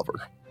animal lover.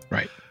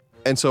 Right.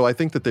 And so I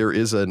think that there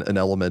is an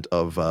element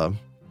of,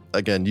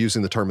 again,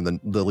 using the term in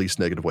the least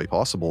negative way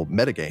possible,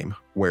 metagame,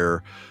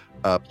 where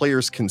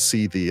players can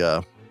see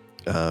the,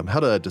 how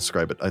did I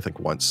describe it? I think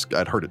once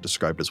I'd heard it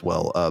described as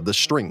well, the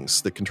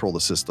strings that control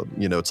the system.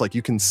 It's like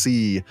you can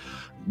see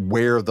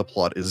where the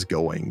plot is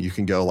going. You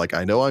can go like,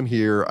 I know I'm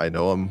here. I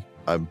know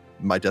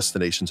my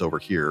destination's over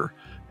here.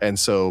 And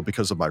so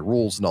because of my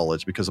rules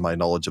knowledge, because of my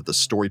knowledge of the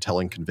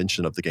storytelling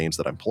convention of the games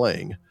that I'm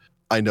playing,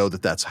 I know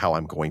that that's how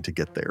I'm going to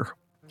get there.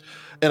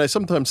 And I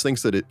sometimes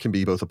think that it can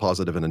be both a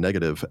positive and a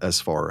negative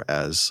as far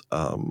as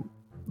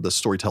the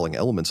storytelling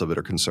elements of it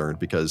are concerned,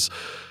 because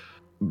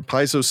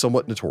Paizo's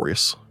somewhat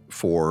notorious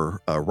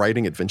for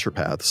writing adventure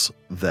paths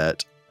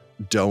that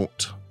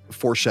don't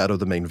foreshadow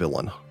the main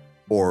villain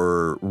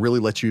or really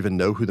let you even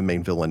know who the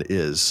main villain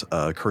is.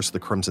 Curse of the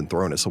Crimson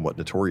Throne is somewhat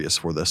notorious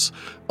for this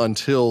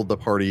until the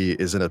party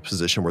is in a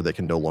position where they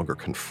can no longer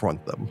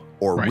confront them,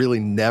 or right.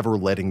 really never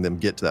letting them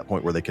get to that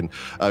point where they can.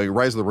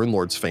 Rise of the Rune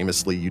Lords,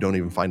 famously, you don't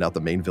even find out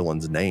the main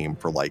villain's name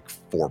for like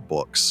 4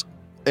 books.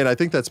 And I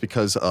think that's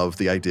because of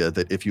the idea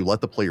that if you let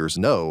the players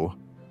know,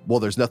 well,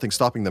 there's nothing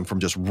stopping them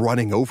from just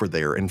running over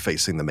there and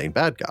facing the main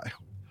bad guy.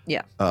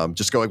 Yeah.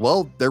 Just going,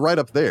 well, they're right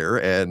up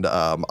there. And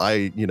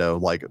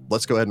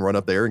let's go ahead and run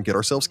up there and get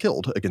ourselves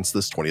killed against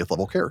this 20th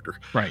level character.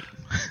 Right.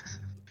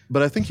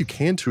 But I think you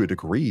can, to a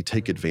degree,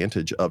 take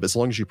advantage of, as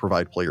long as you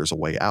provide players a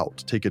way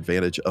out, take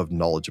advantage of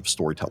knowledge of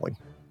storytelling.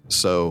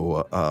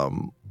 So,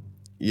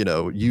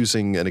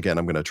 using, and again,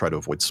 I'm going to try to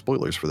avoid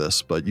spoilers for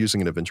this, but using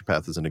an adventure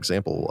path as an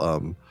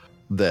example,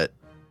 that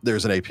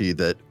there's an AP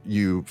that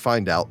you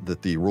find out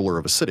that the ruler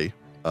of a city,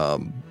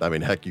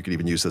 heck, you could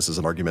even use this as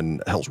an argument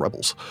in Hell's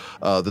Rebels,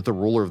 that the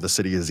ruler of the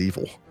city is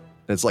evil.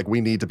 And it's like,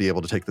 we need to be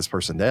able to take this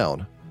person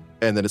down.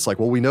 And then it's like,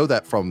 well, we know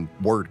that from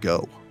word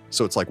go.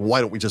 So it's like,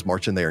 why don't we just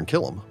march in there and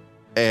kill him?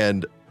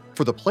 And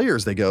for the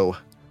players, they go,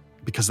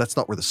 because that's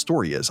not where the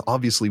story is.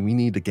 Obviously, we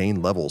need to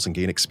gain levels and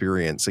gain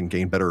experience and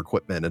gain better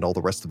equipment and all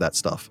the rest of that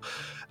stuff.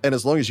 And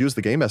as long as you as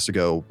the game master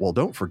go, well,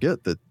 don't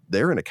forget that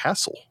they're in a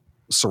castle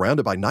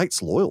surrounded by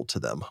knights loyal to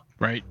them.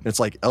 Right. And it's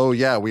like, oh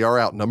yeah, we are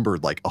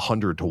outnumbered like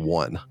 100 to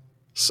 1.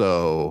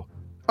 So,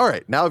 all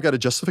right, now I've got a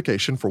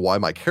justification for why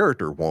my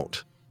character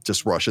won't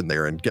just rush in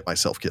there and get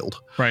myself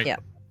killed. Right. Yeah.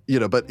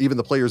 But even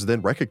the players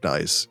then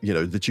recognize,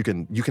 that you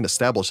can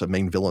establish a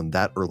main villain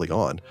that early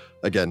on.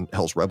 Again,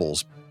 Hell's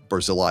Rebels,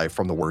 Barzillai,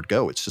 from the word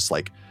go, it's just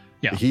like,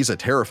 he's a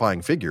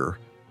terrifying figure,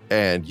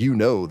 and you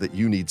know that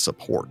you need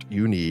support.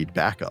 You need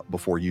backup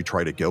before you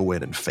try to go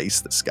in and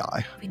face this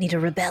guy. We need a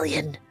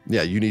rebellion.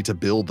 Yeah, you need to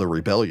build the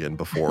rebellion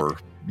before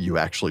you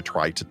actually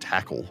try to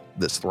tackle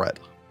this threat.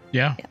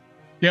 Yeah.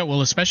 Yeah,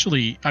 well,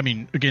 especially,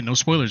 again, no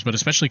spoilers, but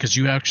especially because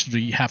you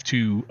actually have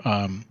to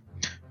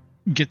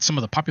get some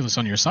of the populace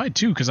on your side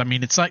too, because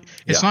it's like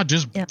it's not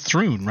just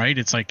Thrune, right?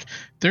 It's like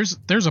there's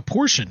a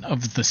portion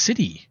of the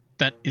city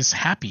that is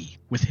happy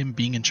with him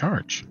being in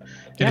charge,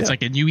 and it's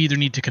like, and you either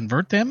need to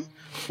convert them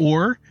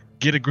or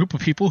get a group of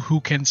people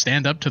who can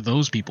stand up to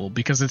those people,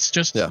 because it's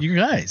just you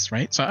guys,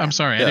 right? So I'm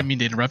sorry, I didn't mean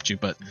to interrupt you,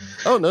 but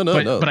no.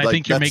 But I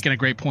think you're making a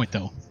great point,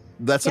 though.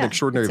 That's an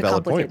extraordinary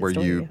valid point where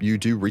you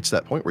do reach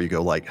that point where you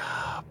go like,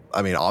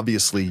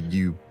 obviously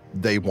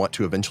they want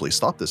to eventually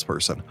stop this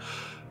person.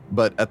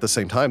 But at the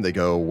same time, they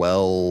go,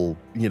 well,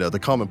 the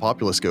common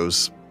populace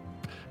goes,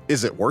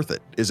 is it worth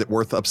it? Is it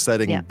worth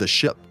upsetting the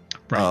ship?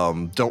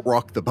 Right. Don't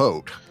rock the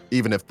boat,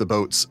 even if the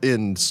boat's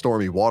in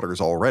stormy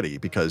waters already,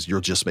 because you'll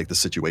just make the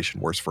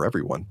situation worse for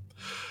everyone.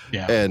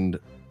 Yeah. And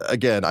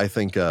again, I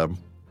think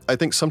I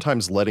think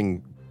sometimes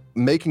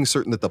making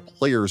certain that the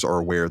players are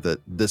aware that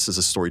this is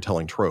a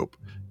storytelling trope,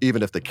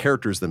 even if the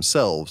characters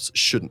themselves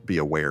shouldn't be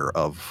aware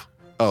of,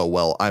 oh,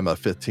 well, I'm a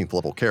 15th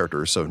level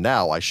character, so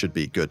now I should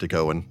be good to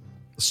go and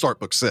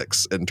start book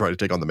 6 and try to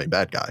take on the main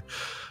bad guy,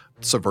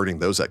 subverting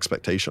those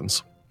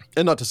expectations.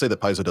 And not to say that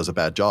Paizo does a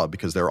bad job,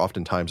 because there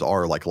oftentimes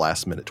are like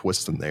last minute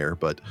twists in there,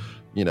 but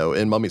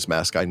in Mummy's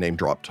Mask, I name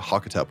dropped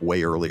Hakatep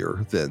way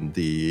earlier than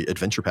the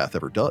adventure path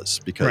ever does,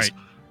 because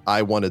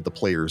I wanted the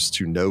players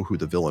to know who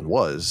the villain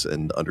was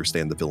and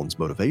understand the villain's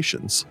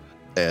motivations.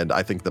 And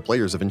I think the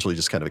players eventually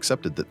just kind of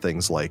accepted that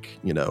things like,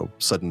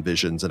 sudden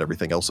visions and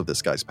everything else of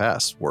this guy's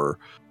past were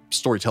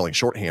storytelling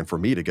shorthand for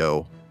me to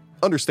go,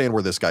 understand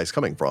where this guy's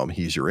coming from.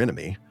 He's your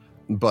enemy,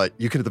 but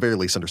you can at the very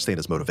least understand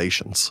his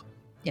motivations.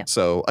 Yeah.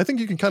 So I think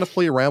you can kind of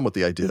play around with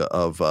the idea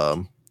of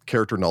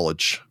character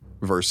knowledge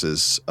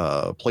versus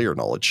player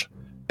knowledge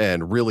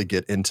and really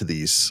get into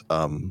these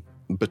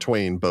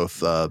between both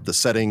the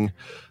setting,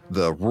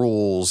 the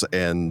rules,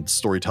 and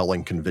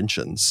storytelling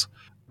conventions.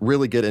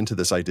 Really get into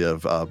this idea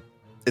of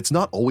it's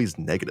not always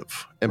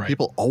negative, and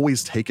people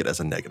always take it as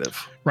a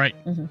negative. Right.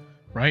 Mm-hmm.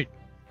 Right.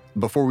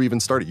 Before we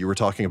even started, you were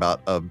talking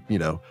about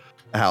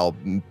how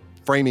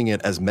framing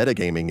it as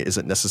metagaming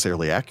isn't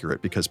necessarily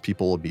accurate, because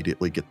people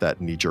immediately get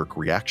that knee-jerk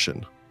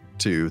reaction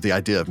to the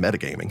idea of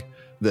metagaming,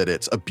 that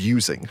it's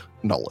abusing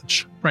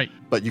knowledge. Right.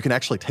 But you can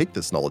actually take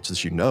this knowledge,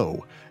 as you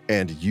know,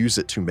 and use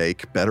it to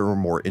make better or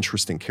more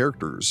interesting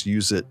characters,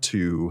 use it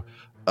to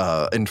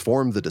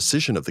inform the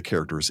decision of the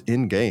characters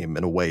in-game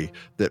in a way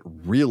that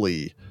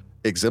really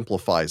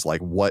exemplifies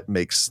like what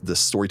makes the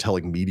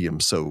storytelling medium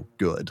so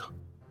good.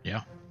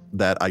 Yeah.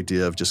 That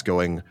idea of just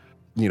going,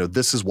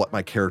 this is what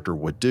my character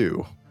would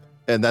do.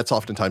 And that's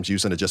oftentimes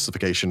used in a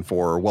justification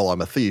for, well,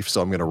 I'm a thief,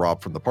 so I'm going to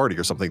rob from the party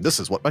or something. This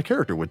is what my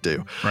character would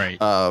do. Right.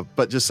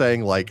 But just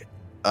saying like,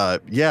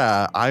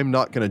 I'm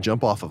not going to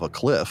jump off of a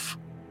cliff,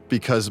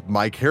 because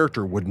my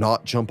character would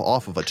not jump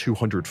off of a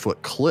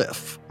 200-foot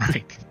cliff.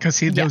 Right. Because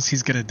he knows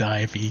he's going to die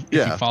if he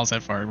falls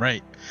that far.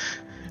 Right.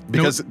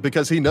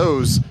 Because he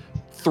knows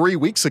 3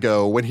 weeks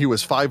ago when he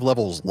was 5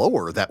 levels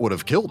lower, that would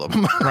have killed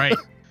him. Right.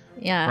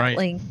 Yeah. Right.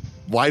 Like,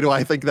 why do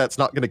I think that's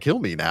not going to kill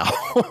me now?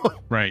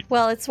 Right.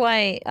 Well, it's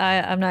why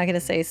I'm not going to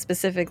say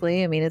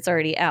specifically. I mean, it's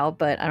already out,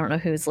 but I don't know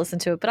who's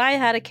listened to it. But I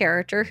had a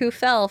character who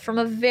fell from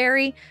a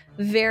very,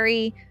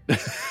 very,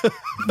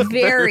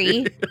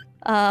 very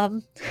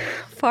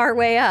far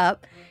way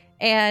up.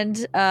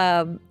 And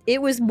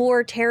it was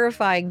more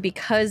terrifying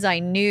because I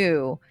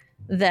knew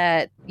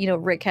that,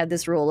 Rick had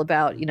this rule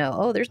about,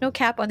 oh, there's no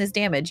cap on this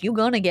damage. You're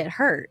going to get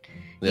hurt,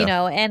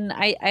 and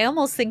I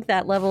almost think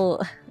that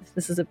level...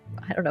 This is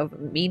I don't know, a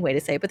mean way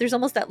to say it, but there's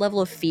almost that level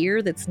of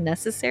fear that's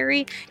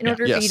necessary in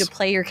order for you to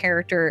play your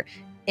character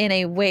in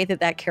a way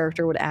that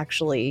character would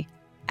actually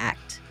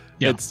act.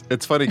 Yeah.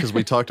 It's funny because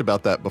we talked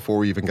about that before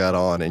we even got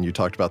on, and you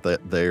talked about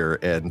that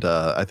there. And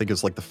I think it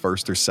was like the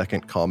first or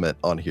second comment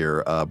on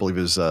here. I believe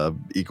it was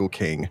Eagle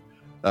King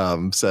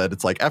said,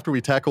 it's like, after we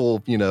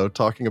tackle,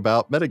 talking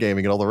about metagaming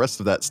and all the rest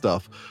of that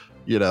stuff,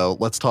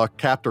 let's talk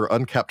capped or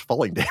uncapped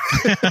falling damage.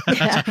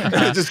 And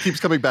it just keeps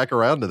coming back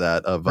around to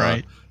that of,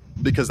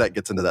 because that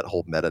gets into that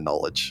whole meta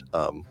knowledge.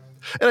 And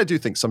I do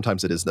think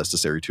sometimes it is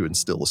necessary to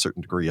instill a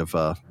certain degree of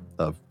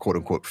quote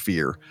unquote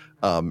fear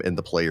in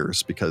the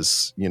players,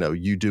 because,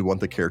 you do want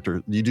the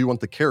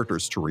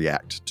characters to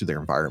react to their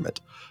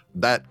environment.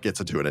 That gets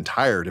into an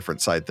entire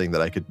different side thing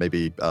that I could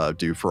maybe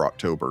do for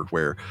October,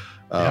 where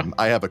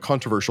I have a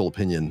controversial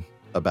opinion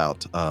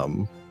about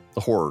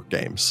horror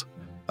games.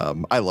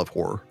 I love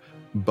horror,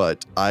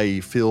 but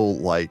I feel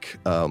like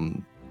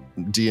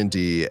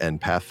D&D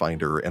and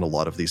Pathfinder and a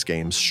lot of these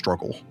games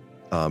struggle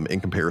in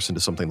comparison to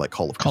something like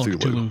Call of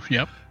Cthulhu.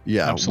 Yep.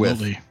 Yeah,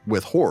 absolutely.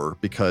 With horror,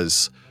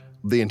 because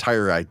the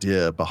entire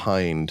idea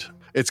behind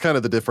it's kind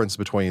of the difference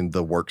between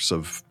the works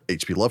of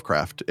H.P.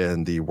 Lovecraft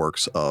and the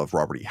works of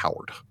Robert E.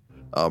 Howard.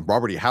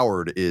 Robert E.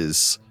 Howard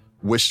is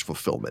wish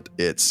fulfillment.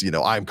 It's,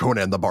 I'm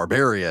Conan the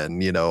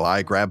Barbarian,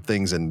 I grab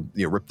things and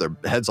rip their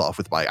heads off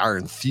with my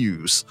iron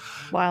thews.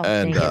 Wow.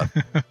 And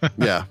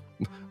yeah.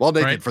 Well,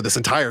 naked for this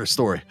entire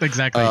story.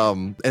 Exactly.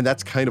 And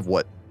that's kind of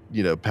what,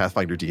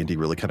 Pathfinder D&D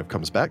really kind of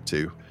comes back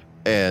to.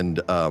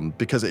 And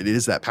because it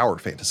is that power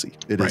fantasy.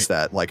 It is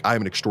that, like,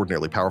 I'm an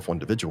extraordinarily powerful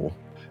individual.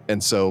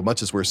 And so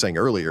much as we were saying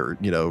earlier,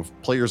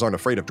 players aren't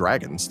afraid of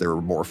dragons. They're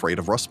more afraid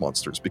of rust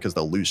monsters because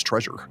they'll lose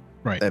treasure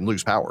and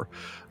lose power.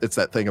 It's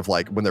that thing of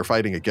like, when they're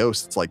fighting a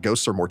ghost, it's like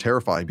ghosts are more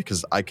terrifying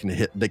because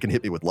they can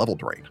hit me with level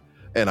drain.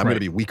 And I'm going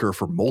to be weaker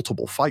for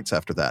multiple fights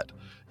after that.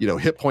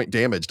 Hit point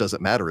damage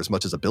doesn't matter as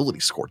much as ability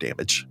score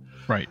damage.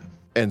 Right.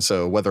 And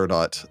so whether or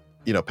not,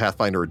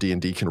 Pathfinder or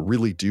D&D can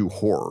really do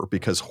horror,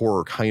 because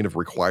horror kind of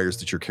requires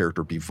that your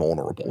character be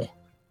vulnerable.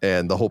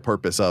 And the whole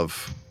purpose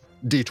of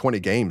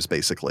D20 games,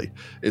 basically,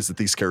 is that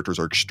these characters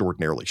are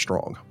extraordinarily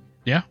strong.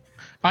 Yeah.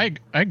 I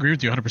agree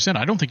with you 100%.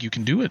 I don't think you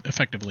can do it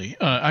effectively.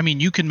 I mean,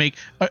 you can make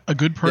a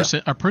good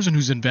person, a person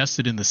who's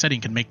invested in the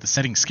setting can make the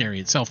setting scary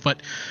itself.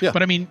 But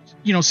I mean,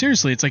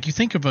 seriously, it's like you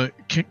think of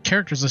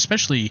characters,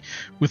 especially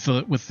with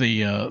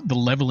the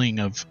leveling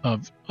of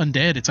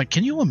undead. It's like,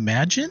 can you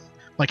imagine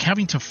like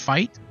having to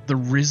fight the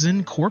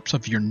risen corpse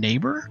of your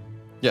neighbor?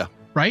 Yeah.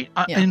 Right.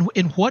 In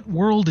what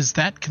world is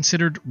that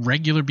considered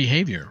regular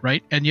behavior?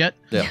 Right. And yet,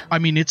 I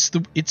mean, it's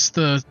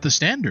the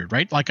standard,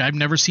 right? Like I've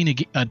never seen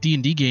a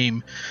D&D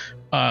game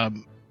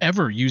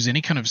ever use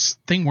any kind of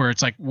thing where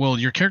it's like, well,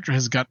 your character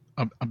has got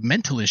a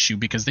mental issue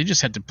because they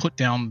just had to put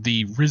down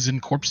the risen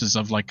corpses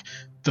of like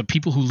the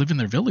people who live in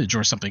their village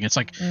or something. It's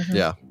like,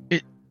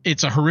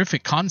 it's a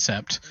horrific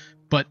concept,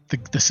 but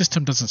the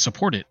system doesn't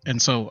support it.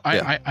 And so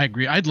I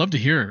agree. I'd love to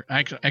hear.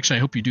 Actually, I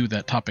hope you do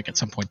that topic at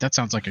some point. That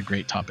sounds like a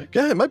great topic.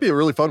 Yeah, it might be a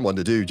really fun one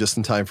to do just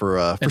in time for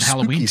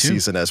Halloween spooky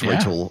season, as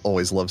Rachel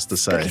always loves to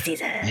say. Spooky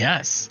season.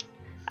 Yes.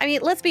 I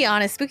mean, let's be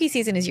honest. Spooky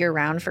season is year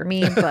round for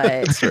me,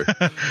 but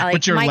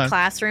my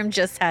classroom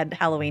just had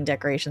Halloween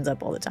decorations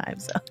up all the time.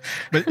 So,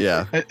 but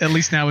at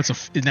least now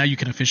now you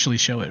can officially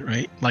show it,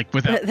 right? Like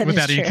without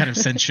any kind of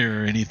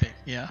censure or anything.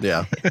 Yeah.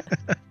 Yeah.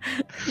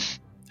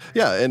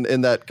 Yeah,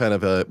 and that kind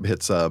of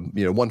hits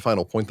one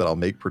final point that I'll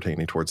make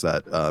pertaining towards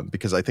that,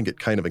 because I think it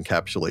kind of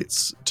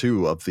encapsulates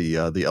two of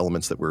the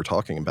elements that we were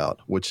talking about,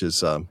 which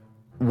is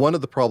one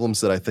of the problems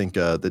that I think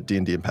that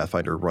D&D and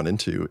Pathfinder run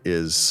into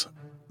is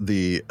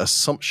the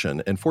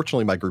assumption, and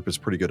fortunately my group is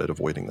pretty good at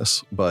avoiding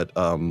this, but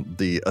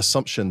the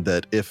assumption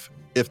that if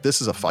this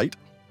is a fight,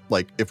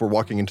 like if we're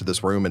walking into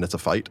this room and it's a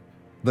fight,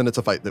 then it's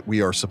a fight that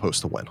we are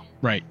supposed to win.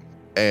 Right.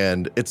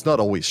 And it's not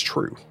always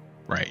true.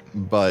 Right.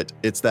 But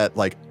it's that,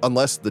 like,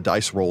 unless the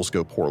dice rolls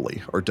go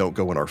poorly or don't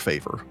go in our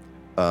favor,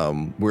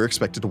 we're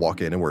expected to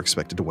walk in and we're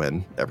expected to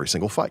win every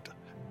single fight.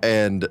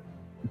 And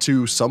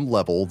to some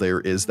level, there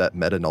is that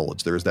meta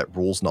knowledge, there is that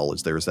rules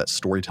knowledge, there is that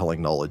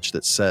storytelling knowledge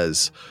that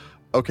says,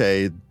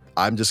 okay,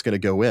 I'm just going to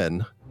go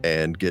in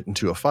and get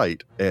into a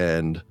fight.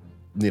 And,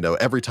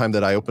 every time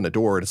that I open a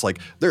door and it's like,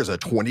 there's a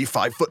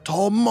 25-foot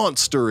tall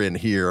monster in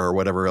here or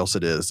whatever else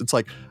it is. It's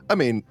like, I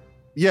mean,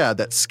 yeah,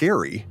 that's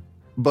scary.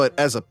 But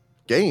as a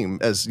game,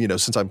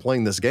 since I'm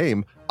playing this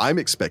game, I'm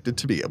expected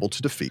to be able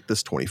to defeat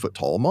this 20-foot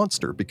tall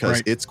monster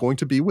because it's going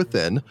to be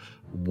within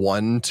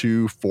 1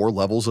 to 4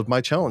 levels of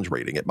my challenge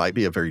rating. It might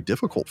be a very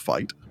difficult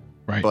fight,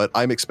 but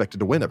I'm expected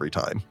to win every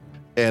time.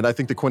 And I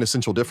think the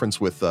quintessential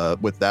difference with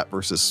that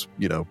versus,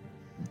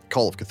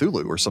 Call of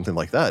Cthulhu or something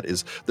like that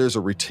is there's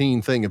a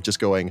routine thing of just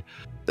going,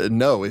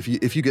 no, if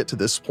you get to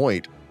this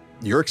point,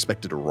 you're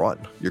expected to run.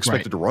 You're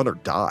expected to run or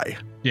die.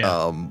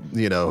 Yeah.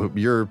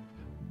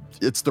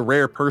 It's the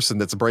rare person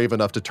that's brave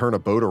enough to turn a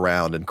boat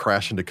around and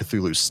crash into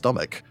Cthulhu's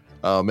stomach.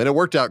 And it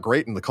worked out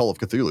great in the Call of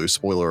Cthulhu,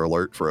 spoiler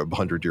alert for a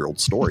 100-year-old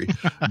story,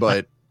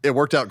 but it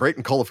worked out great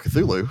in Call of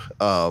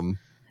Cthulhu.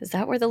 Is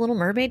that where the Little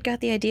Mermaid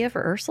got the idea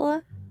for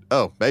Ursula?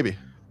 Oh, maybe.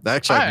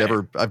 Actually,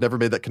 I've never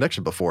made that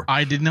connection before.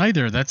 I didn't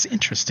either. That's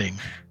interesting.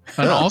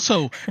 And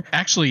also,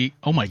 actually,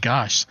 oh my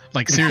gosh,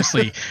 like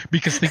seriously,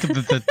 because think of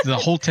the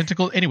whole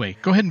tentacle. Anyway,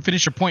 go ahead and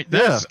finish your point.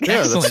 That's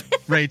excellent,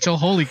 Rachel.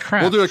 Holy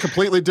crap. We'll do a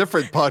completely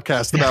different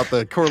podcast about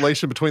the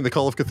correlation between the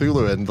Call of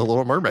Cthulhu and the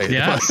Little Mermaid.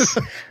 Yes.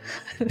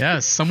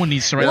 Yes, someone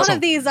needs to write one of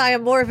these I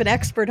am more of an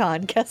expert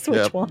on. Guess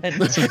which one?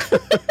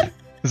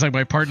 It's like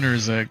my partner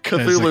is a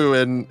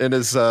Cthulhu in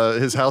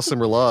his house in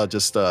Merla,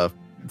 just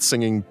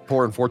singing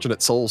 "Poor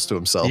Unfortunate Souls" to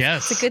himself.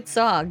 Yes, it's a good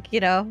song,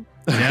 Yeah.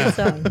 Good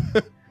song.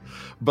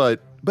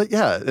 But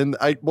yeah, and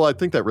I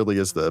think that really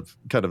is the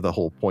kind of the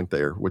whole point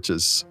there, which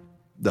is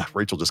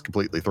Rachel just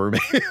completely threw me.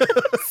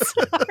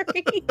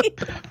 Sorry.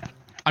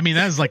 I mean,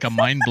 that is like a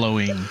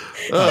mind-blowing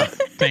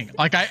thing.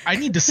 Like, I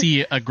need to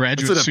see a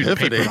graduate student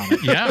paper on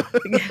it. Yeah.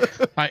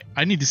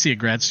 I need to see a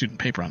grad student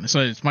paper on this.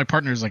 So my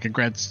partner is like a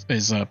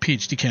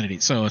PhD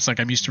candidate. So it's like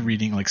I'm used to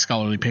reading like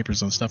scholarly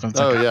papers on stuff. And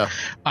it's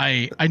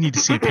I need to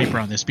see a paper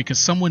on this because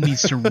someone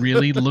needs to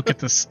really look at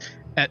this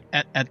at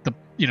the,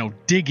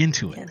 dig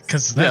into it.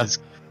 Because that is,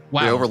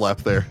 wow. The overlap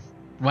there.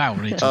 Wow,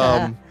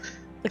 Rachel.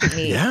 Look at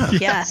me. Yeah.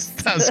 Yes.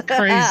 That's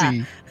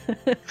crazy.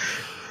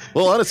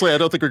 Well, honestly, I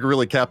don't think we can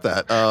really cap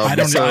that. I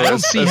don't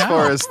see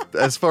how.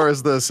 As far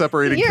as the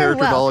separating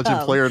character knowledge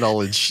and player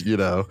knowledge,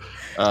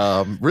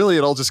 really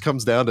it all just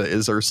comes down to,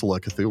 is Ursula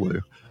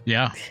Cthulhu?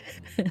 Yeah.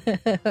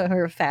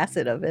 Or a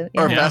facet of it.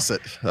 Or a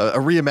facet, a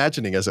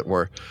reimagining, as it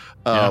were.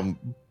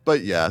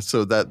 But yeah,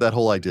 so that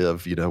whole idea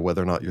of,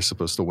 whether or not you're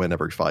supposed to win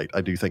every fight, I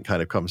do think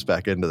kind of comes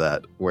back into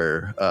that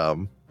where,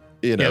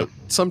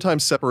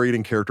 sometimes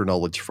separating character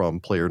knowledge from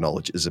player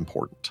knowledge is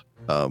important.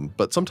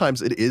 But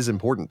sometimes it is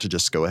important to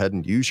just go ahead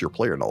and use your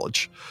player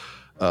knowledge.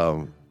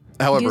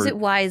 However, use it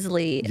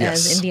wisely,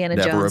 as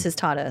Indiana Jones has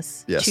taught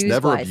us. Yes, Choose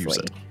never wisely. abuse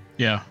it.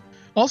 Yeah.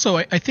 Also,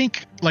 I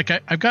think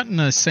I've gotten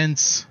a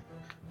sense,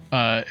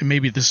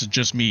 maybe this is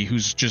just me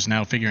who's just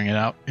now figuring it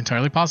out,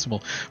 entirely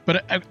possible,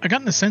 but I've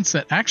gotten the sense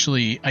that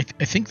actually I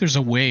think there's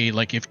a way,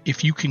 like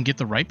if you can get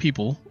the right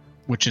people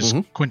which is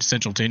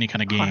quintessential to any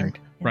kind of game. Hard.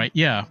 Right.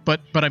 Yeah. But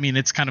I mean,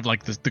 it's kind of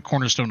like the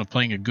cornerstone of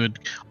playing a good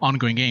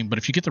ongoing game. But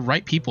if you get the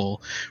right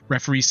people,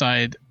 referee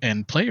side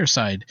and player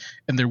side,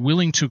 and they're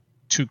willing to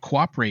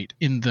cooperate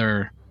in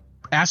their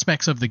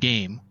aspects of the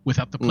game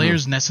without the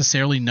players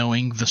necessarily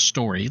knowing the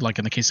story, like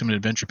in the case of an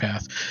adventure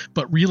path,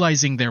 but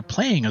realizing they're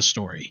playing a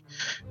story.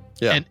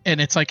 Yeah. And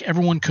it's like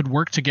everyone could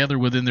work together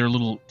within their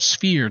little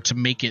sphere to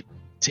make it,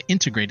 to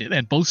integrate it,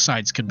 and both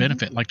sides could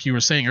benefit. Like you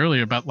were saying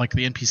earlier about like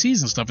the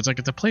NPCs and stuff. It's like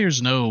if the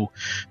players know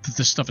that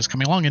this stuff is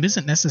coming along, it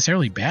isn't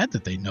necessarily bad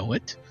that they know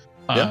it,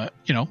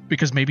 you know,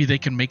 because maybe they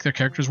can make their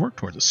characters work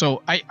towards it.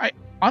 So I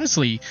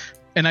honestly,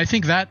 and I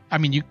think that, I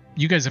mean,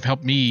 you guys have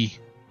helped me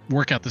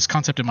work out this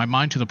concept in my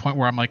mind to the point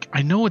where I'm like,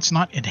 I know it's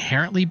not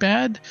inherently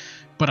bad,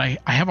 but I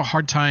have a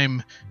hard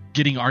time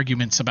getting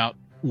arguments about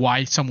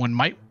why someone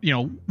might, you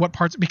know, what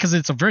parts, because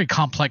it's a very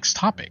complex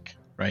topic,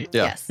 right?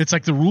 Yeah. Yes. It's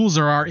like the rules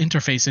are our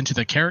interface into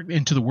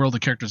the world the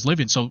characters live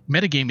in. So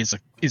metagame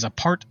is a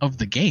part of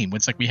the game.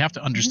 It's like we have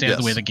to understand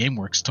the way the game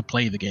works to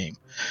play the game.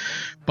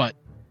 But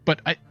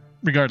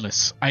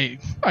regardless,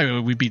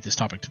 we beat this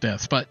topic to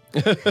death. But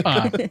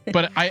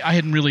but I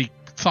hadn't really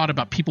thought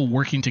about people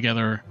working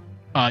together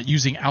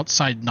using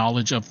outside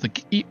knowledge of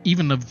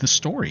even of the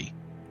story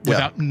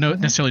without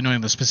necessarily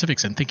knowing the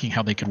specifics and thinking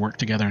how they could work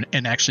together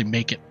and actually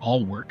make it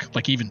all work,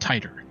 like even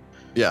tighter.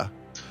 Yeah.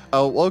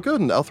 Well, go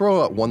ahead and I'll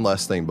throw out one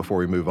last thing before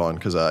we move on,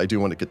 because I do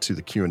want to get to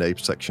the Q&A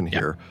section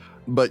here.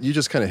 But you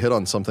just kind of hit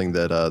on something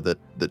that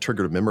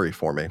triggered a memory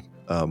for me.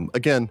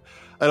 Again,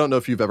 I don't know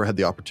if you've ever had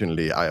the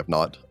opportunity, I have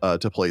not,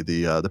 to play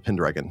the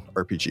Pendragon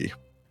RPG.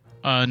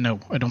 No,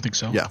 I don't think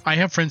so. Yeah. I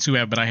have friends who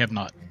have, but I have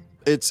not.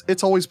 It's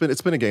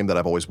been a game that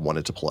I've always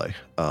wanted to play.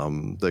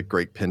 The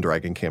Great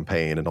Pendragon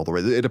campaign and all the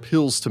way. It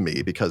appeals to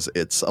me because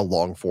it's a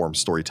long form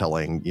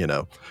storytelling. You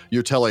know,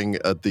 you're telling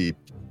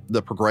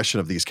the progression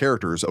of these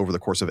characters over the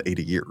course of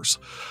 80 years.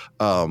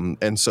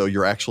 And so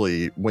you're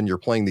actually, when you're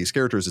playing these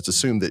characters, it's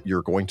assumed that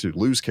you're going to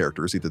lose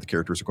characters. Either the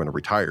characters are going to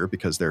retire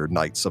because they're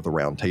Knights of the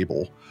Round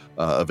Table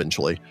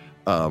eventually,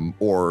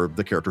 or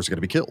the characters are going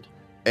to be killed.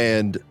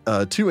 And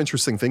two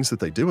interesting things that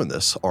they do in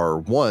this are,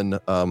 one,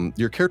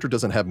 your character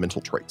doesn't have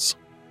mental traits.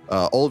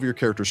 All of your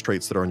character's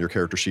traits that are on your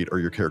character sheet are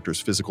your character's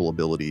physical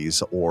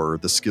abilities or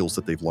the skills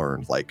that they've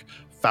learned, like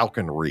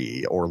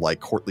falconry or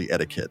like courtly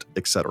etiquette,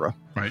 etc.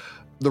 Right.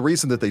 The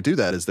reason that they do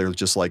that is they're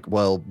just like,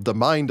 well, the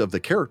mind of the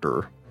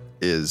character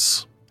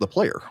is the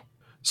player.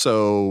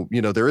 So,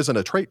 you know, there isn't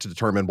a trait to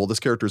determine, well, this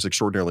character is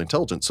extraordinarily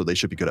intelligent, so they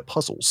should be good at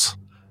puzzles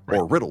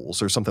or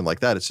riddles or something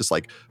like that. It's just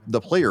like the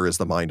player is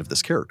the mind of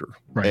this character.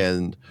 Right.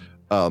 And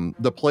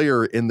the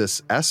player in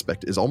this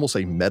aspect is almost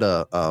a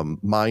meta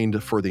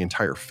mind for the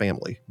entire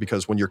family,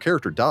 because when your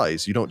character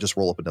dies, you don't just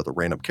roll up another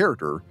random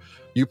character.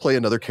 You play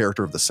another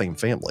character of the same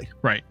family.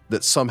 Right.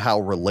 That's somehow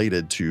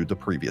related to the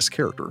previous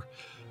character.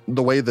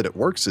 The way that it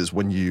works is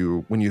when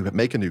you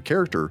make a new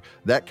character,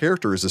 that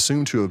character is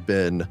assumed to have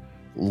been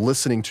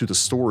listening to the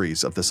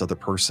stories of this other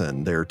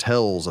person, their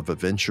tales of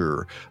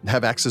adventure,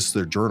 have access to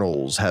their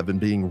journals, have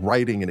been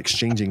writing and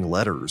exchanging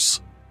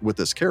letters with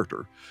this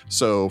character.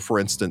 So, for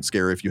instance,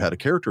 Gary, if you had a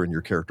character and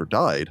your character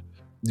died,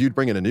 you'd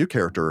bring in a new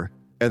character,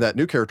 and that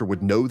new character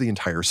would know the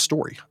entire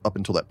story up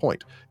until that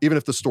point. Even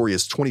if the story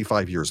is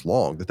 25 years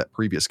long that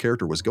previous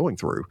character was going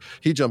through,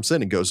 he jumps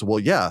in and goes, well,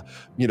 yeah,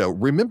 you know,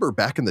 remember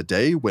back in the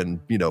day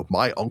when, you know,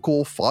 my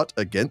uncle fought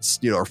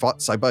against, you know, or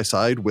fought side by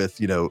side with,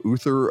 you know,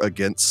 Uther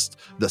against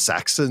the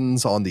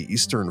Saxons on the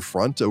Eastern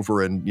Front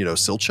over in, you know,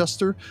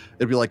 Silchester?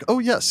 It'd be like, oh,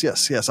 yes,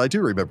 I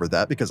do remember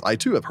that, because I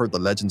too have heard the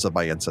legends of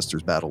my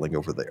ancestors battling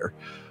over there.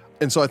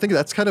 And so I think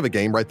that's kind of a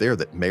game right there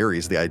that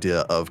marries the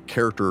idea of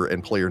character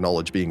and player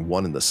knowledge being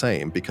one and the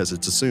same, because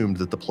it's assumed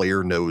that the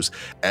player knows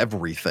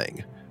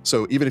everything.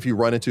 So even if you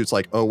run into, it's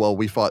like, oh, well,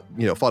 we fought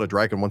a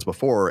dragon once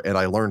before, and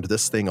I learned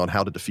this thing on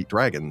how to defeat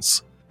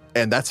dragons.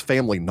 And that's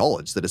family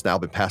knowledge that has now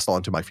been passed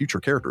on to my future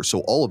characters. So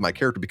all of my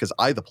character, because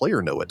I, the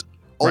player, know it,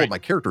 all of my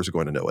characters are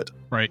going to know it.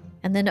 Right.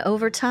 And then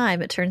over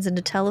time, it turns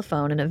into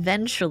telephone, and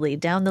eventually,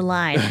 down the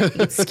line, it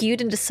gets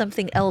skewed into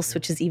something else,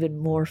 which is even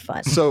more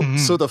fun. So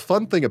the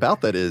fun thing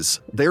about that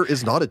is there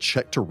is not a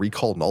check to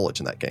recall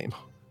knowledge in that game.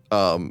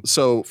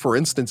 So, for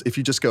instance, if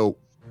you just go,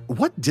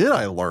 what did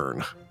I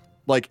learn?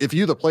 Like, if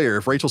you, the player,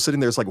 if Rachel's sitting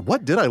there, it's like,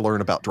 what did I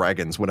learn about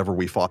dragons whenever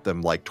we fought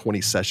them like 20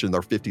 sessions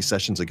or 50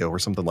 sessions ago or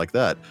something like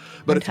that?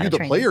 But if you, the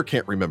player,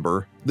 can't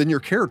remember, then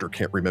your character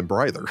can't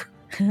remember either.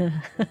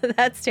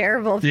 That's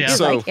terrible because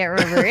So, I can't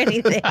remember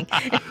anything.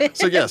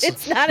 So yes,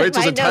 it's not Rachel's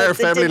in my entire notes.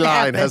 It family didn't line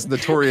happen. has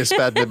notorious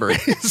bad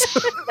memories.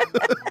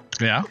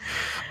 Yeah.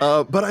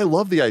 But I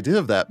love the idea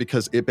of that,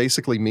 because it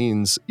basically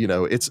means, you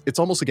know, it's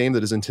almost a game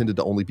that is intended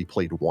to only be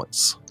played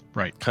once.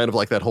 Right. Kind of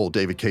like that whole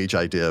David Cage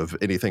idea of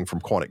anything from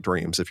Quantic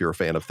Dreams, if you're a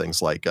fan of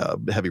things like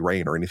Heavy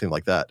Rain or anything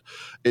like that,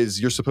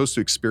 is you're supposed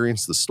to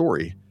experience the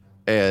story.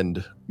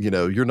 And, you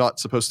know, you're not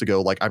supposed to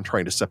go like, I'm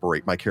trying to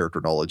separate my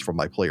character knowledge from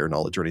my player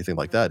knowledge or anything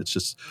like that. It's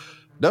just,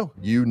 no,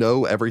 you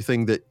know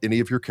everything that any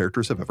of your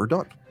characters have ever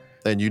done.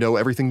 And you know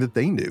everything that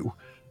they knew.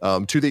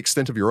 to the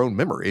extent of your own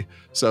memory.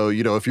 So,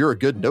 if you're a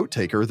good note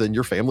taker, then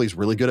your family's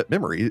really good at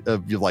memory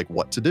of like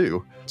what to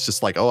do. It's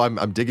just like, oh,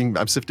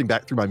 I'm sifting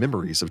back through my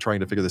memories of trying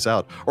to figure this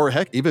out. Or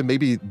heck, even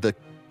maybe the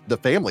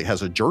family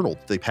has a journal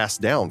that they pass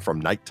down from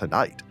night to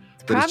night.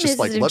 Problem is,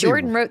 if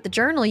Jordan wrote the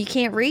journal, you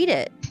can't read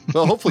it.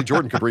 Well, hopefully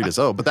Jordan could read his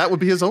own, but that would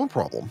be his own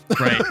problem.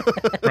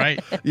 Right.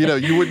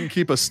 You wouldn't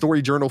keep a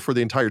story journal for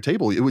the entire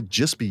table. It would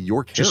just be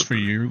your character. Just for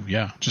you,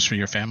 yeah. Just for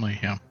your family,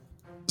 yeah.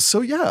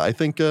 So yeah, I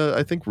think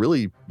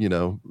really,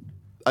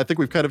 I think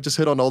we've kind of just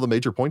hit on all the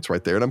major points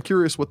right there, and I'm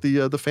curious what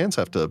the fans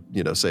have to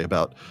say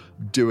about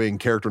doing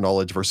character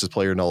knowledge versus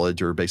player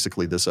knowledge, or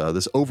basically this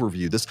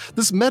overview,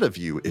 this meta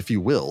view, if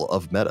you will,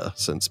 of meta,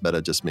 since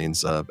meta just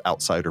means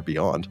outside or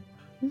beyond.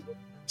 Mm-hmm.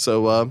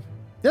 So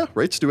yeah,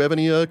 Rach, do we have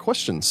any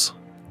questions?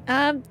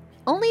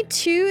 Only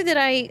two that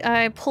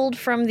I pulled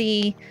from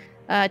the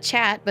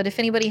chat, but if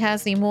anybody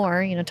has any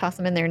more, toss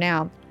them in there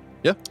now.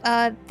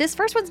 Yeah. This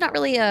first one's not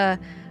really a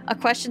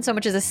question so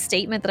much as a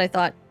statement that I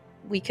thought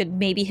we could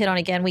maybe hit on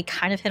again. We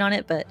kind of hit on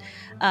it, but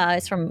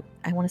it's from,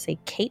 I want to say,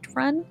 Kate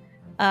Run.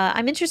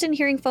 I'm interested in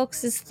hearing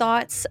folks'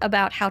 thoughts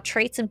about how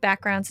traits and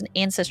backgrounds and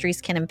ancestries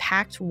can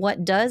impact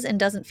what does and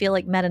doesn't feel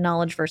like meta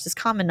knowledge versus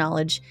common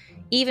knowledge,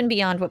 even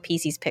beyond what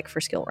PCs pick for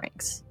skill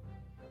ranks.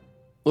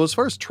 Well, as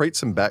far as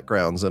traits and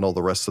backgrounds and all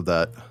the rest of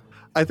that,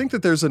 I think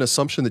that there's an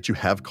assumption that you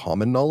have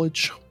common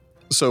knowledge.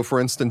 So, for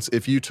instance,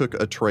 if you took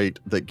a trait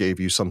that gave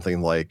you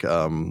something like,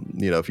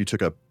 if you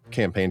took a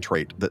campaign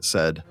trait that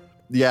said,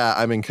 yeah,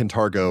 I'm in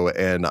Cantargo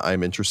and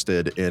I'm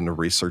interested in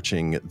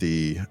researching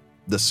the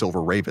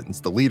Silver Ravens,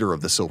 the leader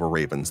of the Silver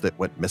Ravens that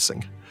went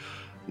missing,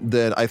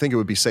 then I think it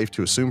would be safe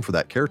to assume for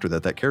that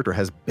character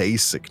has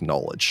basic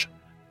knowledge.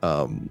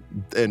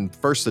 In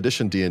first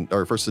edition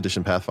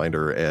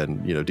Pathfinder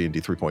and D&D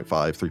 3.5,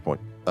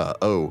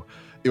 3.0,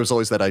 it was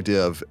always that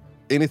idea of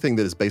anything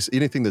that's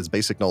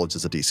basic knowledge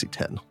is a DC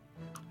 10.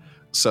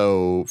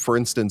 So, for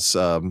instance,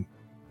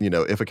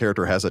 if a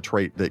character has a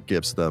trait that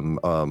gives them,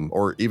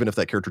 or even if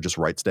that character just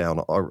writes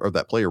down, or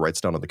that player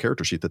writes down on the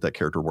character sheet that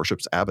character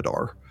worships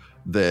Abadar,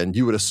 then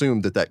you would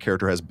assume that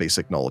character has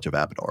basic knowledge of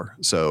Abadar.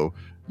 So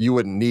you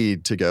wouldn't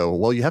need to go,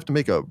 well, you have to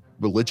make a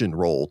religion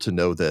roll to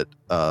know that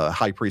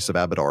high priests of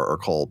Abadar are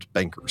called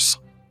bankers.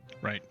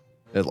 Right.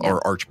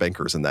 Or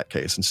archbankers in that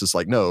case. It's just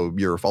like, no,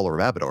 you're a follower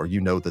of Abadar.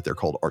 You know that they're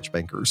called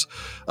archbankers.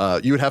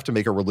 You would have to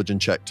make a religion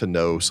check to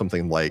know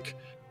something like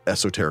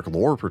esoteric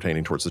lore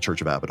pertaining towards the Church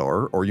of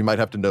Abadar, or you might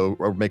have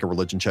to make a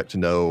religion check to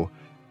know,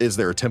 is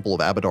there a temple of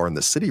Abadar in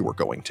the city we're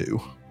going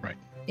to? Right.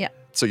 Yeah.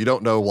 So you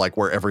don't know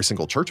where every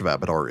single Church of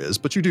Abadar is,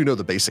 but you do know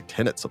the basic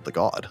tenets of the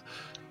god.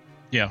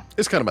 Yeah.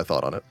 It's kind of my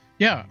thought on it.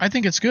 Yeah, I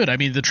think it's good. I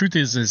mean, the truth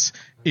is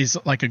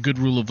like a good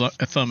rule of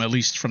thumb, at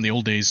least from the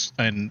old days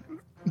and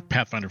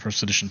Pathfinder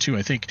First Edition too.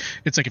 I think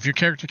it's like if your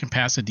character can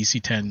pass a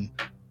DC 10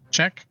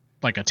 check,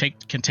 like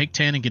can take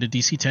 10 and get a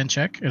DC 10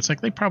 check, it's like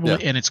they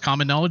probably, and it's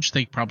common knowledge,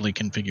 they probably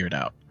can figure it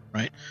out,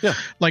 right? Yeah.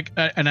 Like,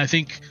 and I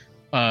think,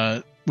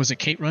 was it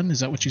Kate Run?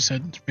 Is that what you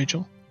said,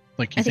 Rachel?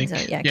 Like, you think so,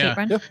 yeah. Kate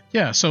Run.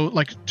 Yeah. So,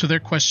 like, to their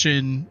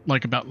question,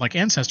 like about like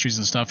ancestries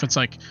and stuff, it's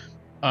like,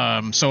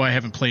 so I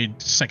haven't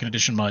played second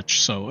edition much,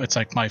 so it's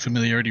like my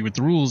familiarity with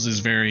the rules is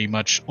very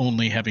much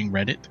only having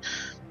read it.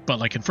 But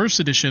like in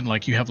first edition,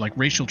 like you have like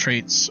racial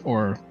traits,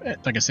 or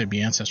like I said,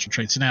 be ancestral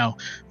traits now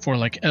for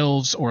like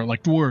elves or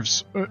like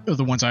dwarves are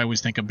the ones I always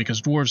think of, because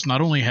dwarves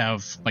not only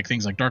have like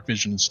things like dark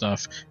vision and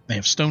stuff, they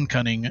have stone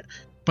cunning,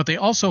 but they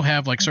also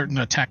have like certain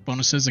attack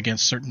bonuses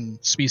against certain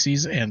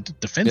species and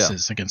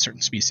defenses against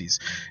certain species.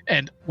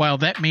 And while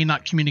that may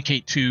not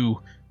communicate to,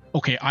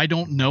 okay, I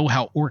don't know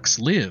how orcs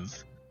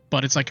live,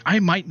 but it's like I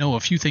might know a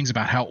few things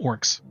about how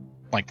orcs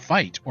like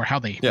fight, or how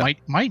they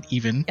might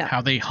even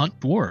how they hunt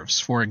dwarves,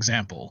 for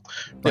example,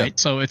 right?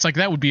 So it's like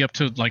that would be up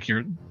to like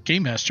your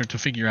game master to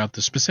figure out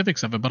the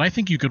specifics of it, but I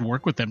think you could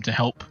work with them to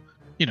help.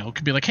 It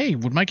could be like, hey,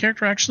 would my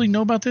character actually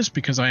know about this,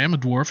 because I am a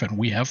dwarf and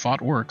we have fought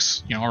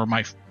orcs,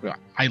 or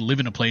I live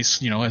in a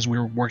place, as we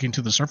were working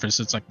to the surface,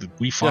 it's like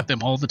we fought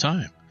them all the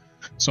time.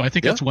 So I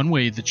think that's one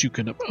way that you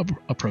could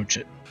approach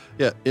it.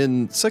 Yeah,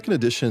 in second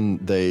edition,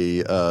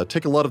 they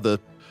take a lot of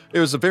it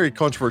was a very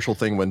controversial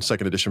thing when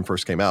second edition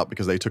first came out,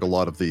 because they took a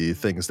lot of the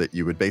things that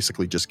you would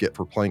basically just get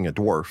for playing a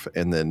dwarf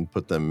and then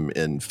put them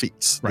in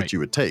feats that you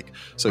would take.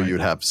 So you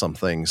would have some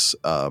things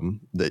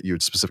that you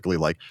would specifically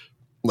like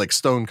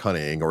stone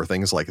cunning or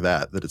things like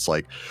that it's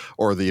like,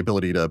 or the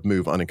ability to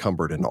move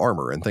unencumbered in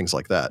armor and things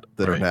like that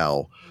are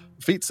now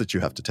feats that you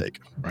have to take.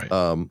 Right.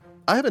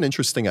 I have an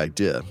interesting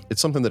idea. It's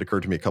something that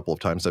occurred to me a couple of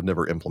times. I've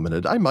never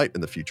implemented. I might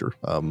in the future,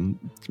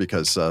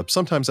 because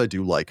sometimes I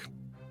do like,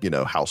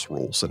 house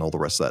rules and all the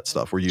rest of that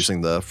stuff. We're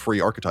using the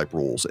free archetype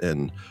rules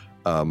in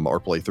our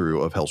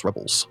playthrough of Hell's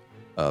Rebels,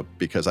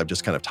 because I've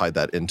just kind of tied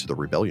that into the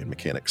rebellion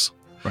mechanics.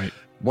 Right.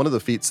 One of the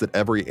feats that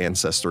every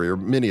ancestry, or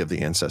many of the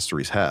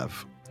ancestries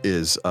have,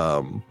 is,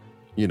 for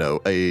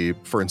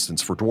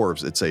instance, for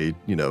dwarves, it's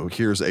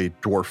here's a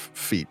dwarf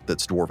feat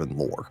that's dwarven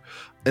lore.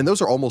 And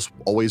those are almost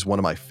always one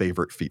of my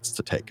favorite feats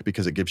to take,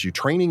 because it gives you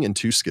training in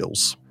 2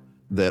 skills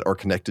that are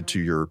connected to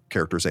your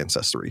character's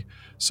ancestry.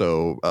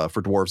 So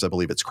for dwarves, I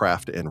believe it's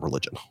craft and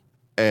religion.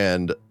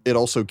 And it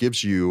also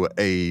gives you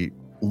a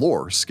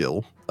lore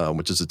skill,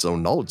 which is its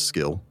own knowledge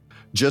skill,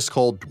 just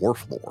called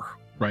dwarf lore.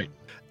 Right.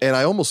 And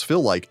I almost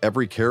feel like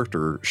every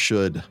character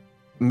should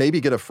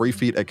maybe get a free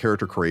feat at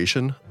character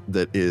creation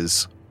that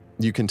is,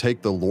 you can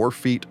take the lore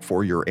feat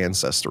for your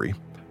ancestry,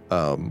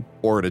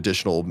 or an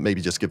additional,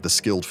 maybe just give the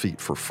skilled feat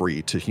for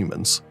free to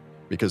humans,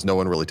 because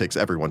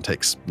everyone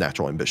takes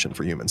natural ambition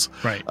for humans.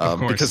 Right, of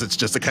course. Because it's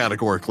just a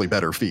categorically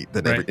better feat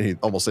than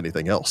almost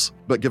anything else.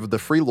 But give the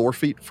free lore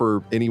feat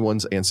for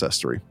anyone's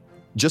ancestry,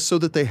 just so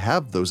that they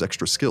have those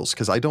extra skills,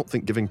 because I don't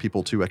think giving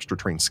people 2 extra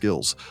trained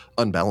skills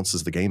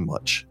unbalances the game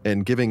much.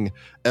 And giving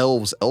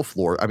elves elf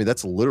lore, I mean,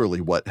 that's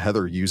literally what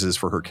Heather uses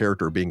for her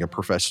character being a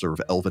professor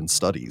of elven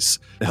studies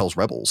in Hell's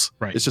Rebels.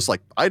 Right. It's just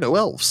like, I know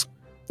elves.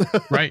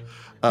 Right.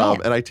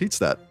 And I teach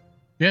that.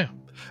 Yeah.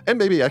 And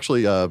maybe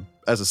actually,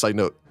 as a side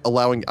note,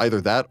 allowing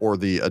either that or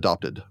the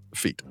adopted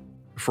feat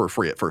for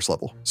free at first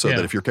level. So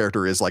that if your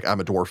character is like, I'm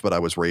a dwarf, but I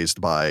was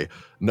raised by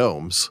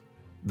gnomes,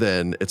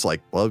 then it's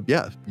like, well,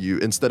 yeah, you,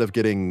 instead of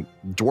getting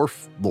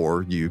dwarf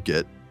lore, you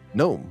get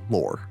gnome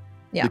lore.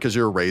 Yeah. Because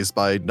you're raised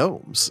by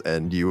gnomes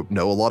and you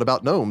know a lot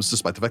about gnomes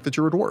despite the fact that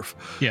you're a dwarf.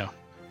 Yeah.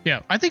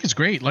 Yeah, I think it's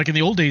great. Like in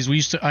the old days,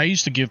 I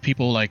used to give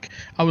people, like,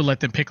 I would let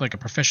them pick like a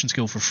profession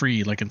skill for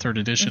free, like in 3rd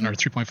edition or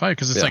 3.5,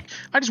 because it's like,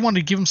 I just wanted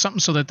to give them something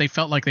so that they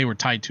felt like they were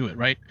tied to it,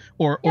 right?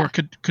 Or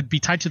could be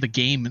tied to the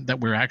game that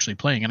we're actually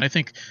playing. And I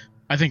think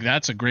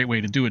that's a great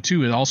way to do it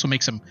too. It also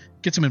gets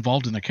them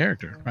involved in the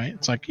character, right?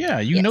 It's like,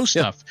 you know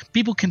stuff. Yeah.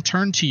 People can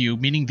turn to you,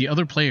 meaning the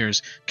other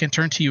players can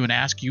turn to you and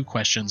ask you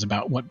questions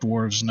about what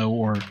dwarves know,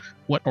 or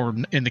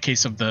in the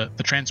case of the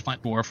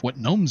transplant dwarf, what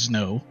gnomes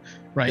know,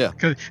 right?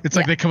 Because it's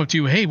like they come up to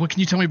you, hey, what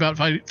can you tell me about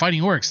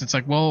fighting orcs? It's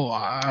like, well,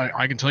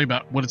 I can tell you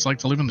about what it's like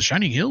to live in the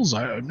Shining Hills.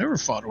 I've never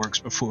fought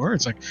orcs before.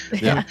 It's like,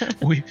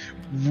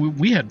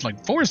 we had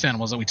like forest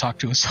animals that we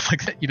talked to and stuff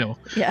like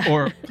that,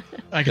 Or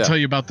I can tell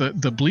you about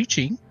the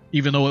bleaching,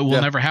 even though it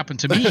will never happen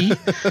to me,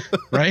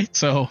 right?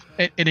 So,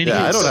 in any case,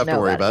 I don't have to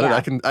worry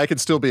about it. I can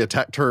still be a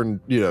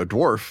turned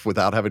dwarf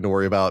without having to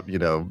worry about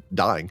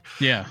dying.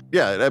 Yeah.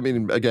 I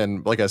mean,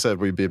 again, like I said,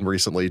 we've been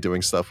recently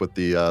doing stuff with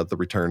the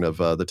return of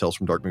the Tales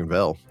from Darkmoon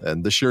Vale,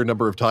 and the sheer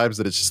number of times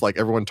that it's just like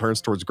everyone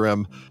turns towards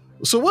Grim.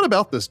 So what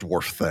about this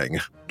dwarf thing?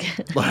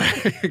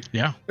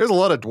 There's a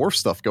lot of dwarf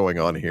stuff going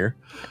on here.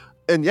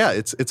 And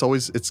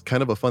it's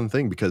kind of a fun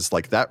thing, because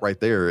like that right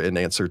there, in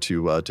answer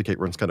to Kate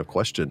Run's kind of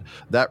question,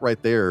 that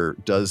right there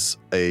does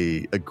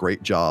a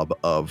great job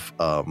of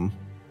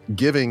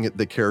giving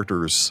the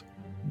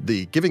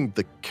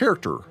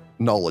character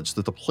knowledge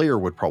that the player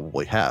would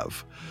probably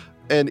have.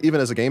 And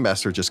even as a game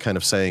master, just kind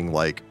of saying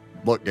like,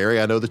 look, Gary,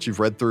 I know that you've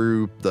read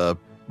through the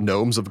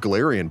Gnomes of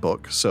Golarion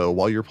book. So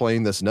while you're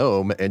playing this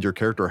gnome and your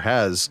character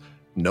has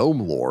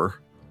gnome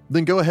lore,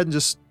 then go ahead and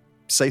just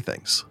say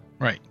things.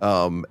 Right.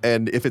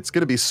 And if it's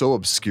going to be so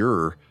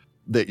obscure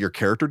that your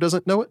character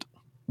doesn't know it,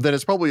 then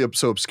it's probably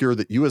so obscure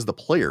that you as the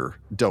player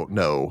don't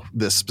know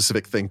this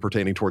specific thing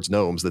pertaining towards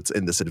gnomes that's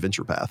in this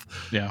adventure path.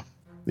 Yeah.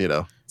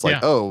 It's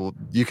like, oh,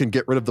 you can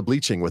get rid of the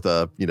bleaching with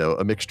a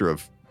mixture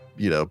of,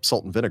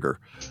 salt and vinegar.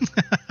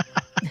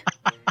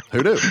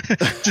 Who knew?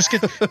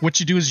 What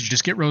you do is you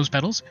just get rose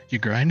petals, you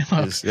grind them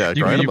up,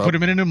 you put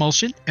them in an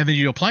emulsion, and then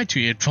you apply it to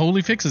you. It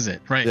totally fixes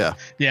it, right?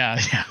 Yeah.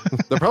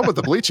 The problem with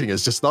the bleaching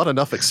is just not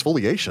enough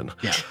exfoliation.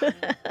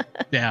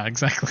 Yeah,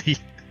 exactly.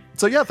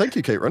 So thank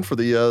you, Kate Run, for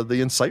the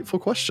insightful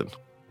question.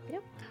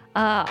 Yep.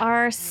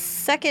 Our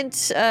second,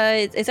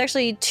 it's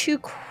actually 2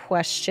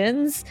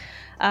 questions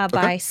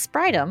by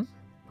Spridum.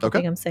 I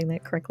think I'm saying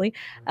that correctly.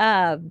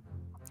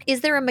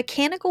 Is there a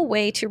mechanical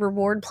way to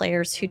reward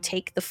players who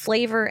take the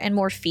flavor and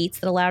more feats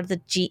that allow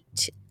GM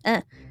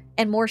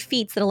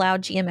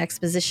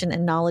exposition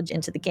and knowledge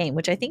into the game,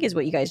 which I think is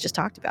what you guys just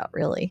talked about,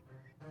 really?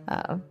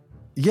 I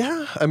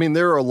mean,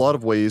 there are a lot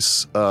of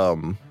ways.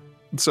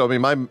 So, I mean,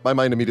 my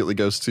mind immediately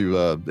goes to,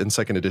 in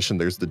 2nd edition,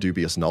 there's the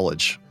dubious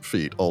knowledge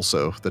feat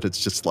also, that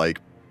it's just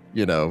like,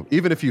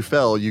 even if you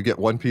fail, you get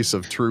 1 piece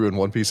of true and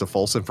 1 piece of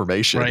false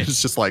information. Right.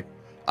 It's just like,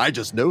 I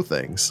just know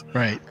things.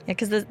 Right. Yeah,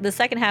 because the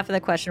second half of the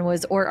question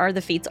was, or are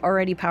the feats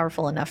already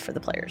powerful enough for the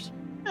players?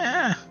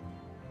 I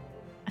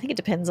think it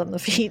depends on the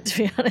feat, to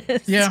be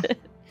honest. Yeah.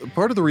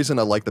 Part of the reason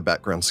I like the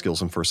background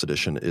skills in 1st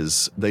edition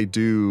is they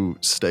do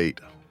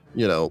state,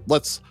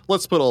 let's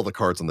put all the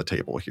cards on the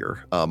table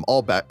here.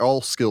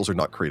 All skills are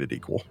not created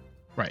equal.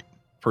 Right.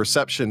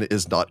 Perception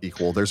is not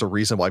equal. There's a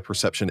reason why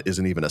perception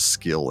isn't even a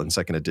skill in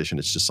 2nd edition.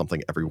 It's just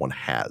something everyone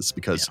has,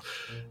 because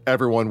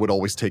everyone would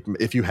always take,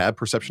 if you had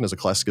perception as a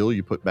class skill,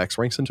 you put max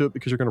ranks into it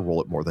because you're going to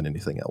roll it more than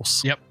anything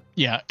else. Yep.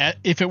 Yeah.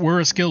 If it were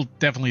a skill,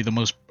 definitely the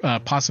most,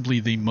 possibly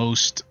the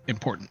most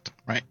important,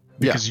 right?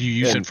 Because you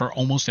use it for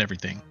almost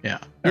everything. Yeah.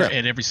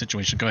 In every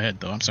situation. Go ahead,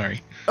 though. I'm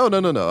sorry. Oh, no.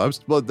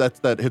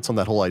 That hits on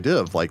that whole idea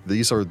of like,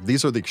 these are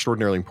the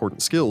extraordinarily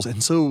important skills.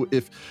 And so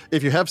if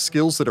you have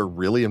skills that are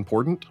really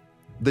important,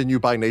 then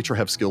you by nature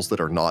have skills that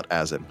are not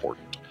as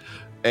important.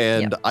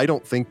 And I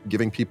don't think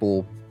giving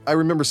people I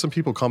remember some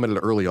people commented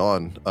early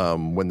on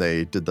when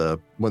they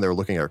were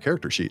looking at our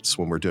character sheets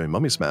when we're doing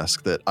Mummy's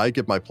Mask that I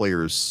give my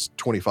players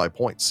 25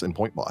 points in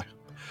point buy.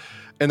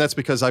 And that's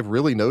because I've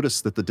really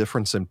noticed that the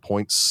difference in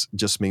points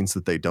just means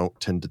that they don't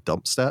tend to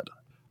dump stat.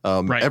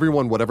 Right.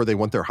 Everyone, whatever they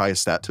want their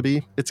highest stat to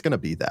be, it's going to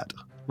be that.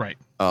 Right.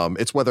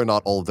 It's whether or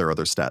not all of their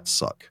other stats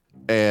suck.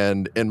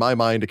 And in my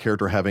mind, a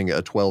character having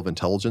a 12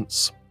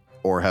 intelligence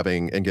or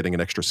getting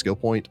an extra skill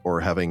point,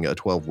 or having a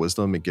 12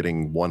 wisdom and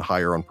getting one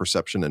higher on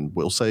perception and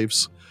will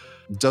saves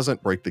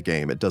doesn't break the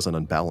game. It doesn't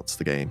unbalance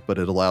the game, but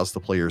it allows the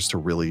players to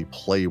really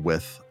play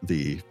with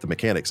the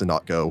mechanics and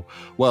not go,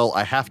 well,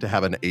 I have to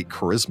have an 8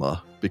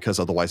 charisma because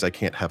otherwise I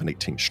can't have an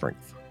 18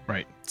 strength.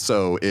 Right.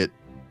 So it,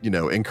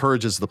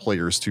 encourages the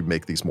players to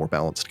make these more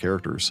balanced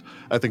characters.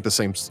 I think the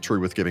same's true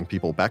with giving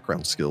people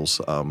background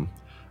skills.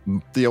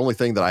 The only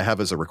thing that I have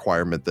as a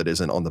requirement that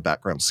isn't on the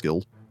background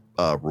skill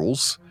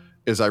rules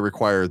is I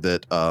require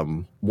that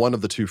one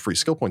of the 2 free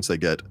skill points they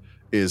get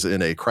is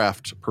in a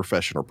craft,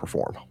 profession, or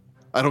perform.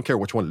 I don't care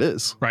which one it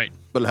is. Right.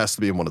 But it has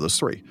to be in one of those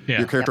 3. Yeah.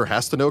 Your character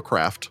has to know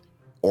craft,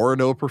 or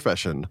know a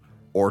profession,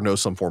 or know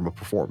some form of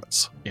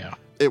performance. Yeah.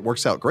 It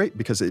works out great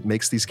because it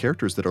makes these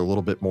characters that are a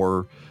little bit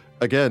more,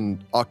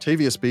 again,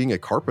 Octavius being a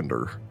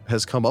carpenter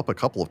has come up a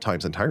couple of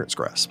times in Tyrant's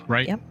Grasp.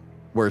 Right. Yep.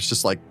 Where it's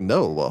just like,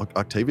 no,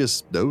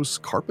 Octavius knows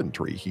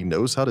carpentry. He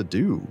knows how to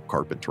do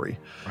carpentry.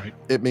 Right.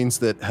 It means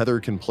that Heather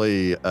can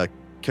play a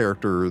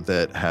character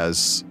that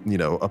has,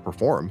 a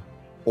perform,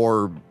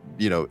 or,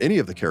 any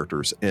of the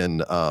characters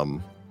in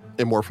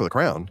War for the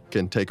Crown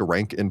can take a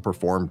rank in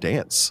perform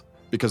dance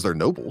because they're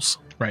nobles.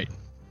 Right.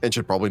 And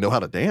should probably know how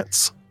to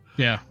dance.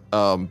 Yeah.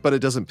 But it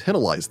doesn't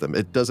penalize them.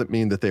 It doesn't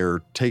mean that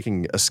they're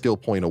taking a skill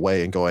point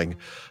away and going,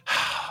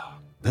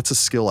 that's a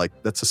skill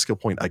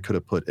point I could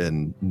have put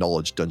in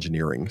knowledge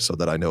dungeoneering so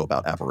that I know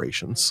about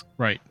aberrations.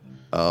 Right.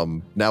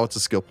 Now it's a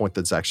skill point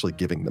that's actually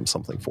giving them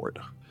something for it.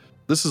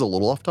 This is a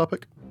little off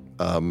topic,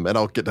 and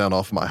I'll get down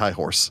off my high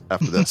horse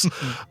after this.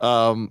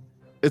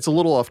 It's a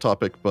little off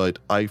topic, but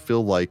I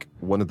feel like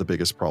one of the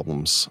biggest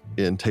problems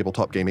in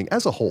tabletop gaming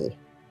as a whole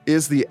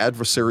is the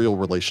adversarial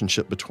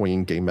relationship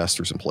between game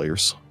masters and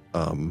players.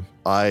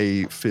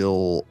 I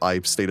feel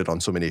I've stated on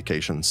so many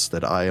occasions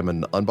that I am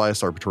an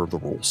unbiased arbiter of the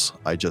rules.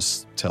 I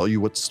just tell you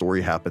what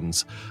story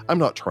happens. I'm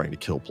not trying to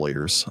kill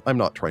players. I'm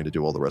not trying to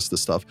do all the rest of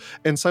this stuff.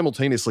 And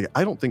simultaneously,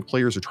 I don't think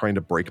players are trying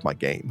to break my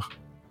game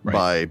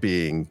by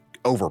being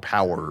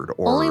overpowered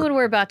or only when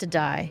we're about to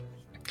die.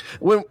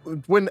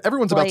 When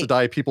everyone's about to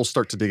die, people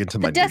start to dig into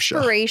the minutia.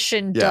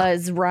 Desperation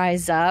does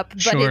rise up,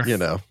 but Sure.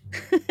 it's,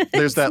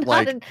 there's that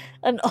not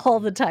an all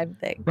the time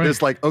thing. Right.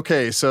 It's like,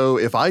 okay, so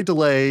if I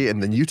delay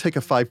and then you take a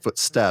 5-foot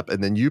step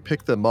and then you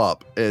pick them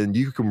up and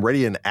you can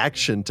ready an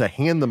action to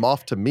hand them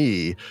off to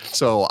me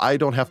so I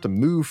don't have to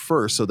move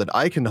first so that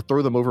I can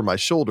throw them over my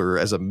shoulder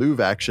as a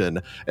move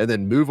action and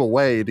then move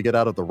away to get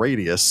out of the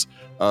radius.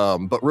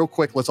 But real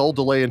quick, let's all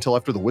delay until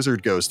after the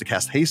wizard goes to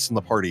cast haste in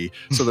the party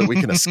so that we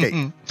can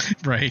escape.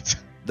 Right.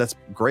 That's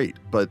great.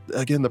 But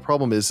again, the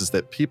problem is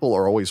that people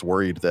are always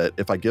worried that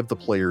if I give the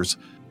players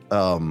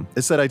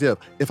it's that idea of,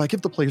 if I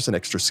give the players an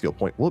extra skill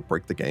point, will it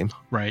break the game?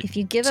 Right. If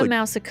you give a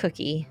mouse a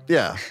cookie.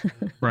 Yeah.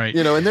 Right.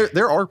 And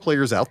there are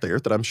players out there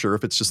that I'm sure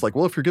if it's just like,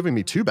 well, if you're giving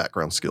me 2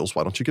 background skills,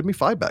 why don't you give me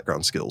 5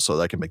 background skills so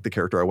that I can make the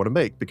character I want to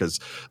make? Because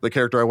the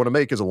character I want to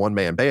make is a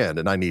one-man band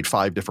and I need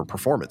 5 different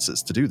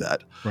performances to do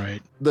that.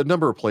 Right. The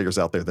number of players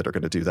out there that are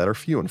going to do that are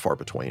few and far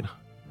between.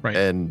 Right.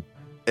 And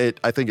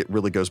I think it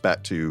really goes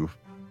back to,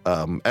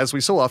 as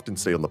we so often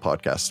say on the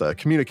podcast,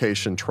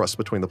 communication, trust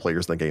between the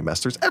players and the game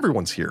masters.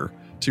 Everyone's here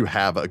to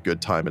have a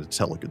good time and to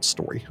tell a good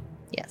story.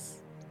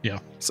 Yes. Yeah.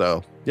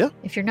 So, yeah.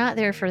 If you're not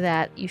there for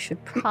that, you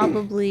should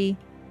probably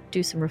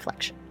do some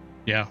reflection.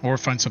 Yeah. Or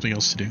find something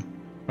else to do.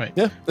 Right.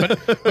 Yeah.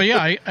 but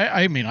yeah,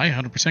 I mean, I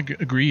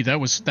 100% agree.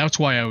 That's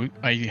why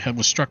I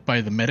was struck by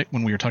the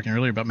when we were talking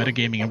earlier about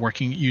metagaming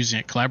and using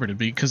it collaboratively,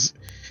 because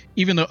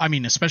even though, I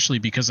mean, especially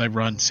because I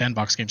run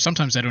sandbox games,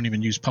 sometimes I don't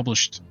even use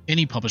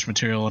any published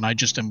material and I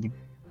just am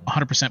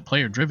 100%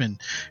 player driven.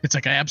 It's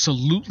like I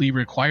absolutely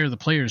require the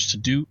players to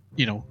do,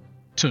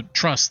 to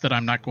trust that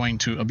I'm not going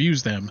to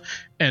abuse them,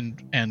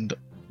 and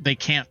they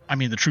can't. I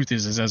mean, the truth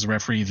is as a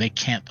referee, they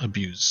can't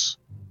abuse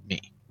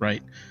me,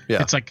 right?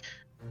 Yeah. It's like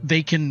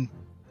they can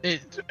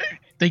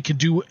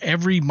do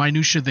every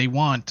minutia they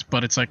want,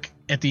 but it's like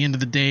at the end of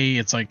the day,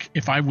 it's like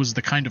if I was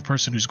the kind of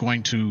person who's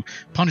going to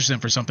punish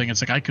them for something,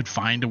 it's like I could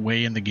find a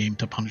way in the game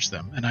to punish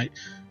them, and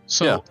it's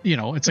like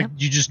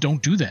you just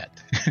don't do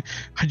that.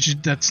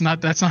 That's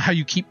not how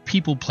you keep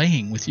people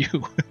playing with you.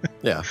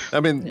 Yeah, I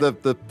mean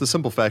the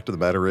simple fact of the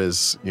matter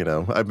is,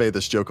 I've made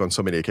this joke on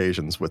so many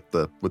occasions with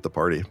the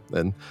party,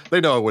 and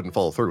they know I wouldn't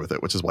follow through with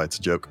it, which is why it's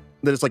a joke.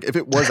 That it's like if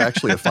it was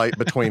actually a fight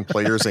between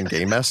players and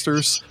game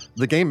masters,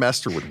 the game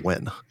master would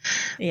win.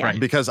 Yeah. Right.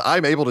 Because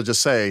I'm able to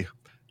just say,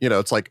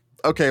 it's like,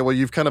 okay, well,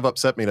 you've kind of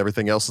upset me and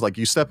everything else. It's like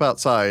you step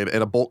outside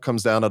and a bolt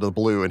comes down out of the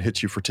blue and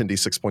hits you for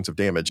 10d6 points of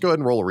damage. Go ahead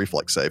and roll a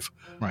reflex save.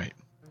 Right.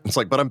 It's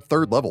like, but I'm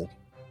 3rd level.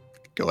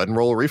 Go ahead and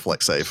roll a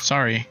reflex save.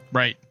 Sorry.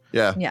 Right.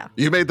 Yeah. Yeah.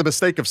 You made the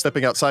mistake of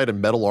stepping outside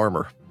in metal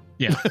armor.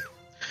 Yeah.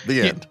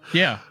 The end.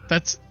 Yeah,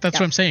 that's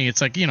what I'm saying.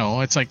 It's like,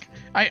 it's like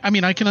I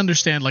mean, I can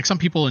understand, like, some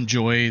people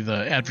enjoy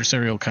the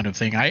adversarial kind of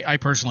thing. I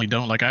personally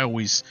don't. Like,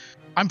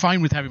 I'm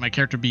fine with having my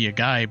character be a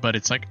guy, but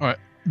it's like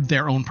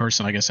their own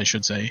person, I guess I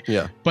should say.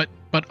 Yeah. But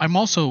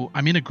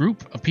I'm in a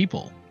group of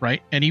people,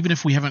 right? And even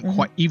if we haven't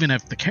even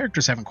if the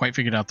characters haven't quite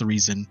figured out the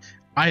reason,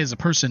 I as a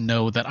person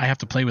know that I have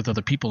to play with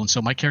other people, and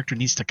so my character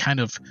needs to kind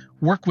of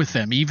work with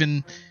them.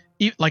 Even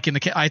like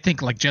I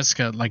think like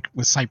Jessica, like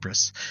with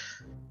Cypress.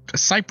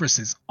 Cypress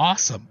is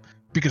awesome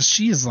because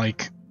she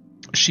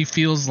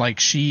feels like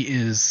she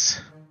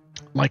is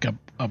like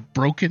a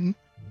broken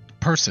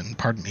person,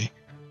 pardon me.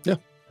 Yeah.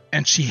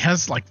 And she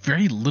has like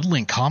very little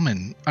in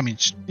common. I mean,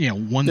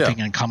 one thing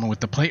in common with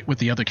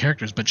the other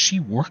characters, but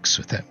she works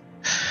with them.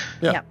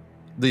 Yeah.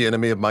 The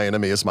enemy of my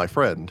enemy is my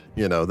friend.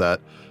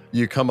 That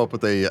you come up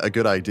with a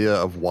good idea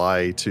of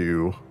why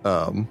to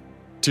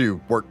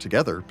work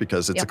together,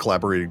 because it's a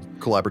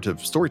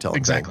collaborative storytelling.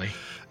 Exactly. Thing.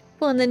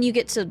 Well, and then you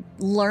get to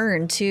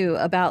learn too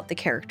about the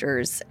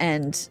characters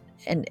and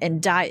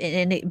dive,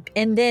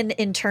 and then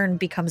in turn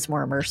becomes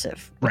more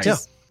immersive. Which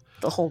is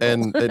the whole goal.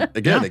 And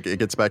again, it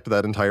gets back to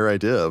that entire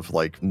idea of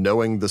like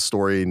knowing the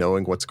story,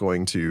 knowing what's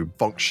going to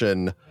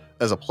function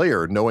as a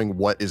player, knowing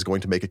what is going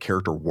to make a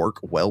character work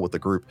well with the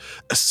group,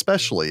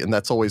 especially, and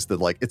that's always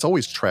it's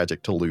always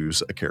tragic to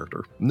lose a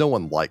character. No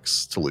one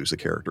likes to lose a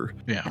character.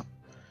 Yeah.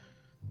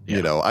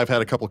 I've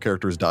had a couple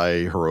characters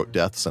die heroic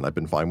deaths, and I've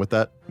been fine with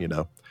that.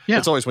 Yeah.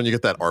 It's always when you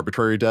get that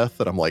arbitrary death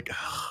that I'm like,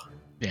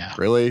 yeah,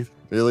 really,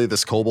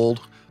 this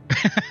kobold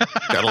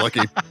got a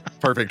lucky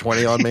perfect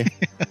 20 on me.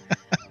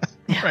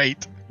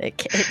 Right.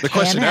 The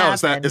question now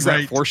is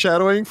that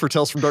foreshadowing for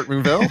Tales from Dark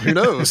Moon Vale? Who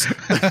knows?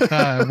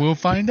 We'll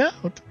find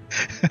out.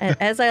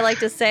 As I like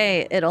to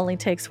say, it only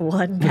takes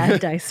one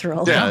bad dice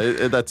roll. Yeah,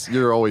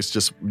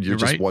 you're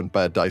just one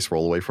bad dice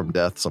roll away from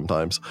death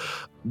sometimes.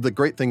 The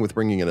great thing with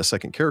bringing in a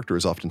second character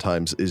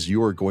is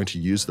you are going to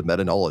use the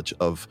meta knowledge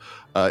of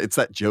it's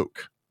that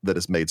joke that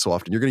is made so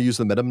often. You're going to use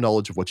the meta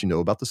knowledge of what you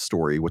know about the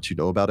story, what you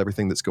know about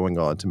everything that's going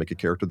on, to make a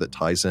character that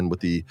ties in with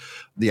the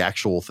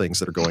actual things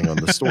that are going on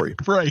in the story.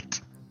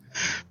 Right.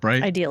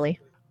 Ideally.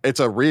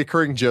 It's a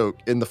reoccurring joke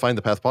in the Find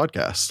the Path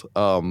podcast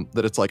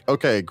that it's like,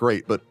 okay,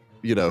 great, but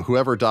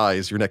whoever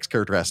dies, your next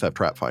character has to have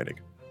trap finding.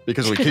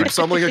 Because we keep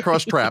stumbling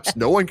across traps,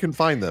 no one can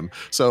find them.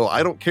 So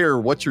I don't care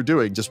what you're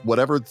doing, just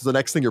whatever the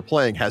next thing you're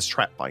playing has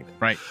trap finding.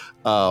 Right.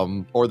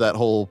 Or that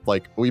whole,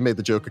 like, we made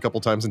the joke a couple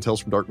times in Tales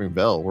from Dark Moon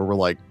Vale where we're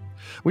like,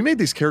 we made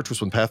these characters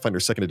when Pathfinder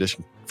 2nd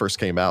Edition first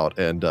came out,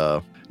 and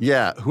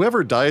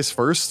whoever dies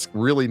first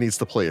really needs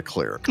to play a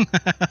cleric.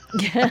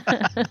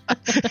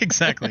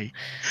 Exactly.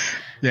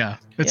 Yeah,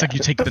 it's like you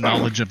take the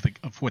knowledge of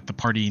what the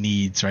party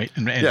needs, right,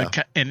 and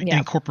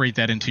incorporate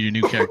that into your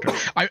new character.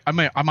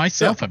 I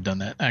myself have done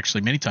that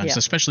actually many times,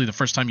 especially the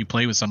first time you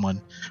play with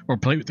someone or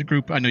play with the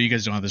group. I know you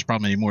guys don't have this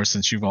problem anymore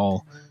since you've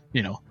all,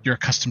 you're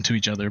accustomed to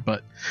each other.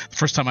 But the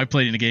first time I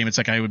played in a game, it's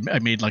like I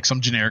made like some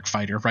generic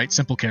fighter, right,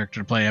 simple character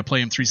to play. I play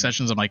him 3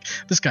 sessions. I'm like,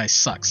 this guy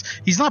sucks.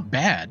 He's not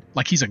bad.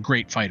 Like, he's a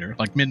great fighter,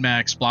 like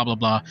min-max, blah blah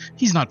blah.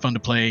 He's not fun to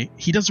play.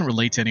 He doesn't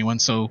relate to anyone,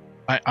 so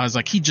I was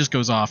like, he just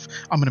goes off.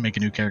 I'm going to make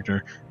a new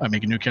character. I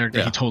make a new character.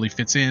 Yeah. He totally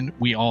fits in.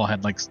 We all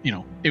had like,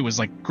 it was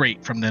like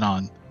great from then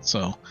on.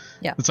 So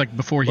it's like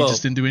before he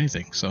just didn't do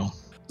anything. So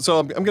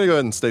I'm going to go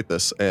ahead and state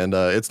this. And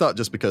it's not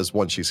just because,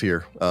 one, she's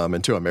here,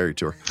 and two, I'm married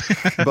to her.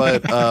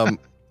 But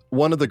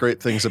one of the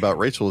great things about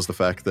Rachel is the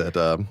fact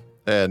that,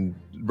 and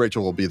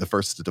Rachel will be the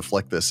first to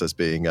deflect this as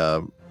being,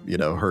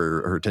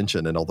 her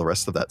attention and all the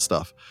rest of that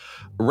stuff.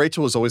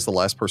 Rachel is always the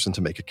last person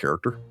to make a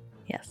character.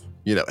 Yes.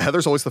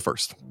 Heather's always the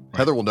first. Right.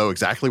 Heather will know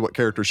exactly what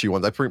character she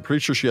wants. I'm pretty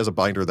sure she has a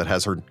binder that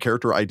has her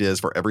character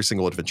ideas for every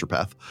single adventure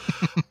path.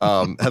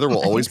 Heather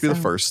will always be the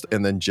first,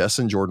 and then Jess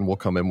and Jordan will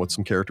come in with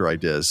some character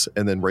ideas,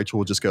 and then Rachel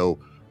will just go,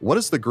 what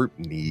does the group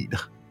need?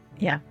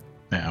 Yeah.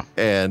 Yeah.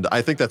 And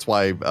I think that's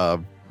why,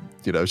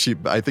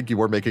 I think you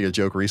were making a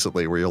joke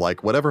recently where you're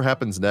like, whatever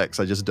happens next,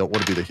 I just don't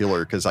want to be the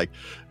healer, because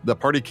the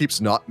party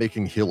keeps not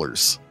making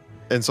healers.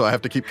 And so I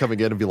have to keep coming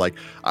in and be like,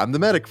 I'm the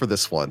medic for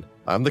this one.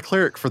 I'm the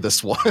cleric for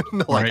this one.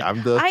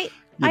 I'm the...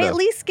 I at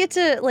least get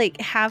to like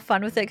have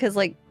fun with it, because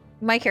like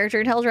my character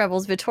in Hell's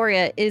Rebels,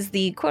 Victoria, is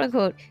the quote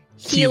unquote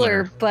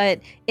healer, but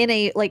in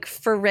a like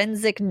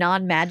forensic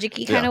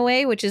non-magic-y kind of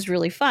way, which is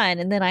really fun.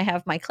 And then I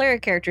have my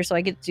cleric character, so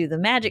I get to do the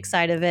magic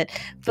side of it.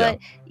 But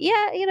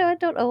I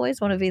don't always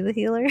want to be the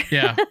healer.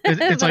 Yeah.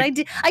 But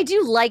like, I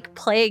do like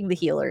playing the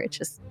healer. It's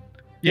just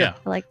I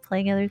like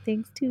playing other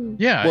things too.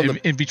 Yeah,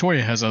 and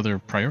Victoria has other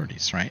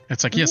priorities, right?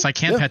 It's like, yes, I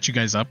can patch you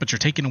guys up, but you're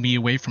taking me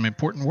away from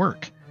important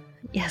work.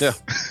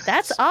 Yes,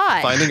 that's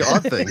odd. Finding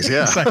odd things,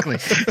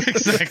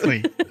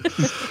 exactly.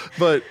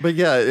 But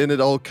yeah, and it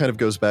all kind of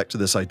goes back to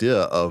this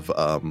idea of,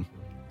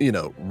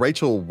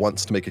 Rachel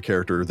wants to make a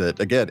character that,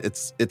 again,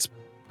 it's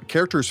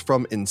characters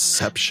from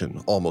inception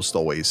almost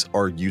always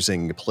are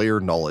using player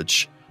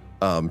knowledge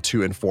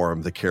to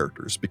inform the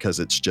characters, because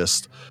it's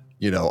just,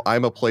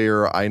 I'm a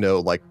player. I know,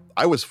 like,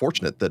 I was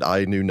fortunate that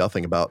I knew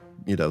nothing about,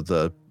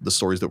 the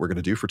stories that we're going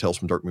to do for Tales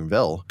from Dark Moon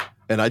Vale.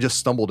 And I just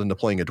stumbled into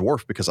playing a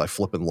dwarf because I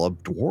flippin'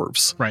 love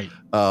dwarves. Right.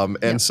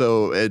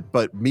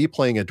 But me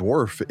playing a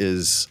dwarf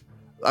is,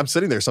 I'm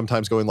sitting there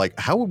sometimes going like,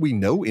 how would we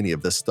know any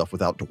of this stuff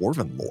without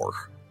dwarven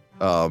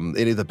lore?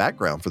 Any of the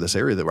background for this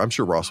area that I'm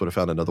sure Ross would have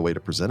found another way to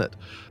present it.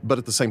 But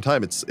at the same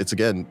time, it's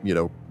again,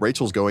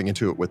 Rachel's going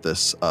into it with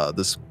this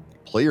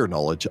player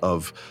knowledge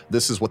of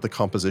this is what the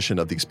composition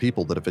of these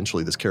people that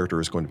eventually this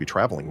character is going to be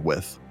traveling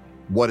with.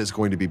 What is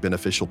going to be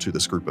beneficial to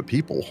this group of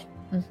people.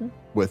 Mm-hmm.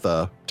 With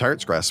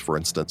Tyrant's Grass, for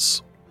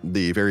instance,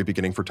 the very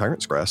beginning for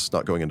Tyrant's Grass,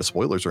 not going into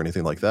spoilers or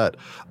anything like that,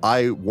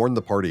 I warned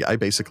the party. I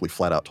basically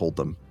flat out told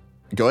them,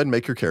 go ahead and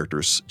make your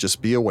characters.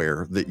 Just be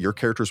aware that your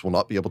characters will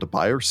not be able to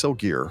buy or sell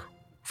gear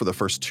for the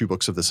first 2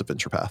 books of this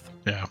adventure path.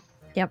 Yeah.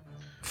 Yep.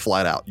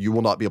 Flat out. You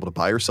will not be able to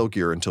buy or sell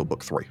gear until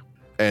book 3.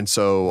 And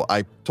so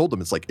I told them,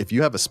 it's like, if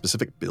you have a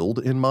specific build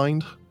in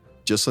mind,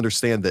 just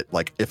understand that,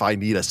 like, if I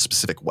need a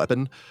specific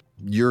weapon,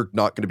 you're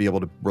not going to be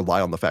able to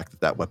rely on the fact that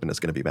that weapon is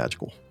going to be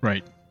magical.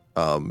 Right.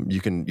 You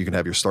can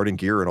have your starting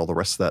gear and all the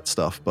rest of that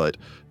stuff, but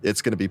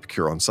it's going to be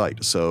procure on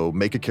site. So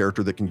make a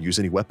character that can use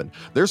any weapon.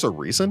 There's a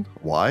reason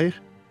why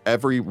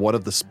every one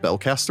of the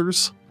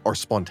spellcasters are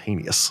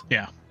spontaneous.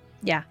 Yeah.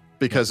 Yeah.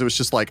 Because it was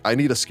just like, I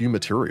need askew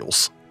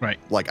materials. Right.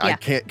 Like, I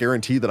can't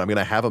guarantee that I'm going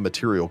to have a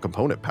material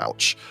component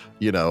pouch.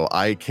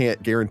 I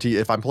can't guarantee,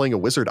 if I'm playing a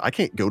wizard, I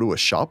can't go to a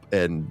shop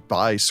and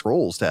buy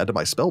scrolls to add to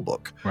my spell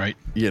book. Right.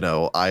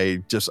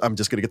 I'm just going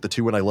to get the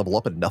 2 when I level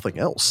up and nothing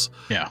else.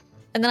 Yeah.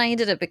 And then I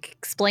ended up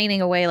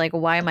explaining away like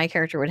why my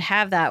character would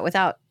have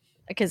that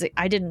because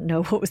I didn't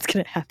know what was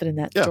going to happen in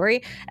that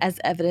story, as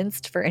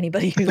evidenced for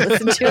anybody who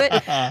listened to it.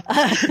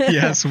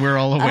 Yes, we're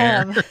all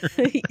aware.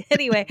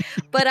 Anyway,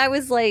 but I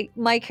was like,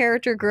 my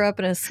character grew up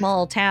in a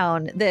small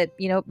town that,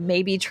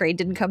 maybe trade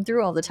didn't come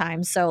through all the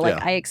time. So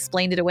I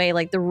explained it away.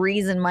 Like the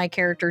reason my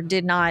character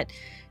did not,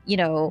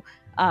 learn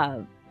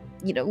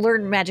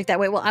magic that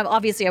way. Well,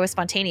 obviously I was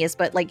spontaneous,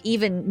 but like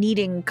even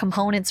needing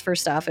components for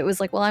stuff, it was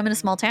like, well, I'm in a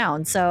small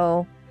town.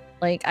 So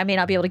like, I may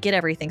not be able to get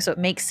everything. So it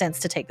makes sense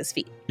to take this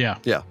feat. Yeah.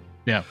 Yeah.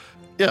 Yeah.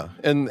 Yeah.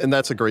 And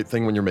that's a great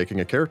thing when you're making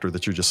a character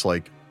that you're just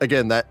like,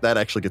 again, that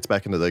actually gets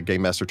back into the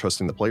game master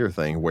trusting the player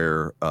thing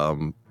where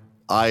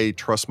I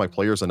trust my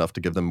players enough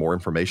to give them more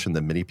information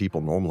than many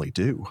people normally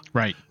do.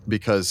 Right.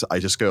 Because I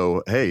just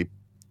go, hey,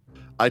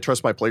 I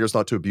trust my players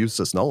not to abuse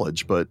this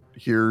knowledge, but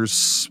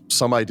here's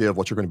some idea of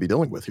what you're going to be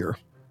dealing with here.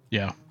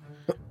 Yeah.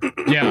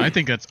 Yeah. I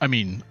think that's, I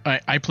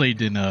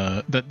played in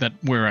that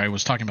where I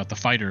was talking about the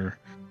fighter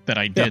that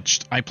I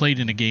ditched. I played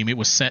in a game. It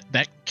was set.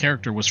 That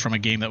character was from a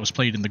game that was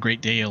played in the Great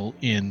Dale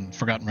in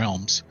Forgotten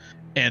Realms,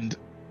 and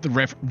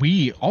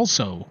we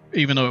also,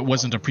 even though it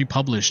wasn't a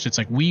pre-published, it's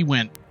like we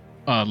went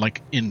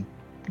like in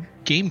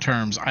game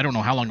terms. I don't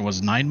know how long it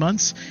was. 9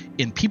 months.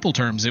 In people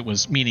terms, it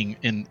was, meaning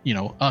in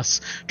us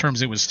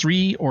terms, it was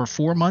 3 or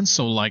 4 months.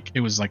 So like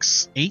it was like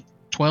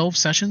 8-12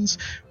 sessions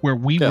where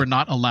we were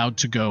not allowed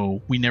to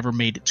go. We never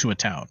made it to a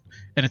town.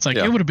 And it's like,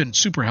 it would have been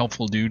super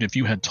helpful, dude, if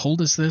you had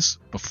told us this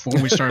before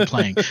we started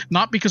playing.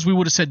 Not because we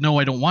would have said, no,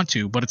 I don't want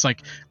to, but it's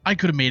like, I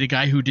could have made a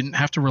guy who didn't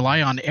have to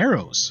rely on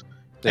arrows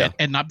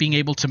and not being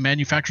able to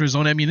manufacture his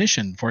own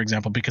ammunition, for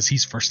example, because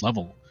he's first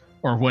level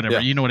or whatever.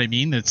 You know what I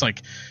mean? It's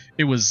like,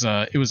 it was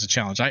a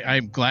challenge.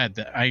 I'm glad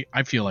that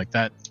I feel like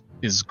that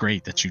is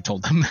great that you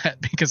told them that,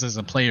 because as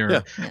a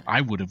player,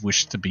 I would have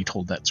wished to be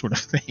told that sort of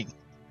thing.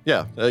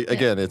 Yeah.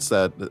 Again, it's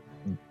that...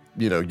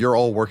 you're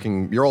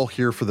all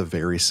here for the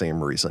very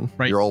same reason.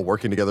 Right. You're all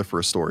working together for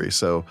a story.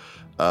 So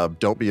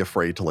don't be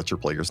afraid to let your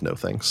players know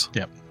things.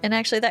 Yep. And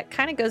actually that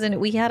kind of goes into,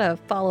 we had a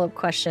follow-up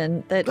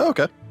question that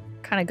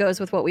kind of goes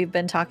with what we've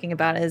been talking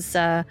about, is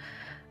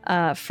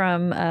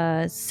from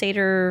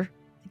Satyr.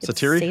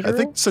 Satiri? I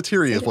think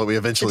Satiri is what we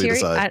eventually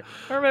decide. I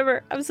don't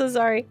remember. I'm so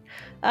sorry.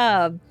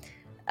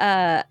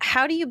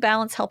 How do you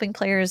balance helping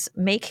players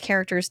make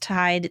characters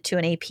tied to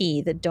an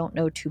AP that don't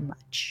know too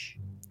much?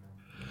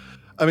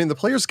 I mean, the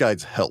player's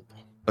guides help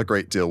a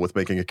great deal with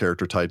making a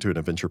character tied to an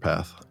adventure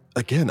path.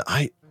 Again,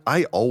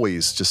 I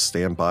always just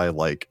stand by,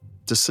 like,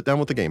 just sit down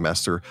with the game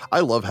master. I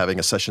love having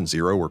a session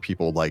 0 where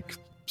people like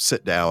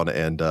sit down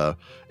and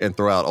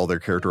throw out all their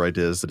character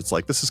ideas, that it's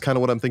like, this is kind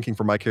of what I'm thinking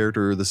for my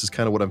character. This is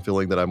kind of what I'm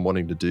feeling that I'm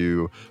wanting to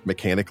do.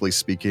 Mechanically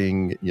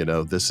speaking,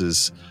 this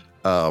is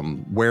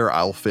where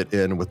I'll fit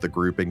in with the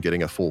group and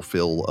getting a full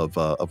feel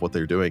of what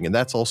they're doing. And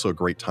that's also a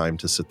great time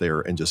to sit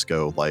there and just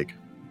go, like,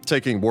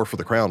 taking War for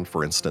the Crown,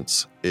 for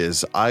instance,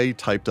 is I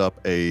typed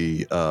up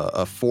a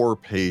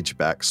 4-page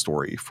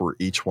backstory for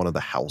each one of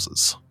the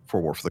houses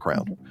for War for the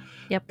Crown. Mm-hmm.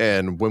 Yep.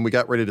 And when we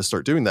got ready to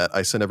start doing that,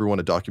 I sent everyone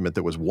a document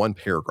that was 1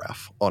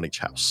 paragraph on each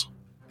house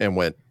and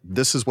went,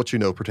 this is what you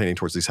know pertaining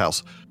towards these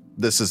houses.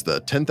 This is the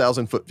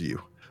 10,000 foot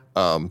view.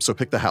 So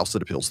pick the house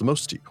that appeals the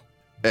most to you.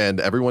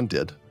 And everyone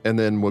did. And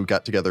then we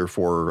got together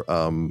for,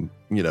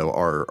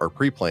 our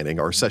pre-planning,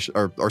 our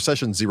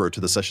session 0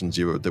 to the session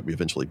 0 that we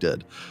eventually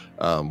did,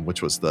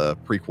 which was the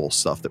prequel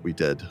stuff that we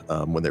did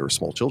when they were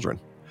small children.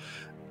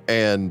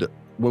 And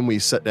when we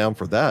sat down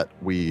for that,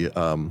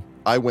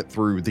 I went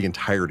through the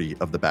entirety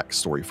of the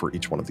backstory for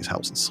each one of these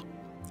houses,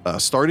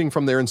 starting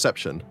from their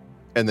inception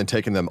and then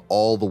taking them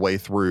all the way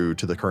through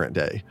to the current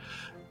day.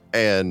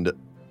 And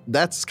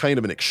that's kind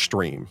of an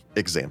extreme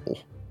example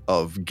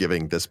of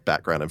giving this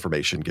background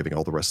information, giving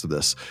all the rest of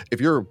this.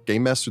 If you're a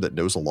game master that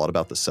knows a lot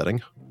about the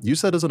setting,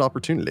 use that as an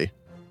opportunity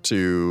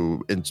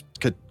to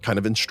kind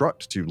of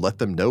instruct, to let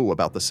them know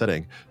about the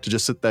setting, to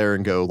just sit there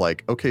and go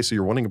like, okay, so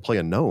you're wanting to play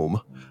a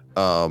gnome,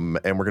 and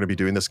we're going to be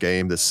doing this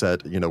game, this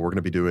set, we're going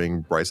to be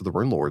doing Rise of the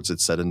Runelords.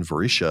 It's set in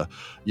Varisha.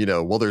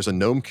 Well, there's a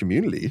gnome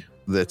community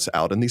that's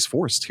out in these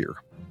forests here.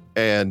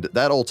 And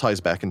that all ties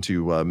back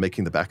into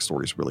making the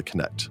backstories really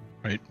connect.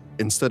 Right.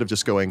 Instead of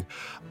just going,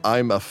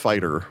 I'm a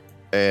fighter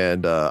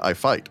and I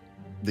fight,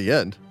 the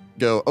end,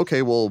 go,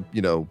 okay, well,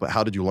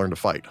 how did you learn to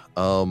fight?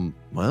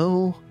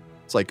 Well,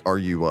 it's like, are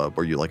you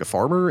like a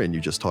farmer and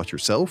you just taught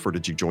yourself, or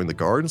did you join the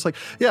guard? And it's like,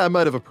 yeah, I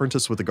might have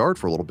apprenticed with the guard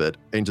for a little bit,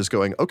 and just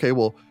going, okay,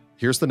 well,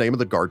 here's the name of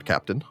the guard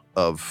captain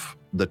of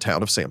the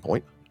town of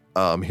Sandpoint.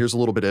 Here's a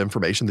little bit of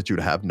information that you'd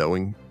have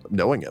knowing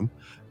him,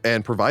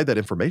 and provide that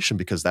information,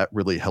 because that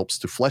really helps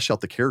to flesh out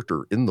the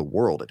character in the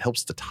world. It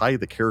helps to tie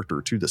the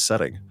character to the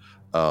setting.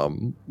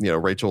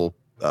 Rachel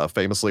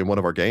famously in one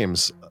of our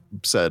games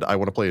said, I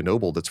want to play a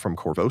noble that's from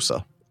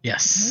Korvosa.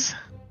 Yes.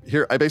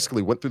 Here, I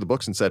basically went through the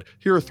books and said,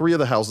 here are 3 of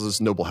the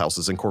noble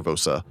houses in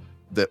Korvosa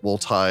that will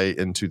tie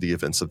into the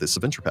events of this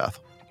adventure path.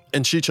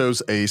 And she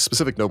chose a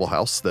specific noble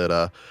house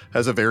that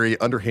has a very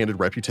underhanded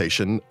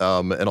reputation,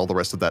 and all the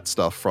rest of that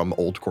stuff from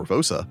old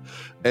Korvosa.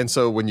 And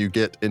so when you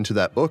get into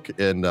that book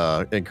in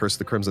Curse of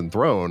the Crimson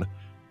Throne,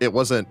 it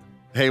wasn't,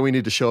 hey, we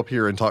need to show up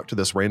here and talk to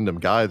this random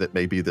guy that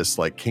may be this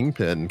like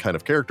kingpin kind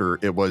of character.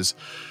 It was,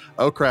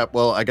 oh crap,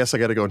 well, I guess I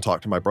got to go and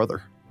talk to my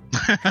brother.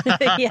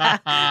 Yeah.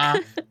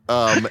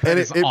 And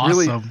it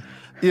awesome.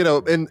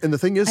 Really, and the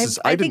thing is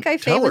I think didn't I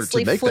tell her to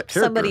famously make that flipped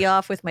character. somebody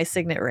off with my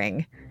signet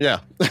ring.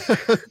 Yeah.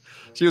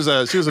 She was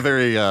a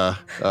very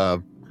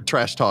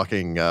trash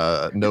talking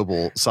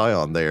noble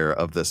scion there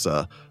of this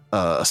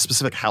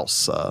specific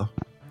house.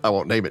 I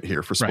won't name it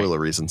here for spoiler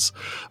reasons,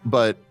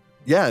 but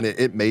yeah, and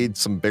it made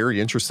some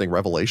very interesting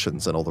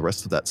revelations and all the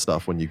rest of that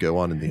stuff when you go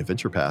on in the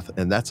adventure path.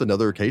 And that's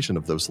another occasion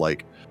of those,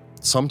 like,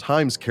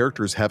 sometimes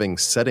characters having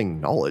setting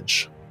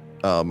knowledge,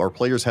 or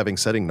players having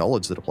setting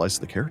knowledge that applies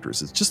to the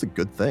characters. It's just a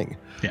good thing.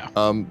 Yeah.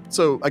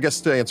 So I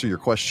guess to answer your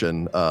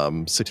question,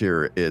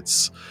 Satir,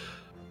 it's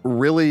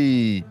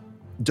really,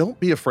 don't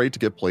be afraid to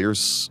give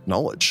players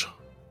knowledge.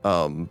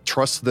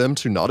 Trust them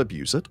to not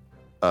abuse it.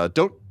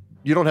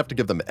 You don't have to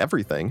give them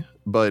everything,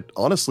 but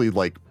honestly,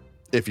 like,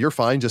 if you're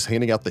fine just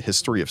handing out the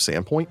history of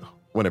Sandpoint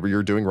whenever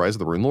you're doing Rise of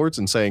the Runelords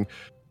and saying,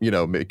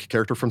 make a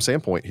character from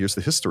Sandpoint, here's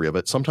the history of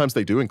it. Sometimes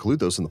they do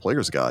include those in the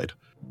player's guide.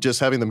 Just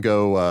having them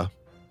go,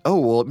 oh,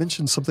 well, it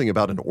mentioned something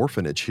about an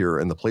orphanage here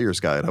in the player's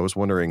guide. I was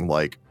wondering,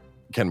 like,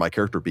 can my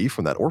character be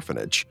from that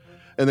orphanage?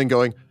 And then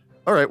going,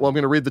 all right, well, I'm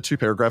going to read the 2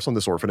 paragraphs on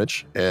this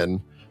orphanage,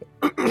 and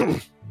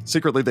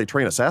secretly they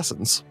train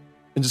assassins,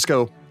 and just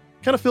go,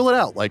 kind of fill it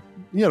out. Like,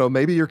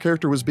 maybe your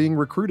character was being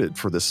recruited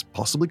for this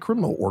possibly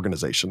criminal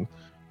organization.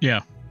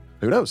 Yeah.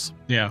 Who knows?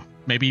 Yeah.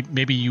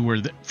 Maybe you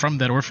were from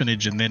that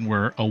orphanage and then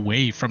were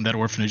away from that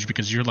orphanage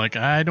because you're like,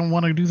 I don't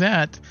want to do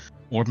that.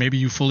 Or maybe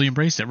you fully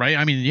embraced it, right?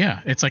 I mean, yeah,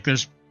 it's like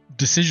there's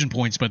decision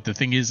points, but the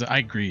thing is, I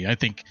agree. I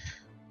think,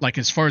 like,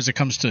 as far as it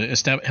comes to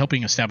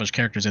helping establish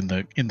characters in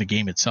the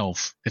game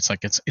itself, it's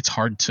like it's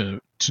hard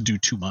to do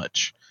too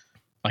much.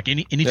 Like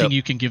anything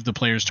you can give the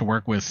players to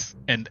work with,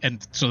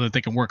 and so that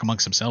they can work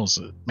amongst themselves,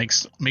 it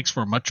makes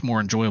for a much more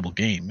enjoyable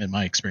game, in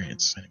my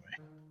experience.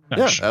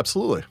 Anyway.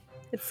 Absolutely.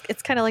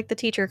 It's kind of like the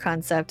teacher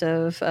concept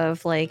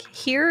of like,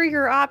 here are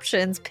your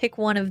options, pick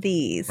one of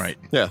these. Right.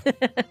 Yeah.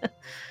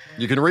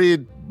 You can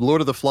read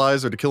Lord of the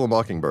Flies or To Kill a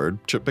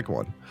Mockingbird. Pick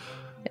one.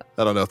 Yep.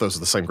 I don't know if those are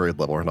the same grade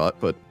level or not,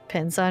 but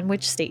depends on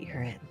which state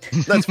you're in.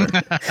 That's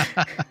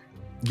fair.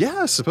 Yeah,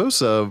 I suppose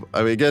so.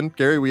 I mean, again,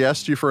 Gary, we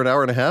asked you for an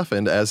hour and a half,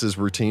 and as is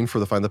routine for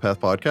the Find the Path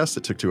podcast,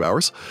 it took 2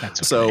 hours.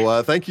 That's okay.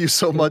 So thank you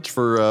so much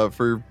for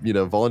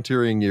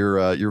volunteering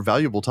your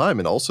valuable time,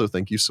 and also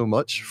thank you so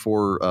much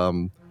for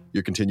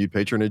your continued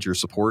patronage, your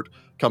support,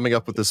 coming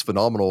up with this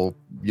phenomenal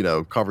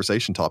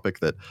conversation topic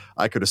that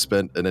I could have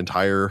spent an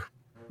entire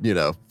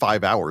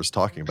 5 hours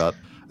talking about.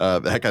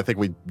 Heck, I think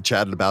we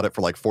chatted about it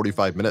for like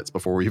 45 minutes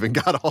before we even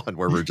got on,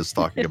 where we were just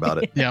talking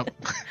about it. Yeah.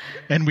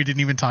 And we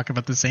didn't even talk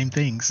about the same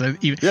thing. So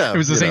it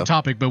was the same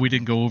topic, but we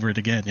didn't go over it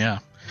again. Yeah.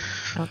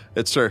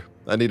 It's true.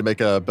 I need to make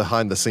a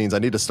behind the scenes. I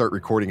need to start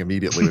recording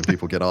immediately when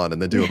people get on,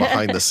 and then do a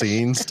behind the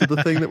scenes to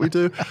the thing that we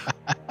do.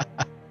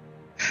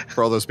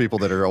 For all those people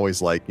that are always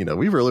like,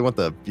 we really want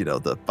the,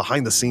 the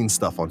behind the scenes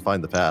stuff on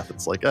Find the Path.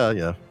 It's like,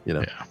 yeah.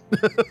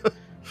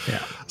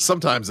 Yeah.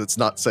 Sometimes it's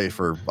not safe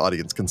for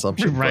audience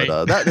consumption, right.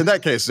 But in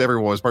that case,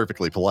 everyone was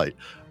perfectly polite.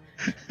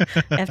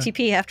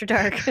 FTP after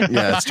dark.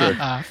 Yeah, it's true.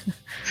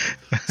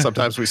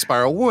 Sometimes we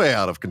spiral way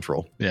out of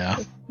control. Yeah,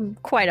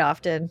 quite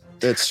often.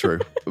 It's true.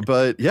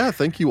 But yeah,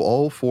 thank you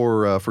all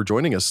for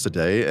joining us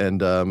today.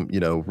 And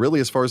really,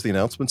 as far as the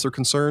announcements are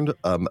concerned,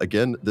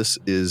 again, this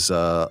is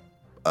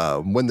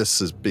when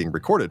this is being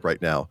recorded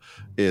right now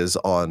is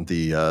on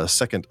the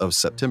 2nd of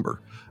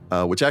September.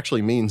 which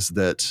actually means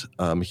that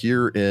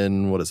here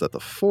in, what is that, the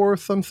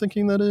 4th, I'm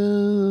thinking that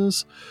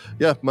is?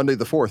 Yeah, Monday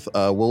the 4th,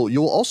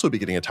 you'll also be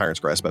getting a Tyrant's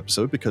Grasp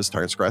episode because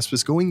Tyrant's Grasp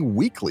is going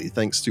weekly,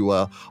 thanks to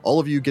all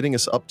of you getting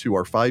us up to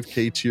our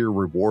 5K tier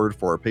reward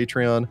for our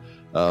Patreon.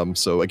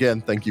 So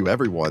again, thank you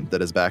everyone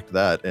that has backed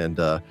that,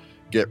 and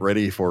get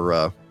ready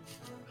for...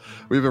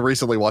 We've been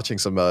recently watching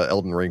some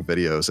Elden Ring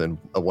videos, and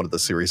one of the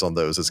series on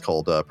those is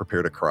called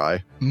Prepare to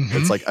Cry. Mm-hmm.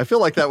 It's like, I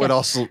feel like that would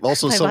also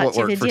somewhat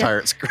work for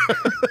Tyrant's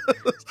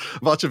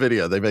Watch a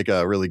video. They make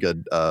really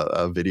good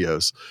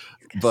videos.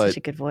 But such a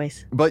good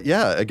voice. But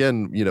yeah,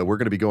 again, we're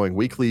going to be going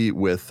weekly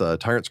with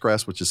Tyrant's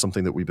Grasp, which is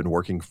something that we've been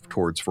working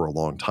towards for a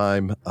long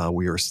time.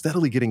 We are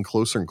steadily getting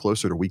closer and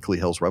closer to weekly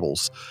Hell's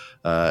Rebels,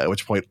 at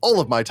which point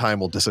all of my time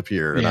will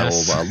disappear, and I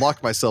will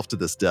lock myself to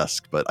this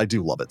desk, but I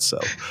do love it so.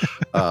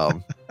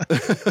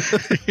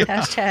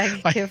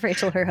 Hashtag give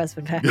Rachel her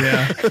husband back.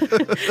 Yeah,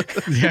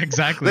 yeah,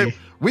 exactly.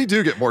 We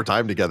do get more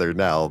time together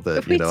now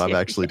that I'm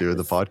actually doing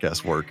the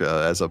podcast work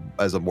as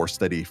a more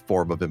steady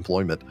form of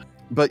employment.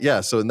 But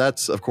yeah, and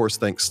that's of course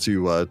thanks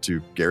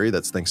to Gary.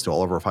 That's thanks to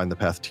all of our Find the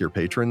Path tier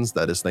patrons.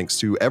 That is thanks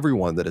to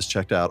everyone that has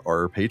checked out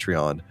our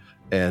Patreon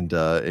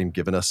and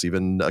given us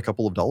even a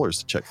couple of dollars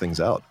to check things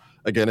out.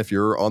 Again, if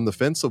you're on the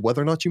fence of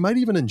whether or not you might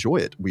even enjoy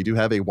it, we do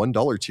have a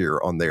 $1 tier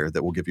on there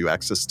that will give you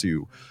access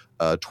to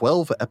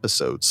 12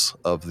 episodes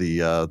of the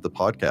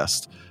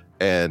podcast.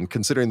 And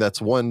considering that's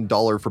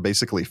 $1 for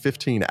basically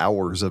 15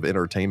 hours of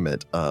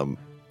entertainment,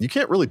 you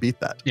can't really beat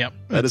that. Yep.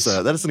 That is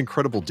an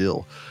incredible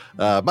deal.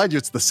 Mind you,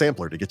 it's the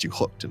sampler to get you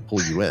hooked and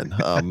pull you in.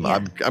 I'm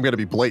going to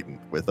be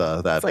blatant with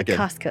that. It's like again.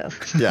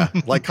 Costco. Yeah,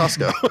 like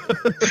Costco.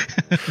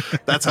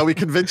 That's how we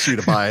convince you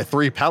to buy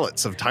 3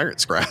 pallets of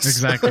Tyrant's Grasp.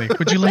 Exactly.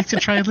 Would you like to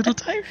try a little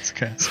Tyrant's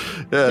Grasp?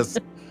 Yes.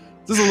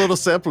 This is a little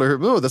sampler.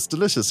 Oh, that's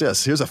delicious.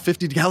 Yes, here's a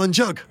 50-gallon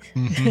jug.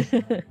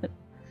 Mm-hmm.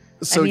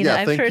 So I'm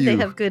thank sure you. they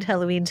have good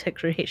Halloween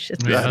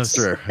decorations. Yeah, that's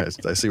true.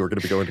 I see we're going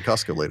to be going to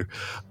Costco later.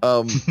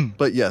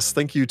 But yes,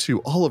 thank you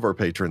to all of our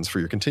patrons for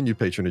your continued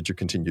patronage, your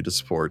continued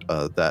support.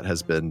 That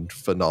has been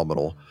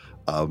phenomenal.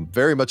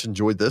 Very much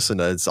enjoyed this,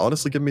 and it's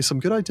honestly given me some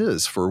good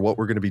ideas for what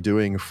we're going to be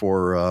doing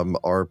for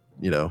our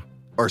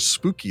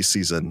spooky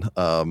season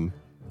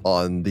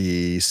on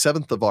the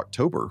 7th of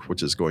October,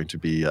 which is going to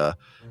be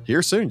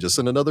here soon, just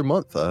in another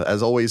month.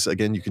 As always,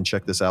 again, you can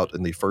check this out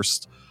on the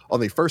first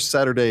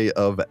Saturday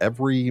of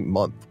every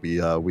month. We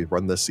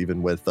run this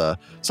even with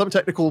some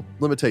technical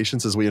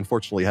limitations as we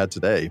unfortunately had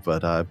today,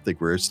 but I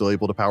think we're still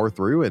able to power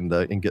through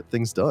and get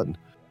things done.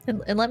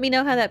 And let me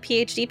know how that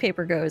PhD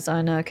paper goes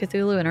on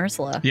Cthulhu and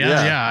Ursula.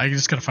 Yeah. I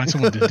just gotta find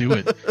someone to do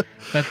it.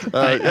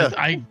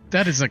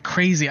 That is a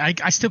crazy.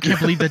 I still can't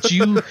believe that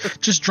you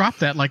just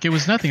dropped that like it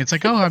was nothing. It's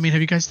like, have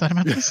you guys thought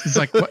about this? It's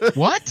like,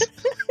 what?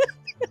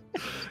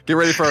 Get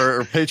ready for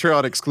our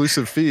Patreon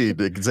exclusive feed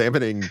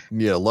examining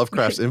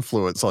Lovecraft's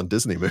influence on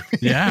Disney movies.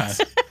 Yeah.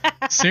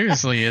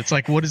 Seriously, it's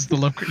like, what is the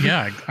Lovecraft?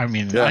 Yeah,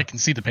 I can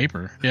see the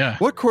paper. Yeah.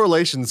 What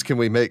correlations can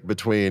we make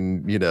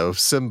between,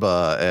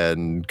 Simba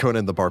and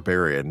Conan the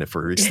Barbarian if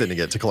we're extending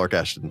it to Clark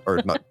Ashton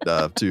or not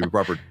to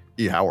Robert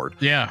E. Howard?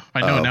 Yeah,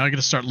 I know. Now I got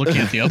to start looking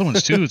at the other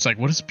ones too. It's like,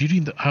 what is Beauty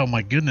and the? Oh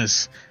my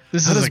goodness,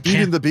 how does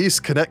Beauty and the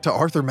Beast connect to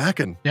Arthur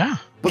Machen? Yeah.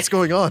 What's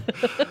going on?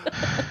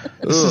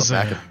 This is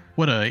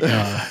what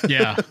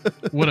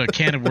a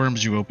can of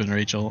worms you open,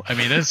 Rachel. I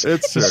mean, it's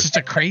just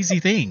a crazy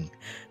thing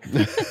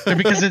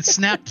because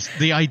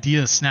the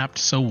idea snapped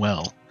so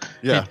well.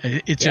 Yeah,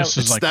 it just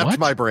was like, snapped what?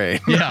 My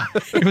brain. Yeah,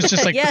 it was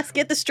just like, yes,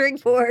 get the string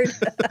board.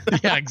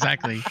 Yeah,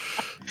 exactly.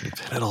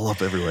 Pin it all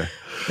up everywhere.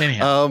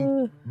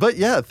 Anyhow, but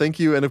yeah, thank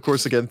you, and of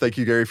course, again, thank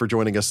you, Gary, for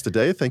joining us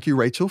today. Thank you,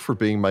 Rachel, for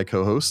being my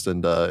co-host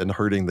and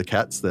herding the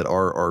cats that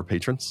are our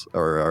patrons,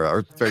 or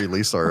at the very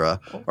least, our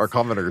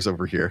commenters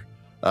over here.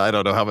 I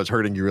don't know how much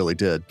hurting you really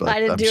did, but I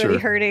didn't do any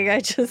hurting. I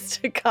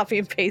just copy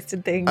and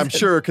pasted things. I'm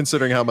sure,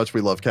 considering how much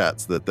we love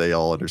cats, that they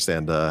all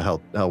understand how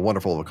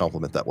wonderful of a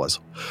compliment that was.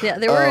 Yeah,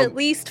 there were at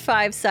least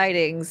 5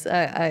 sightings,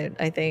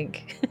 I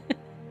think.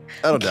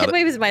 I don't doubt it.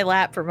 Kenway was my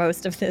lap for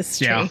most of this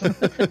stream. Yeah.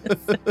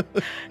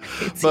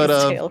 But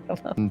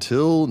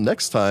until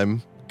next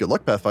time, good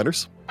luck,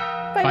 Pathfinders.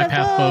 Bye,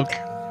 Path folk.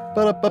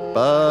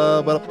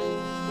 Ba-da-ba-ba-ba-da.